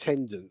was in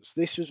attendance.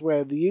 This was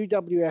where the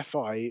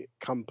UWFI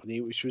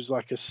company, which was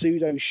like a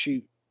pseudo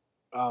shoot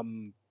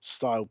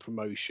style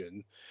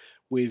promotion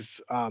with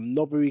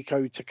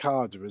Nobuhiko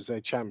Takada as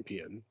their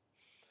champion,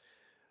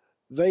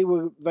 they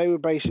were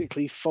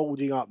basically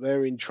folding up.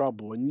 They're in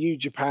trouble, and New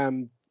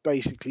Japan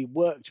basically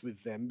worked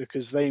with them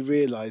because they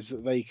realized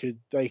that they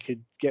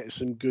could get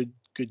some good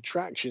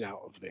traction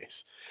out of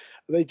this.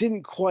 They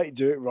didn't quite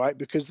do it right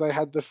because they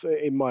had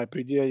in my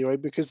opinion anyway,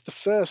 because the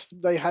first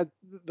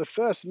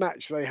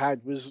match they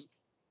had was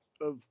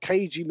of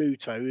Keiji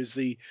Muto as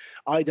the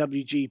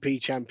IWGP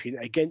champion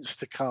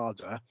against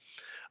Takada.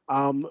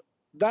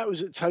 That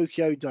was at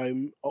Tokyo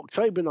Dome,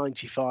 October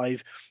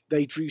 '95.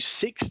 They drew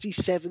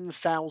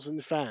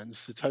 67,000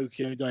 fans to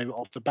Tokyo Dome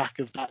off the back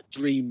of that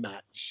dream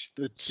match.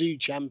 The two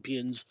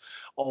champions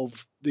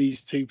of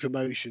these two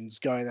promotions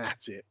going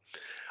at it.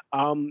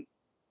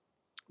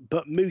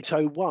 But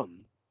Muto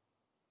won,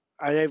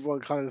 and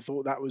everyone kind of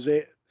thought that was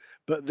it.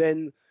 But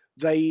then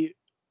they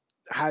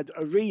had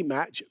a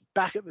rematch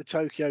back at the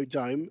Tokyo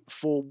Dome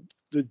for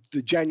the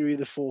January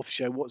the 4th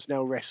show, what's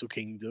now Wrestle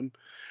Kingdom.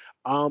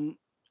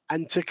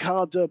 And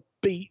Takada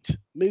beat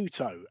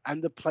Muto,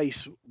 and the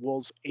place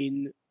was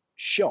in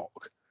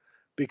shock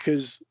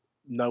because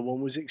no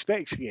one was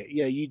expecting it.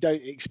 You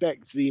don't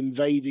expect the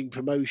invading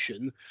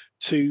promotion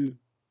to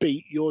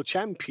beat your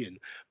champion,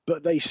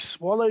 but they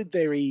swallowed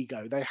their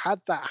ego. They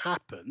had that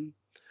happen.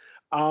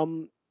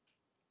 And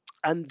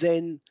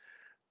then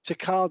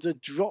Takada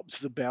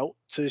dropped the belt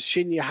to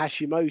Shinya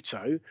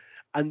Hashimoto,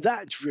 and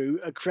that drew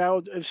a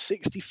crowd of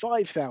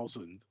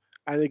 65,000.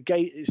 And a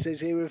gate, it says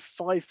here, of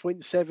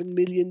 $5.7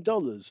 million.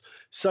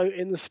 So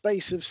in the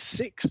space of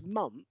 6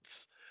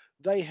 months,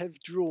 they have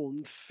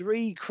drawn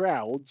 3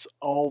 crowds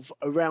of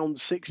around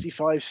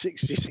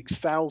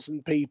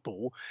 66,000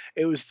 people.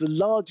 It was the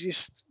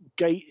largest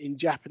gate in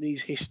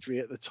Japanese history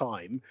at the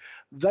time.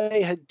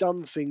 They had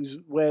done things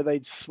where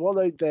they'd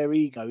swallowed their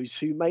egos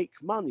to make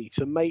money,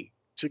 to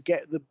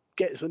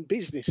get some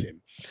business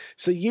in.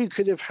 So you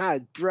could have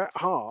had Bret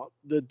Hart,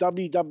 the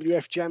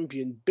WWF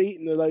champion,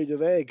 beating a load of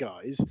their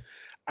guys,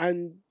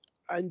 and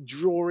and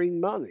drawing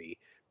money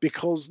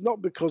because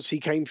not because he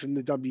came from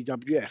the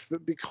WWF,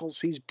 but because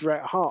he's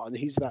Bret Hart and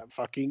he's that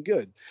fucking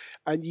good.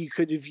 And you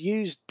could have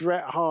used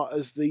Bret Hart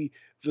as the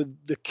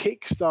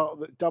kickstart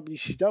that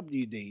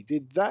WCW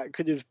needed. That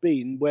could have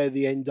been where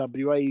the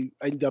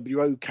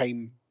NWO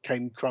came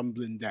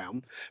crumbling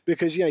down,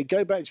 because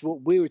go back to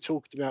what we were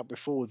talking about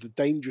before, the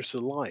Dangerous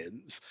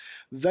Alliance.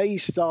 They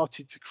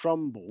started to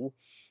crumble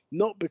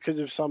not because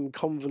of some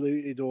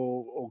convoluted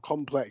or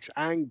complex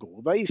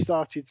angle. They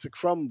started to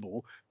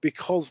crumble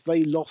because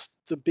they lost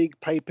the big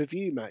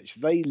pay-per-view match.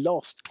 They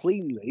lost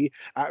cleanly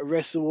at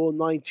Wrestle War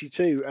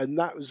 92, and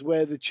that was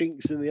where the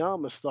chinks in the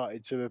armor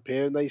started to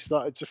appear and they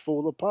started to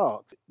fall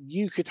apart.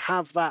 You could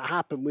have that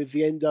happen with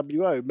the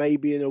NWO,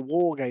 maybe in a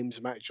War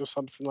Games match or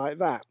something like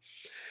that.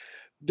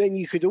 Then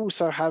you could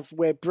also have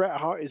where Bret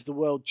Hart is the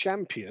world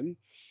champion,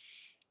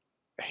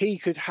 he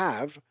could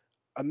have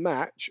a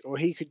match, or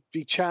he could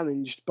be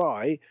challenged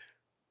by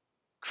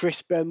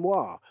Chris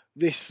Benoit,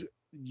 this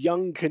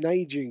young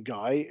Canadian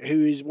guy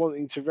who is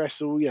wanting to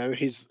wrestle,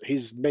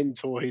 his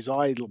mentor, his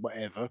idol,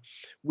 whatever.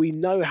 We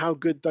know how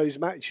good those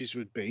matches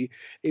would be.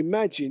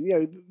 Imagine,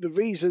 the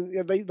reason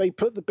they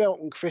put the belt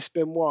on Chris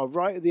Benoit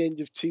right at the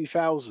end of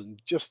 2000,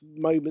 just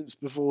moments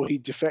before he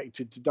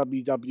defected to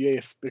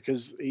WWF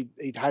because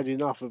he'd had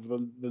enough of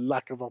the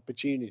lack of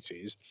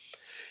opportunities.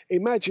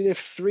 Imagine if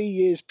 3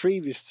 years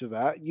previous to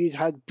that, you'd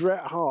had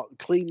Bret Hart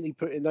cleanly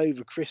putting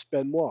over Chris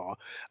Benoit,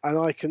 and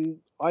I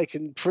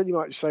can pretty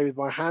much say with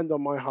my hand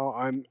on my heart,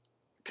 I'm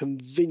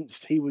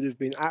convinced he would have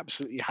been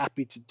absolutely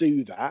happy to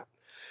do that.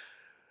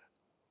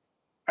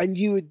 And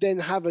you would then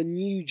have a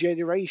new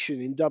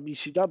generation in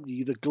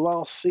WCW. The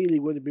glass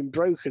ceiling would have been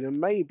broken, and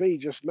maybe,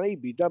 just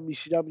maybe,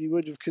 WCW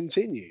would have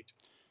continued.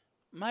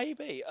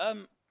 Maybe.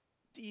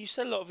 You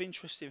said a lot of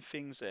interesting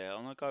things there,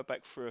 and I'll go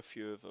back through a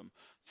few of them.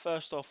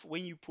 First off,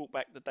 when you brought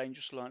back the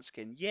Dangerous Alliance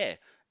again, yeah,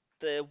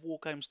 the War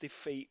Games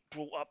defeat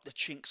brought up the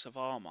chinks of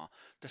armour.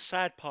 The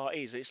sad part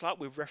is, it's like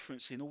we're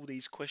referencing all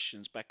these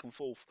questions back and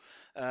forth,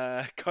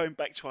 going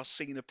back to us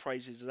singing the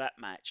praises of that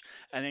match,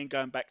 and then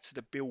going back to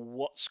the Bill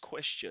Watts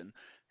question.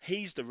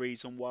 He's the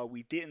reason why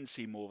we didn't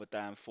see more of a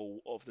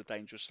downfall of the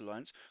Dangerous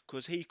Alliance,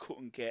 because he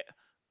couldn't get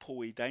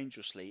Paulie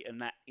Dangerously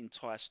and that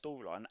entire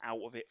storyline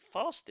out of it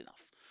fast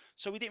enough.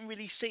 So we didn't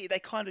really see it. They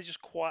kind of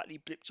just quietly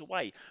blipped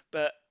away.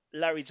 But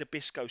Larry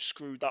Zbyszko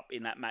screwed up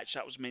in that match.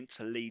 That was meant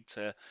to lead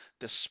to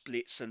the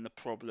splits and the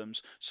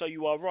problems. So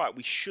you are right.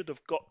 We should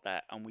have got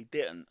that, and we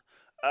didn't.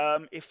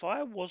 If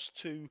I was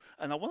to,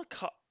 and I want to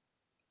cut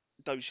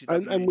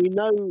WCW.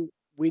 And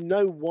we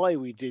know why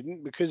we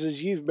didn't, because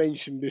as you've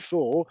mentioned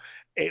before,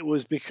 it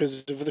was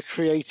because of the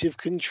creative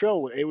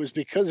control. It was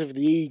because of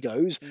the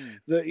egos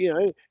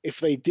that, if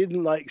they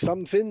didn't like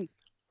something,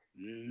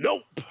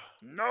 nope.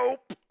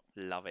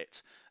 Love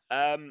it.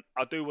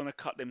 I do want to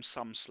cut them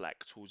some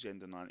slack towards the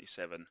end of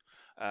 '97.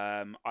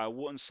 I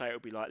wouldn't say it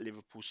would be like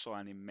Liverpool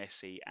signing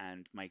Messi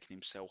and making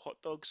him sell hot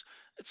dogs.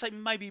 I'd say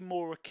maybe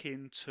more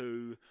akin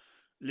to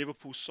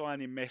Liverpool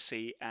signing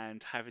Messi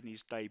and having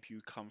his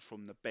debut come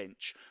from the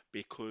bench,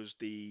 because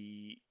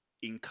the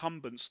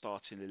incumbent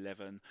starting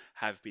 11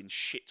 have been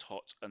shit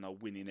hot and are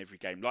winning every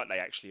game like they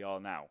actually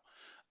are now.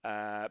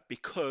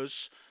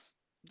 Because,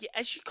 yeah,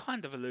 as you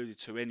kind of alluded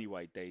to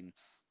anyway, Dean,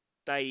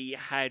 they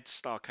had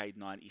Starcade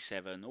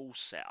 97 all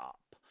set up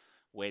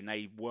when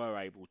they were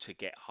able to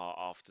get Hart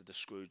after the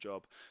screw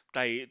job.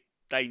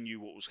 They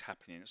knew what was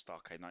happening at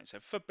Starcade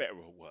 97, for better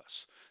or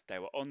worse. They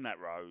were on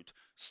that road.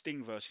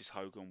 Sting versus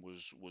Hogan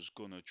was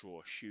gonna draw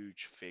a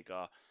huge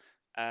figure.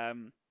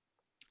 And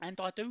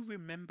I do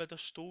remember the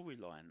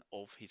storyline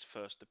of his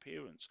first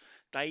appearance.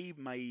 They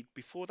made,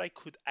 before they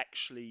could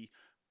actually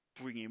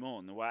bring him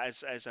on, or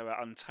as they were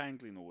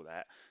untangling all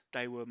that,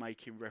 they were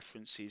making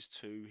references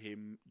to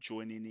him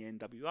joining the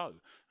NWO.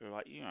 They were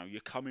like, you're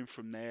coming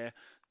from there,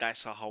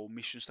 that's a whole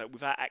mission statement,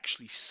 without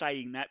actually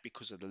saying that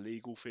because of the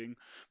legal thing.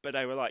 But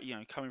they were like,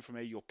 coming from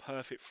there, you're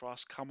perfect for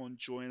us, come on,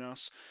 join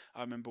us.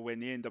 I remember when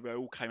the NWO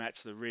all came out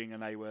to the ring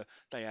and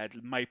they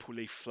had maple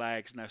leaf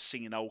flags and they were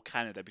singing Old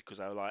Canada because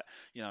they were like,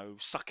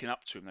 sucking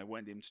up to him. They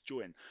wanted him to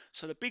join.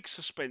 So the big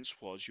suspense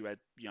was you had,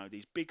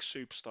 these big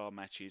superstar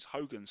matches,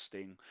 Hogan,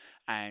 Sting,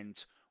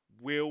 and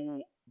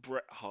will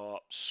Bret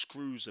Hart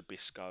screw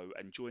Zbyszko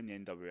and join the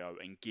NWO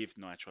and give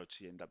Nitro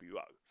to the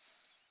NWO?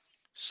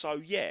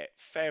 So yeah,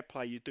 fair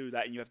play, you do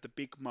that, and you have the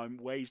big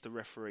moment where he's the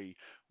referee,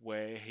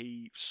 where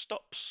he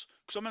stops.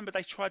 Because I remember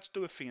they tried to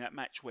do a thing in that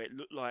match where it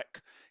looked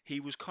like he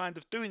was kind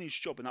of doing his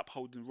job and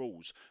upholding the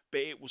rules,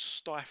 but it was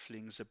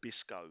stifling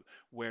Zbyszko,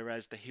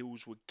 whereas the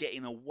heels were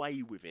getting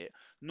away with it,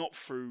 not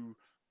through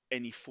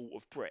any fault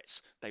of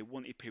Bret's. They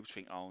wanted people to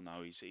think, oh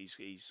no,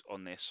 he's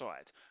on their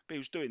side, but he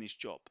was doing his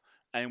job.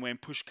 And when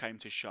push came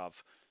to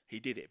shove,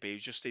 he did it, but he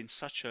was just in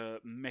such a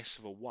mess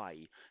of a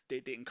way that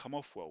it didn't come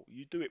off well.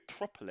 You do it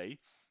properly,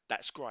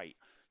 that's great.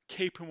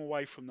 Keep him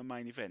away from the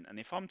main event. And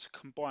if I'm to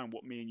combine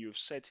what me and you have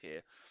said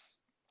here,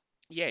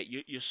 yeah,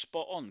 you're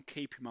spot on.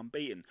 Keep him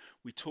unbeaten.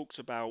 We talked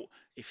about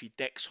if he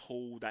decks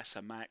Hall, that's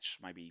a match,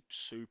 maybe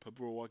Super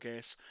Brawl, I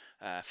guess.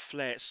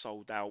 Flair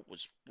sold out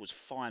was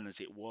fine as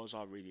it was.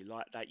 I really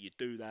like that. You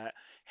do that.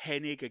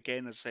 Hennig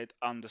again, as I said,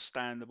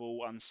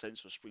 understandable,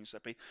 uncensored spring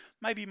stepping.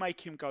 Maybe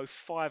make him go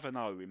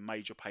 5-0 in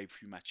major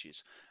pay-per-view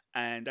matches.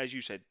 And as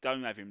you said,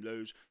 don't have him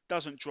lose.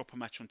 Doesn't drop a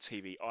match on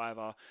TV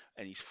either,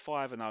 and he's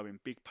 5-0 in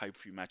big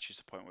pay-per-view matches.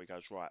 To the point where he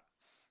goes, right,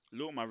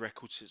 look at my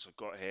record since I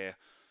got here,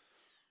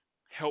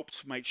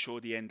 helped make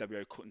sure the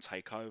NWO couldn't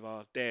take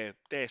over. They're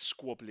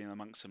squabbling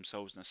amongst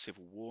themselves in a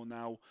civil war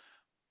now.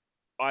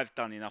 I've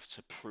done enough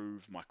to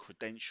prove my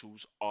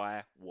credentials.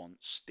 I want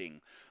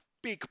Sting.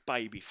 Big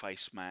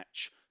babyface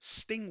match.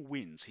 Sting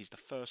wins. He's the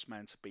first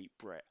man to beat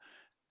Brett.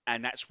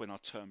 And that's when I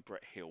turn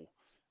Brett heel.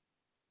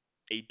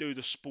 He do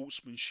the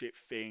sportsmanship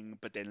thing,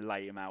 but then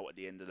lay him out at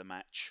the end of the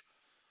match.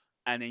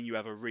 And then you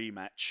have a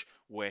rematch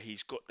where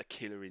he's got the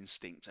killer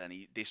instinct, and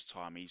this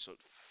time he's like,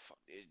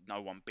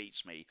 no one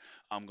beats me.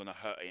 I'm gonna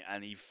hurt it,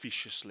 and he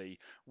viciously,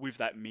 with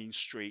that mean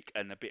streak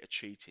and a bit of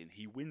cheating,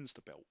 he wins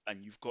the belt,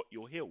 and you've got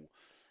your heel.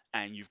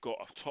 And you've got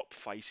a top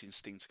face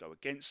instinct to go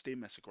against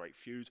him. That's a great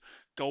feud.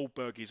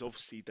 Goldberg is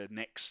obviously the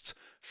next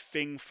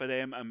thing for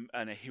them,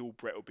 and a heel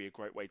Brett will be a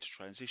great way to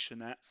transition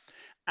that.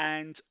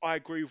 And I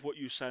agree with what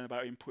you're saying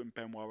about him putting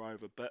Benoit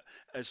over, but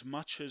as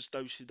much as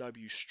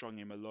WCW strung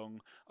him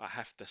along, I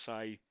have to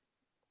say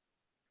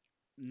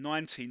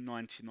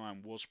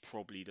 1999 was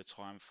probably the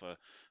time for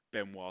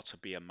Benoit to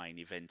be a main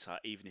eventer,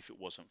 even if it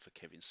wasn't for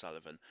Kevin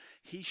Sullivan.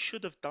 He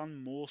should have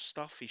done more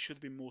stuff. He should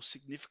have been more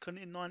significant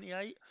in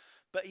 '98,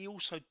 but he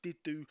also did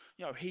do.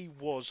 He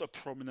was a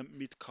prominent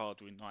mid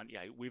carder in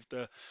 '98 with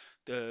the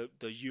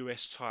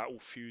US title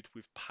feud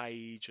with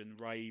Page and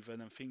Raven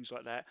and things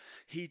like that.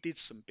 He did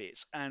some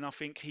bits, and I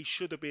think he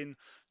should have been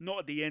not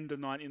at the end of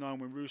 '99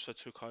 when Russo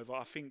took over.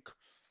 I think,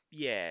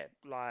 yeah,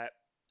 like.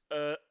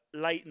 Uh,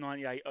 Late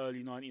 '98,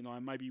 early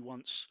 '99, maybe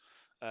once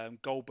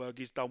Goldberg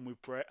is done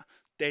with Brett,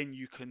 then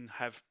you can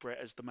have Brett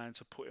as the man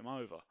to put him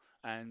over.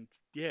 And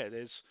yeah,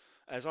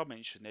 as I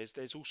mentioned,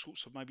 there's all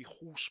sorts of maybe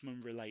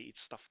Horseman related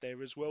stuff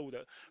there as well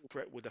that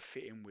Brett would have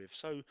fit in with.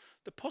 So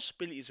the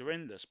possibilities are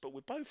endless, but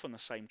we're both on the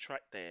same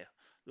track there.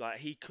 Like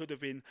he could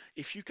have been,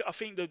 if you, I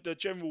think the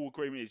general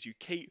agreement is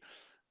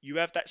you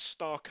have that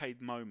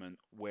Starcade moment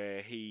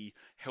where he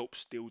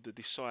helps deal the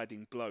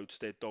deciding blow to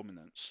their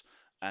dominance,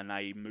 and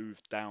they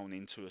move down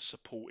into a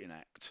supporting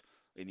act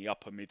in the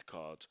upper mid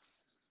card,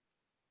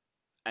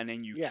 and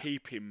then you Yeah,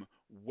 keep him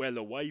well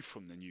away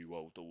from the New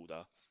World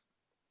Order,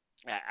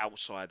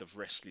 outside of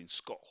wrestling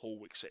Scott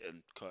Hall, etc.,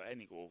 and Kurt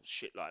Hennig or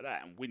shit like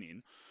that, and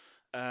winning.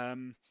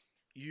 Um,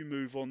 you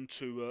move on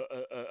to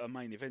a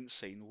main event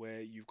scene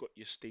where you've got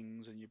your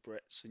Stings and your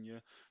Bretts and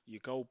your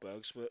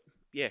Goldbergs, but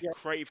yeah, yeah,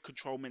 creative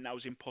control meant that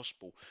was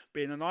impossible.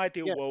 But in an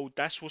ideal yeah. world,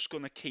 that's what's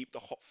going to keep the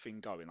hot thing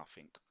going, I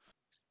think.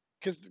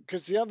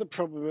 Because the other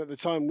problem at the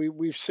time,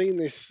 we've seen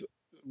this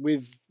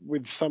with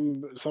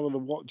some of the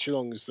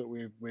watch-alongs that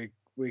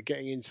we're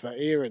getting into that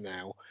era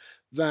now,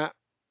 that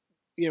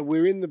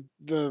we're in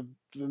the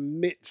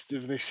midst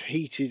of this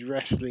heated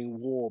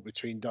wrestling war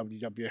between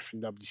WWF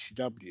and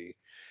WCW,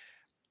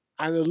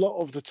 and a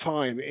lot of the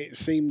time it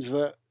seems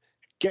that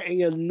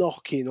getting a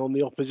knock in on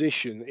the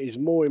opposition is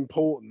more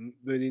important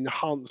than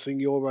enhancing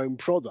your own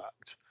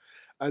product.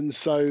 And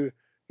so,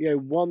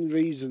 one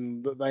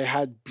reason that they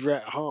had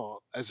Bret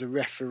Hart as a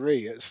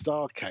referee at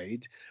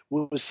Starcade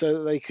was so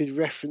that they could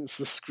reference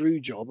the screw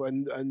job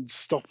and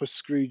stop a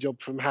screw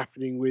job from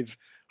happening with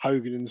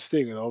Hogan and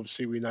Sting. And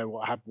obviously, we know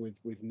what happened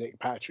with Nick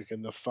Patrick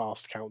and the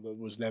fast count that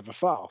was never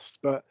fast.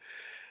 But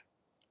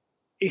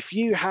if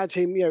you had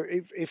him,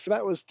 if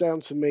that was down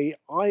to me,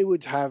 I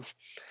would have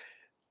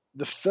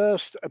the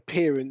first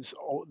appearance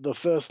or the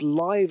first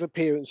live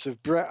appearance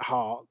of Bret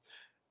Hart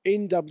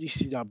in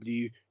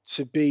WCW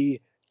to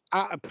be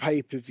at a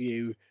pay per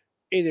view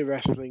in a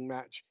wrestling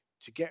match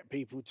to get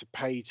people to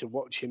pay to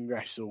watch him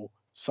wrestle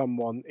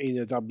someone in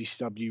a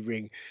WCW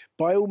ring.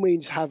 By all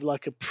means, have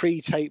like a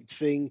pre taped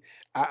thing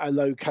at a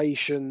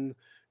location,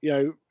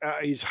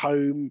 at his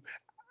home,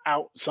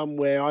 out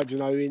somewhere, I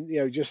don't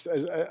know, just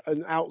as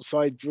an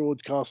outside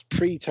broadcast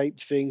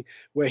pre-taped thing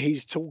where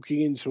he's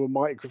talking into a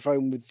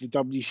microphone with the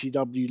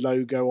WCW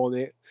logo on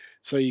it,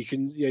 so you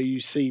can,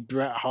 you see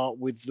Bret Hart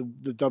with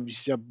the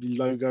WCW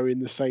logo in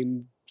the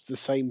same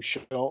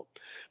shot,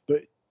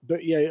 but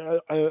yeah,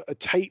 a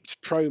taped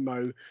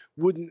promo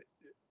wouldn't,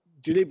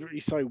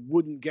 deliberately so,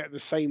 wouldn't get the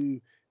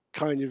same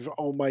kind of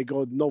oh my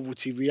god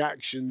novelty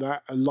reaction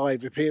that a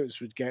live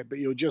appearance would get. But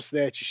you're just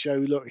there to show,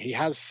 look, he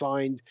has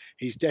signed,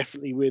 he's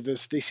definitely with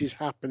us, this is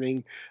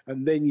happening,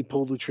 and then you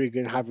pull the trigger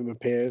and have him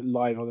appear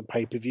live on a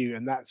pay-per-view,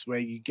 and that's where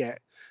you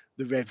get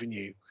the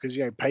revenue, because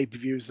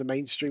pay-per-view is the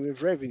mainstream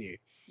of revenue.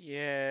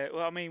 Yeah,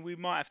 well, I mean, we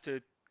might have to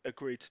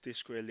agree to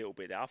disagree a little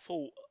bit there. I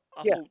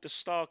Yeah, thought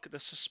the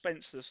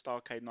suspense of the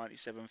Starcade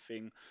 '97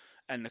 thing,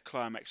 and the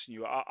climax.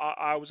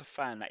 I was a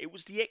fan of that. It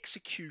was the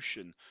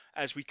execution,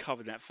 as we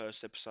covered in that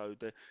first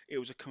episode. It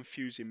was a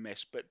confusing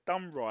mess, but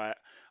done right.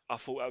 I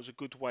thought that was a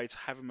good way to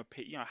have him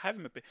appear. Have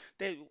him appear.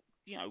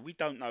 we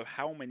don't know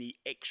how many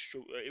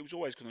extra. It was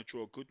always going to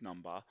draw a good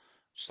number,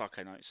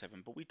 Starcade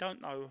 97, but we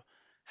don't know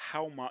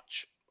how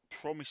much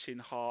promising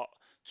Hart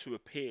to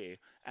appear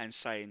and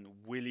saying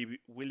will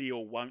he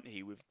or won't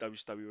he with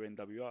WCW or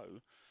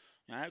NWO.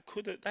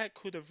 That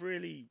could have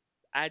really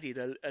added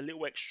a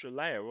little extra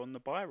layer on the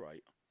buy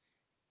rate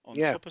on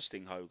Yeah. top of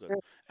Sting Hogan.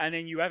 And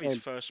then you have his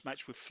first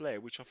match with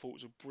Flair, which I thought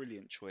was a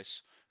brilliant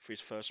choice for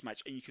his first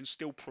match, and you can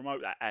still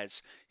promote that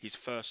as his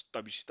first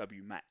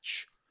WCW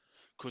match.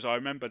 Because I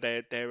remember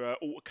there are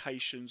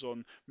altercations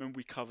on. Remember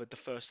we covered the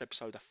first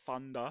episode of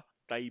Thunder,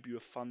 debut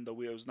of Thunder.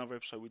 There was another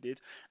episode we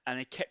did, and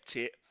they kept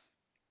it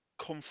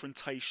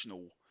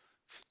confrontational,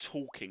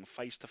 talking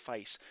face to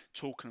face,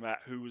 talking about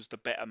who was the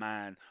better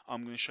man.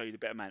 I'm going to show you the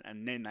better man,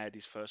 and then they had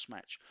his first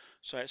match.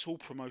 So it's all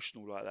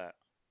promotional like that.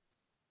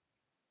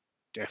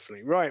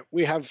 Definitely. Right,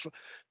 we have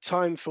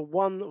time for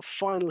one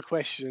final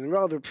question,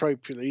 rather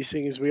appropriately,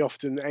 seeing as we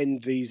often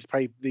end these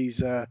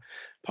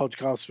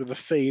podcasts with a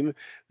theme.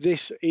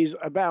 This is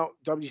about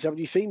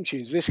WCW theme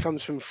tunes. This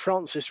comes from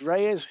Francis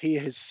Reyes. He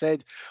has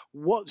said,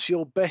 "What's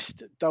your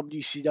best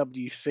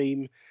WCW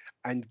theme,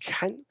 and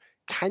can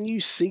you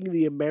sing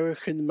the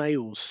American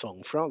Males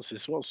song?"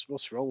 Francis,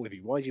 what's wrong with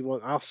you? Why do you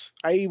want us?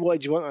 A, why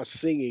do you want us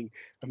singing?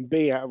 And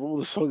B, out of all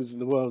the songs in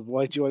the world,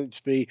 why do you want it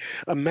to be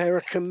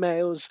American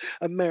Males,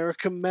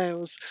 American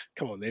Males?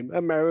 Come on, then,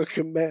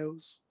 American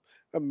Males,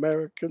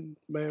 American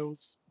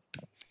Males.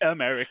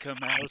 American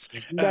Males,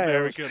 Males,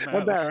 American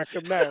Males.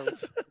 American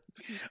Males.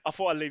 I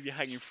thought I'd leave you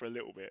hanging for a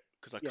little bit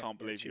because I can't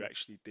believe you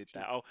actually did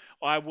that.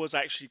 I was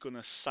actually going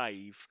to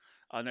save.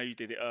 I know you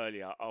did it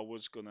earlier. I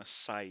was going to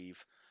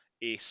save,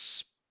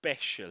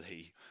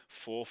 especially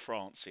for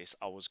Francis.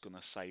 I was going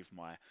to save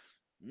my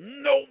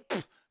nope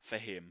for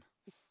him.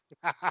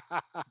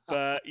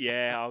 But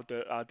yeah,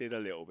 I did a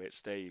little bit.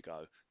 So there you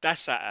go.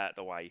 That's that out of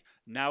the way.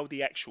 Now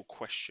the actual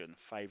question,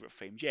 favourite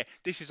themes. Yeah,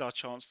 this is our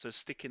chance to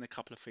stick in a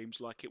couple of themes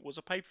like it was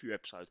a pay-per-view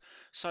episode.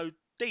 So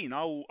Dean,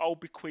 I'll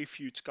bequeath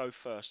you to go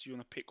first. You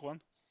want to pick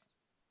one?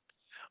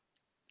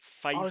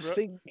 Favourite? I was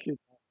thinking,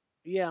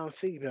 I'm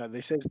thinking about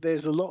this.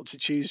 There's a lot to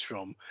choose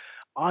from.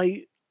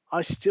 I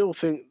still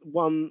think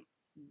one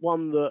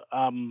that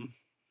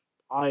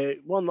I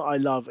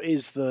love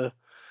is the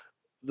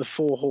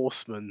Four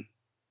Horsemen.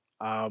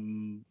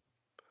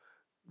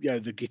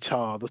 The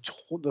guitar,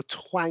 the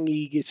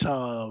twangy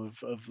guitar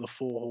of the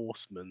Four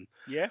Horsemen.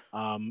 Yeah.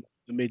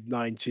 The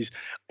mid-90s.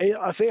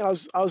 I think I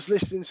was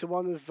listening to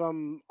one of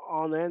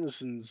Arn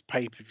Anderson's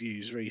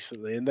pay-per-views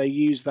recently, and they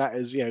used that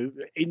as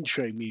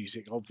intro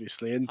music,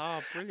 obviously. And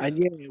brilliant.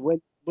 yeah,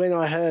 when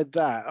I heard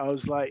that, I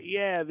was like,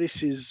 yeah,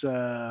 this is.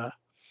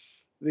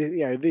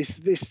 This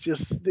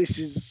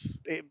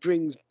is it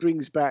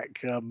brings back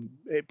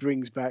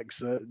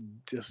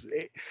certain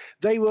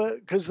they were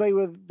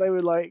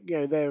like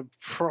the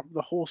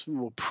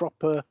Horsemen were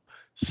proper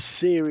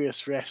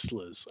serious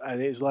wrestlers,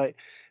 and it was like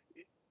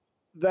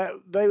that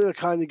they were the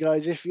kind of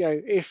guys if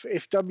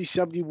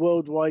WCW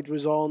Worldwide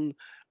was on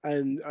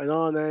and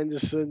Arn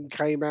Anderson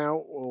came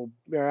out, or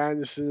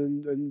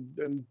Anderson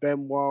and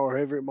Benoit, or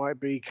whoever it might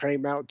be,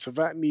 came out to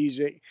that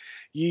music,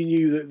 you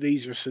knew that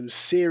these were some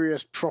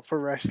serious, proper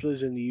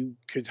wrestlers, and you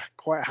could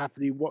quite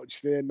happily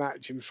watch their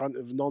match in front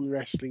of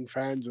non-wrestling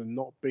fans and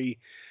not be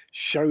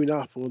shown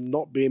up or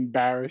not be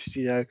embarrassed,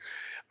 And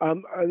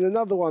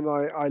another one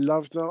I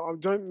loved. I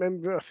don't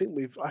remember. I think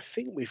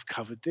we've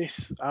covered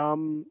this.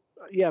 I'm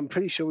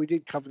pretty sure we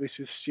did cover this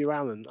with Stu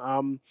Allen.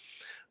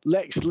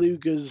 Lex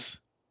Luger's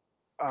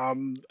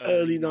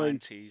early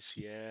 90s,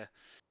 yeah.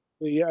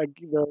 The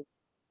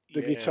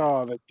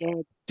guitar, that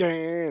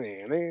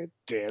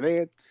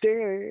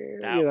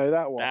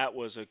that one. That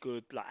was a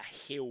good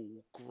hill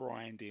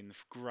grinding,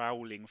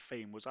 growling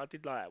theme. I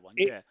did like that one.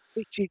 It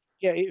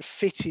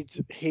fitted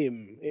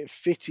him. It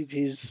fitted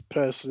his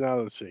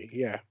personality.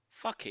 Yeah.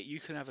 Fuck it, you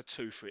can have a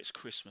 2 for It's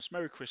Christmas.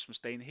 Merry Christmas,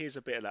 Dean. Here's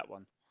a bit of that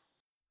one.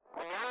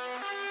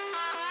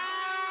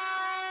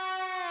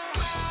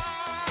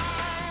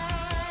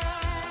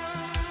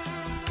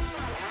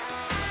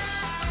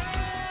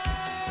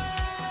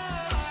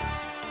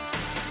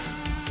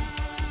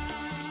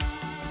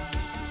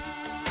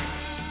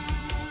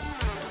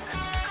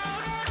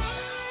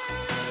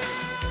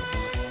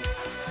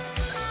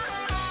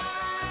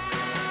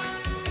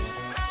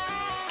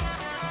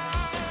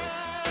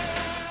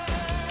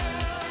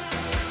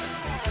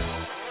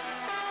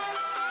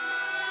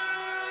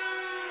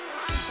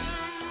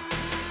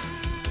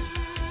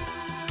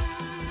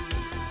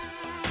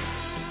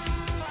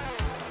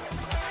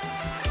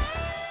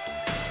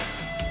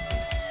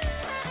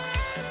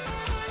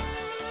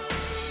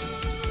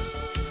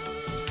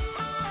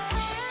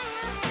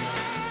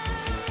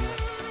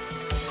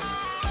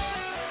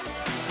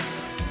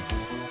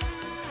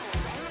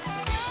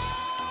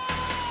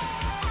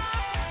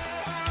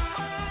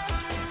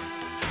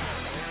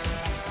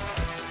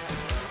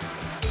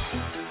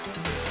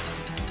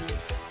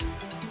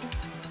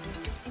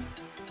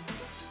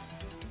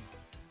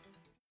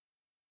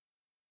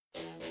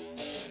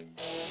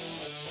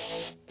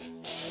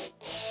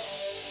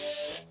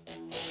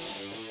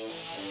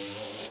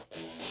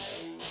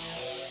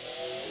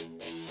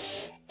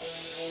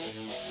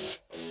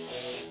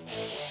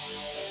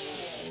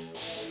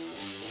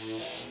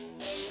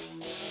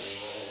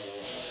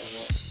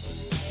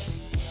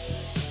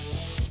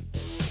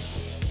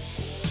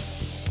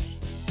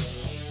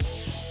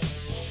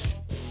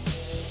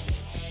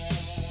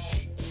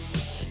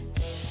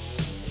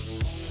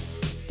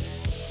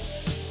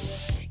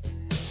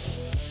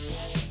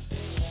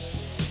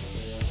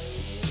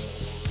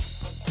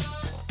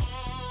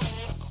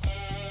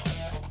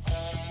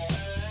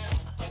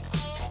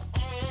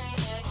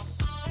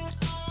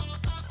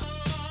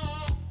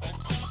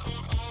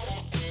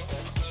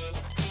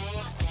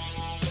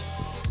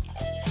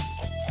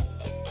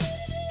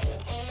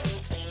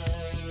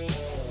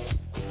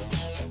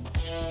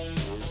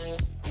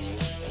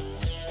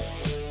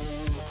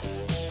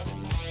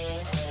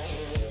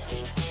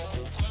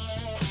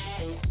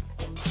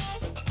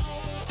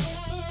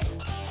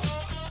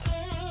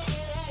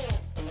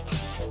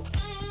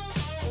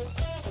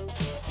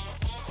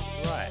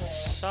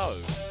 So,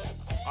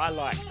 I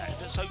like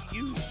that. So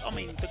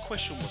the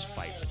question was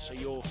favourite, so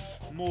you're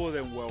more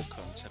than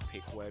welcome to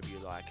pick wherever you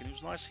like. And it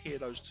was nice to hear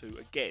those two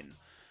again.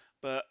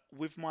 But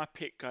with my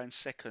pick going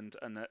second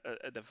and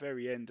at the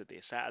very end of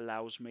this, that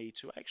allows me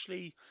to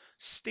actually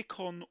stick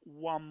on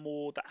one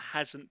more that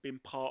hasn't been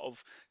part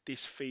of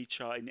this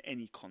feature in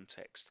any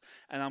context.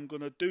 And I'm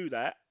gonna do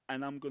that,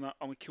 and I'm gonna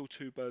kill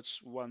two birds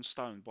with one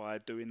stone by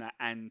doing that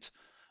and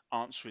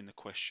answering the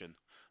question.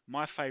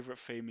 My favourite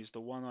theme is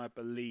the one I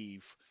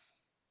believe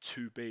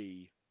to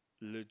be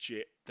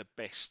legit the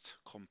best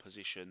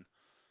composition.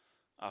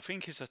 I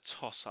think it's a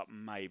toss up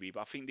maybe,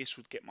 but I think this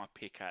would get my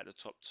pick out of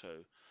the top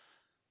two.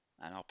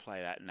 And I'll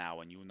play that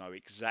now and you'll know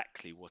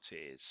exactly what it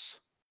is.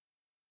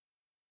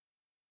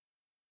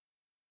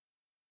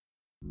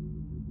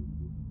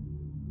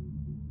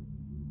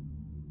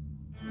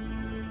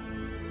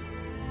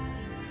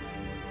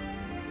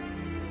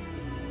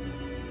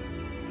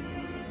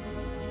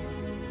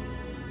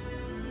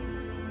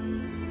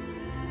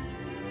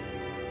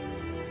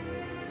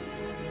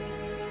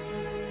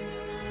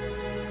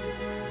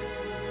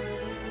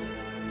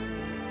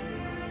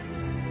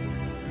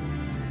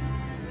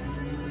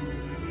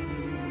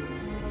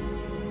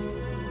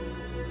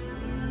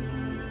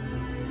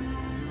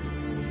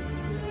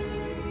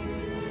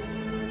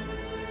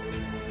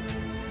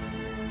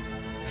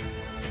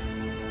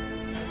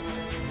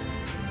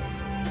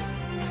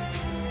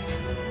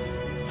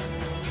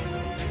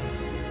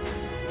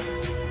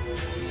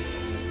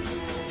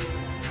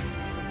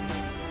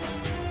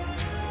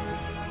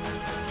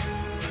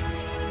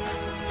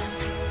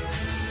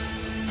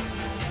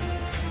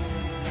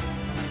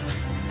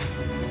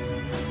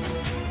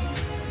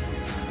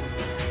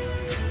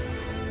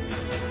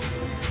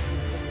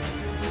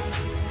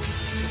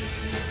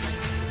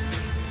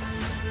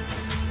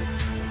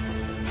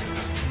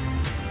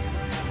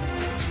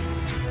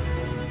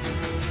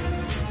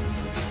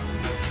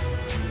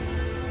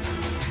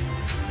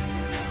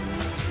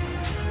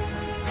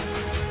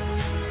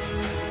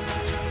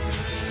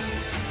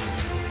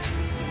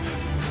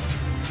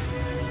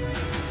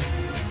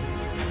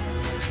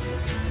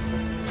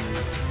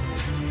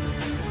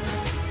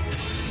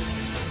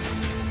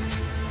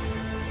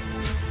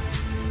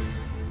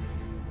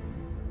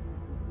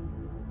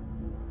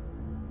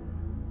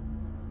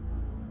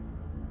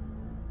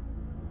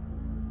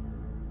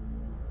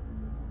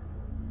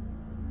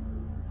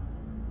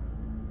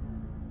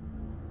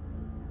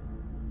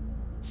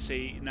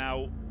 See,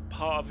 now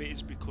part of it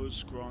is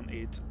because,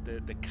 granted,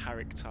 the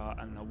character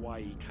and the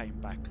way he came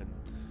back and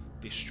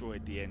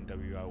destroyed the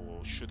NWO,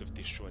 or should have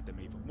destroyed them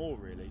even more,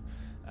 really,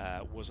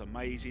 was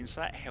amazing.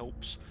 So that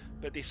helps.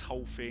 But this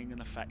whole thing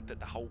and the fact that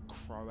the whole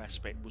Crow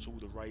aspect was all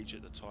the rage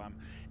at the time,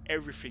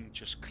 everything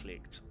just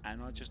clicked,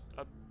 and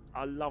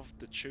I loved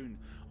the tune.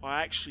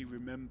 I actually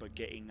remember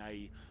getting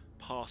a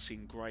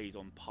passing grade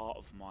on part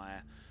of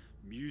my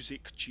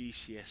music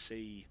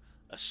GCSE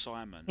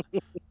assignment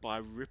by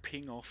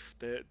ripping off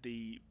the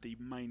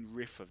main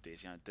riff of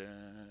this,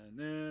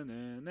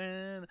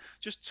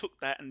 just took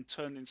that and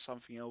turned it into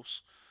something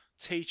else.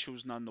 Teacher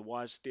was none the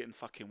wiser, didn't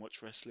fucking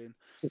watch wrestling,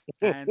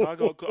 and I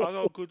got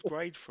a good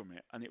grade from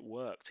it, and it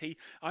worked.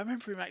 I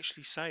remember him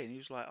actually saying, he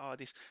was like, "Oh,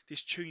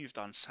 this tune you've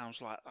done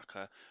sounds like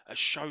a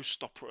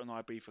showstopper at an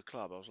Ibiza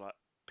club." I was like,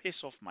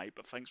 "Piss off, mate,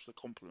 but thanks for the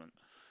compliment.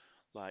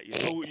 Like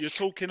you're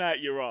talking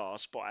out your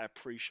ass, but I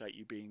appreciate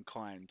you being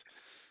kind."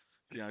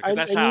 Because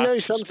that's and how you I know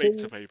speak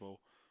to something, people.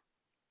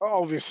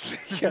 obviously,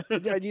 yeah,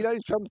 and you know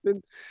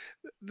something,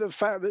 the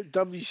fact that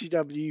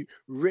WCW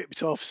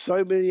ripped off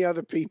so many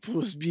other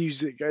people's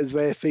music as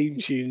their theme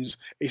tunes,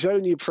 it's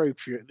only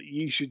appropriate that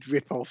you should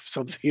rip off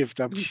something of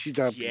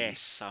WCW.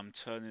 Yes, I'm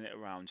turning it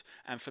around.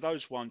 And for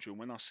those wondering,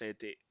 when I said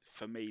it,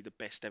 for me, the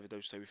best ever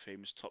WWE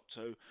theme is top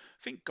two,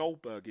 I think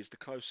Goldberg is the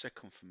close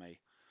second for me.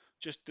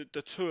 Just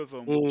the two of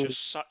them were Mm.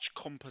 just such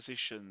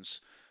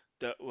compositions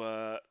that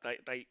were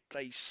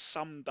they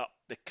summed up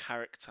the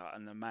character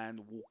and the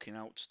man walking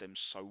out to them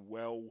so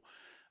well.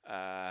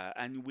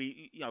 And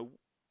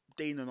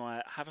Dean and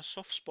I have a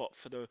soft spot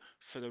for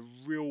the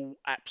real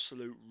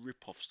absolute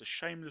rip-offs, the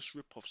shameless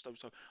rip-offs.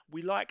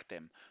 We like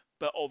them,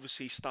 but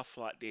obviously stuff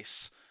like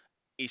this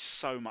is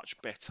so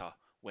much better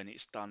when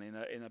it's done in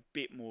a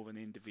bit more of an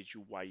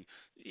individual way.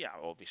 Yeah,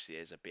 obviously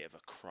there's a bit of a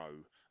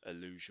Crow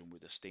illusion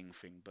with the Sting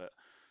thing, but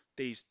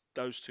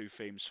those two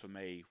themes for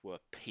me were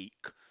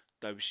peak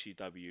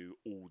WCW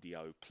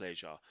audio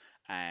pleasure,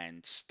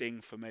 and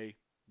Sting for me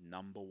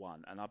number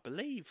one. And I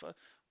believe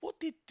what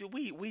did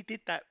we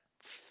did that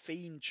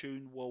theme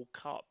tune World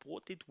Cup?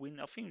 What did win?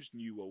 I think it was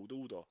New World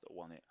Order that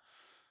won it.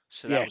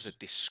 So that was a Yes.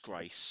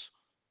 disgrace.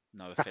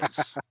 No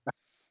offense.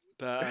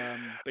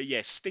 But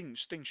yeah, Sting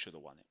should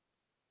have won it.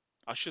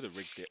 I should have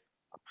rigged it.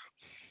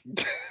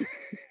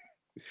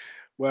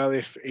 Well,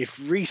 if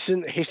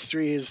recent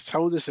history has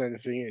told us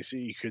anything, it's that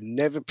you can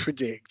never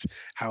predict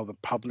how the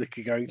public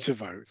are going to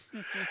vote.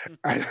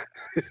 And,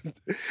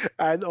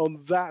 and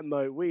on that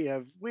note, we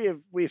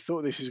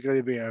thought this was going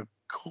to be a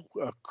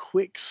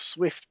quick,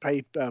 swift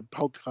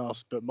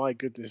podcast, but my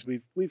goodness,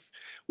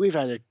 we've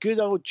had a good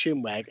old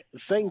chinwag.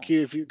 Thank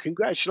you.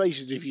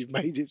 Congratulations if you've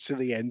made it to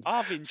the end.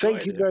 I've enjoyed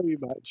Thank you it. very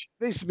much.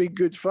 This has been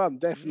good fun,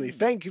 definitely.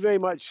 Thank you very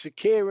much to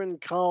Kieran,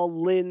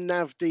 Carl, Lynn,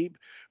 Navdeep,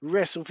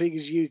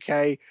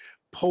 WrestleFigures UK,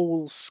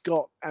 Paul,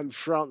 Scott, and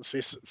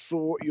Francis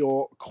for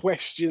your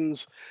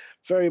questions.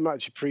 Very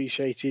much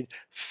appreciated.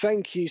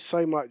 Thank you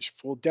so much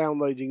for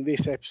downloading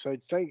this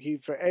episode. Thank you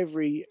for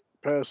every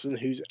person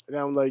who's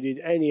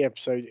downloaded any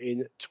episode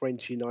in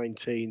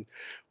 2019.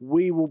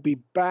 We will be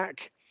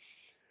back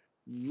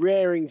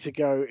raring to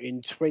go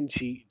in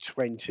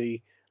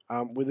 2020.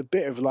 With a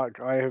bit of luck,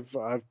 I've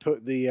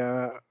put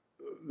the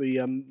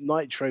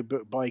Nitro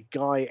book by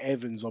Guy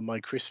Evans on my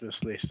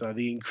Christmas list.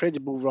 The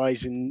Incredible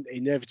Rise and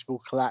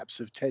Inevitable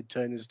Collapse of Ted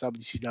Turner's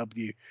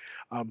WCW.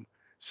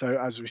 So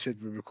as we said,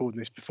 we're recording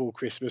this before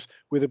Christmas.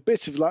 With a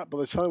bit of luck, by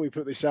the time we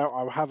put this out,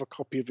 I'll have a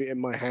copy of it in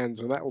my hands,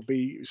 and that will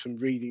be some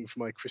reading for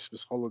my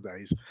Christmas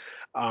holidays.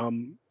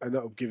 And that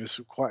will give us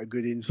quite a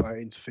good insight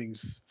into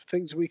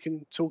things we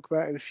can talk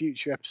about in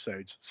future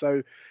episodes.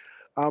 So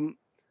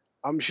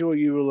I'm sure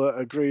you will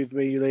agree with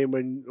me,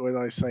 Liam, when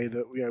I say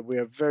that we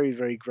are very,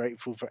 very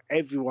grateful for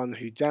everyone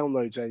who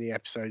downloads any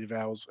episode of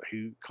ours,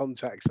 who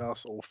contacts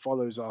us or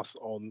follows us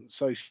on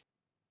social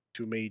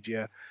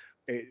media.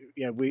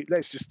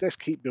 Let's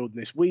keep building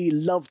this. We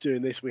love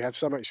doing this. We have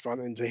so much fun,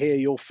 and to hear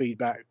your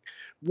feedback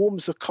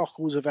warms the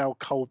cockles of our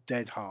cold,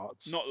 dead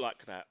hearts. Not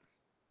like that.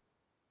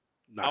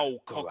 No,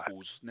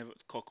 cockles. Never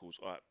cockles.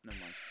 All right, never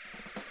mind.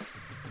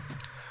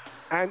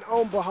 And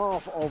on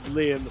behalf of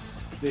Liam,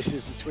 this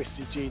is the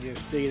Twisted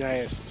Genius, Dean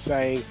Ayers,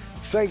 saying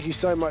thank you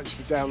so much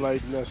for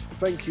downloading us.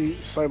 Thank you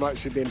so much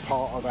for being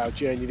part of our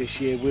journey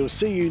this year. We'll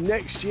see you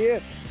next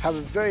year. Have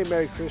a very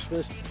Merry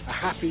Christmas, a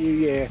Happy New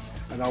Year,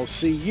 and I'll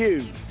see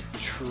you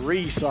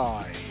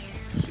Treeside.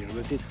 See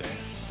what I did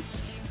there?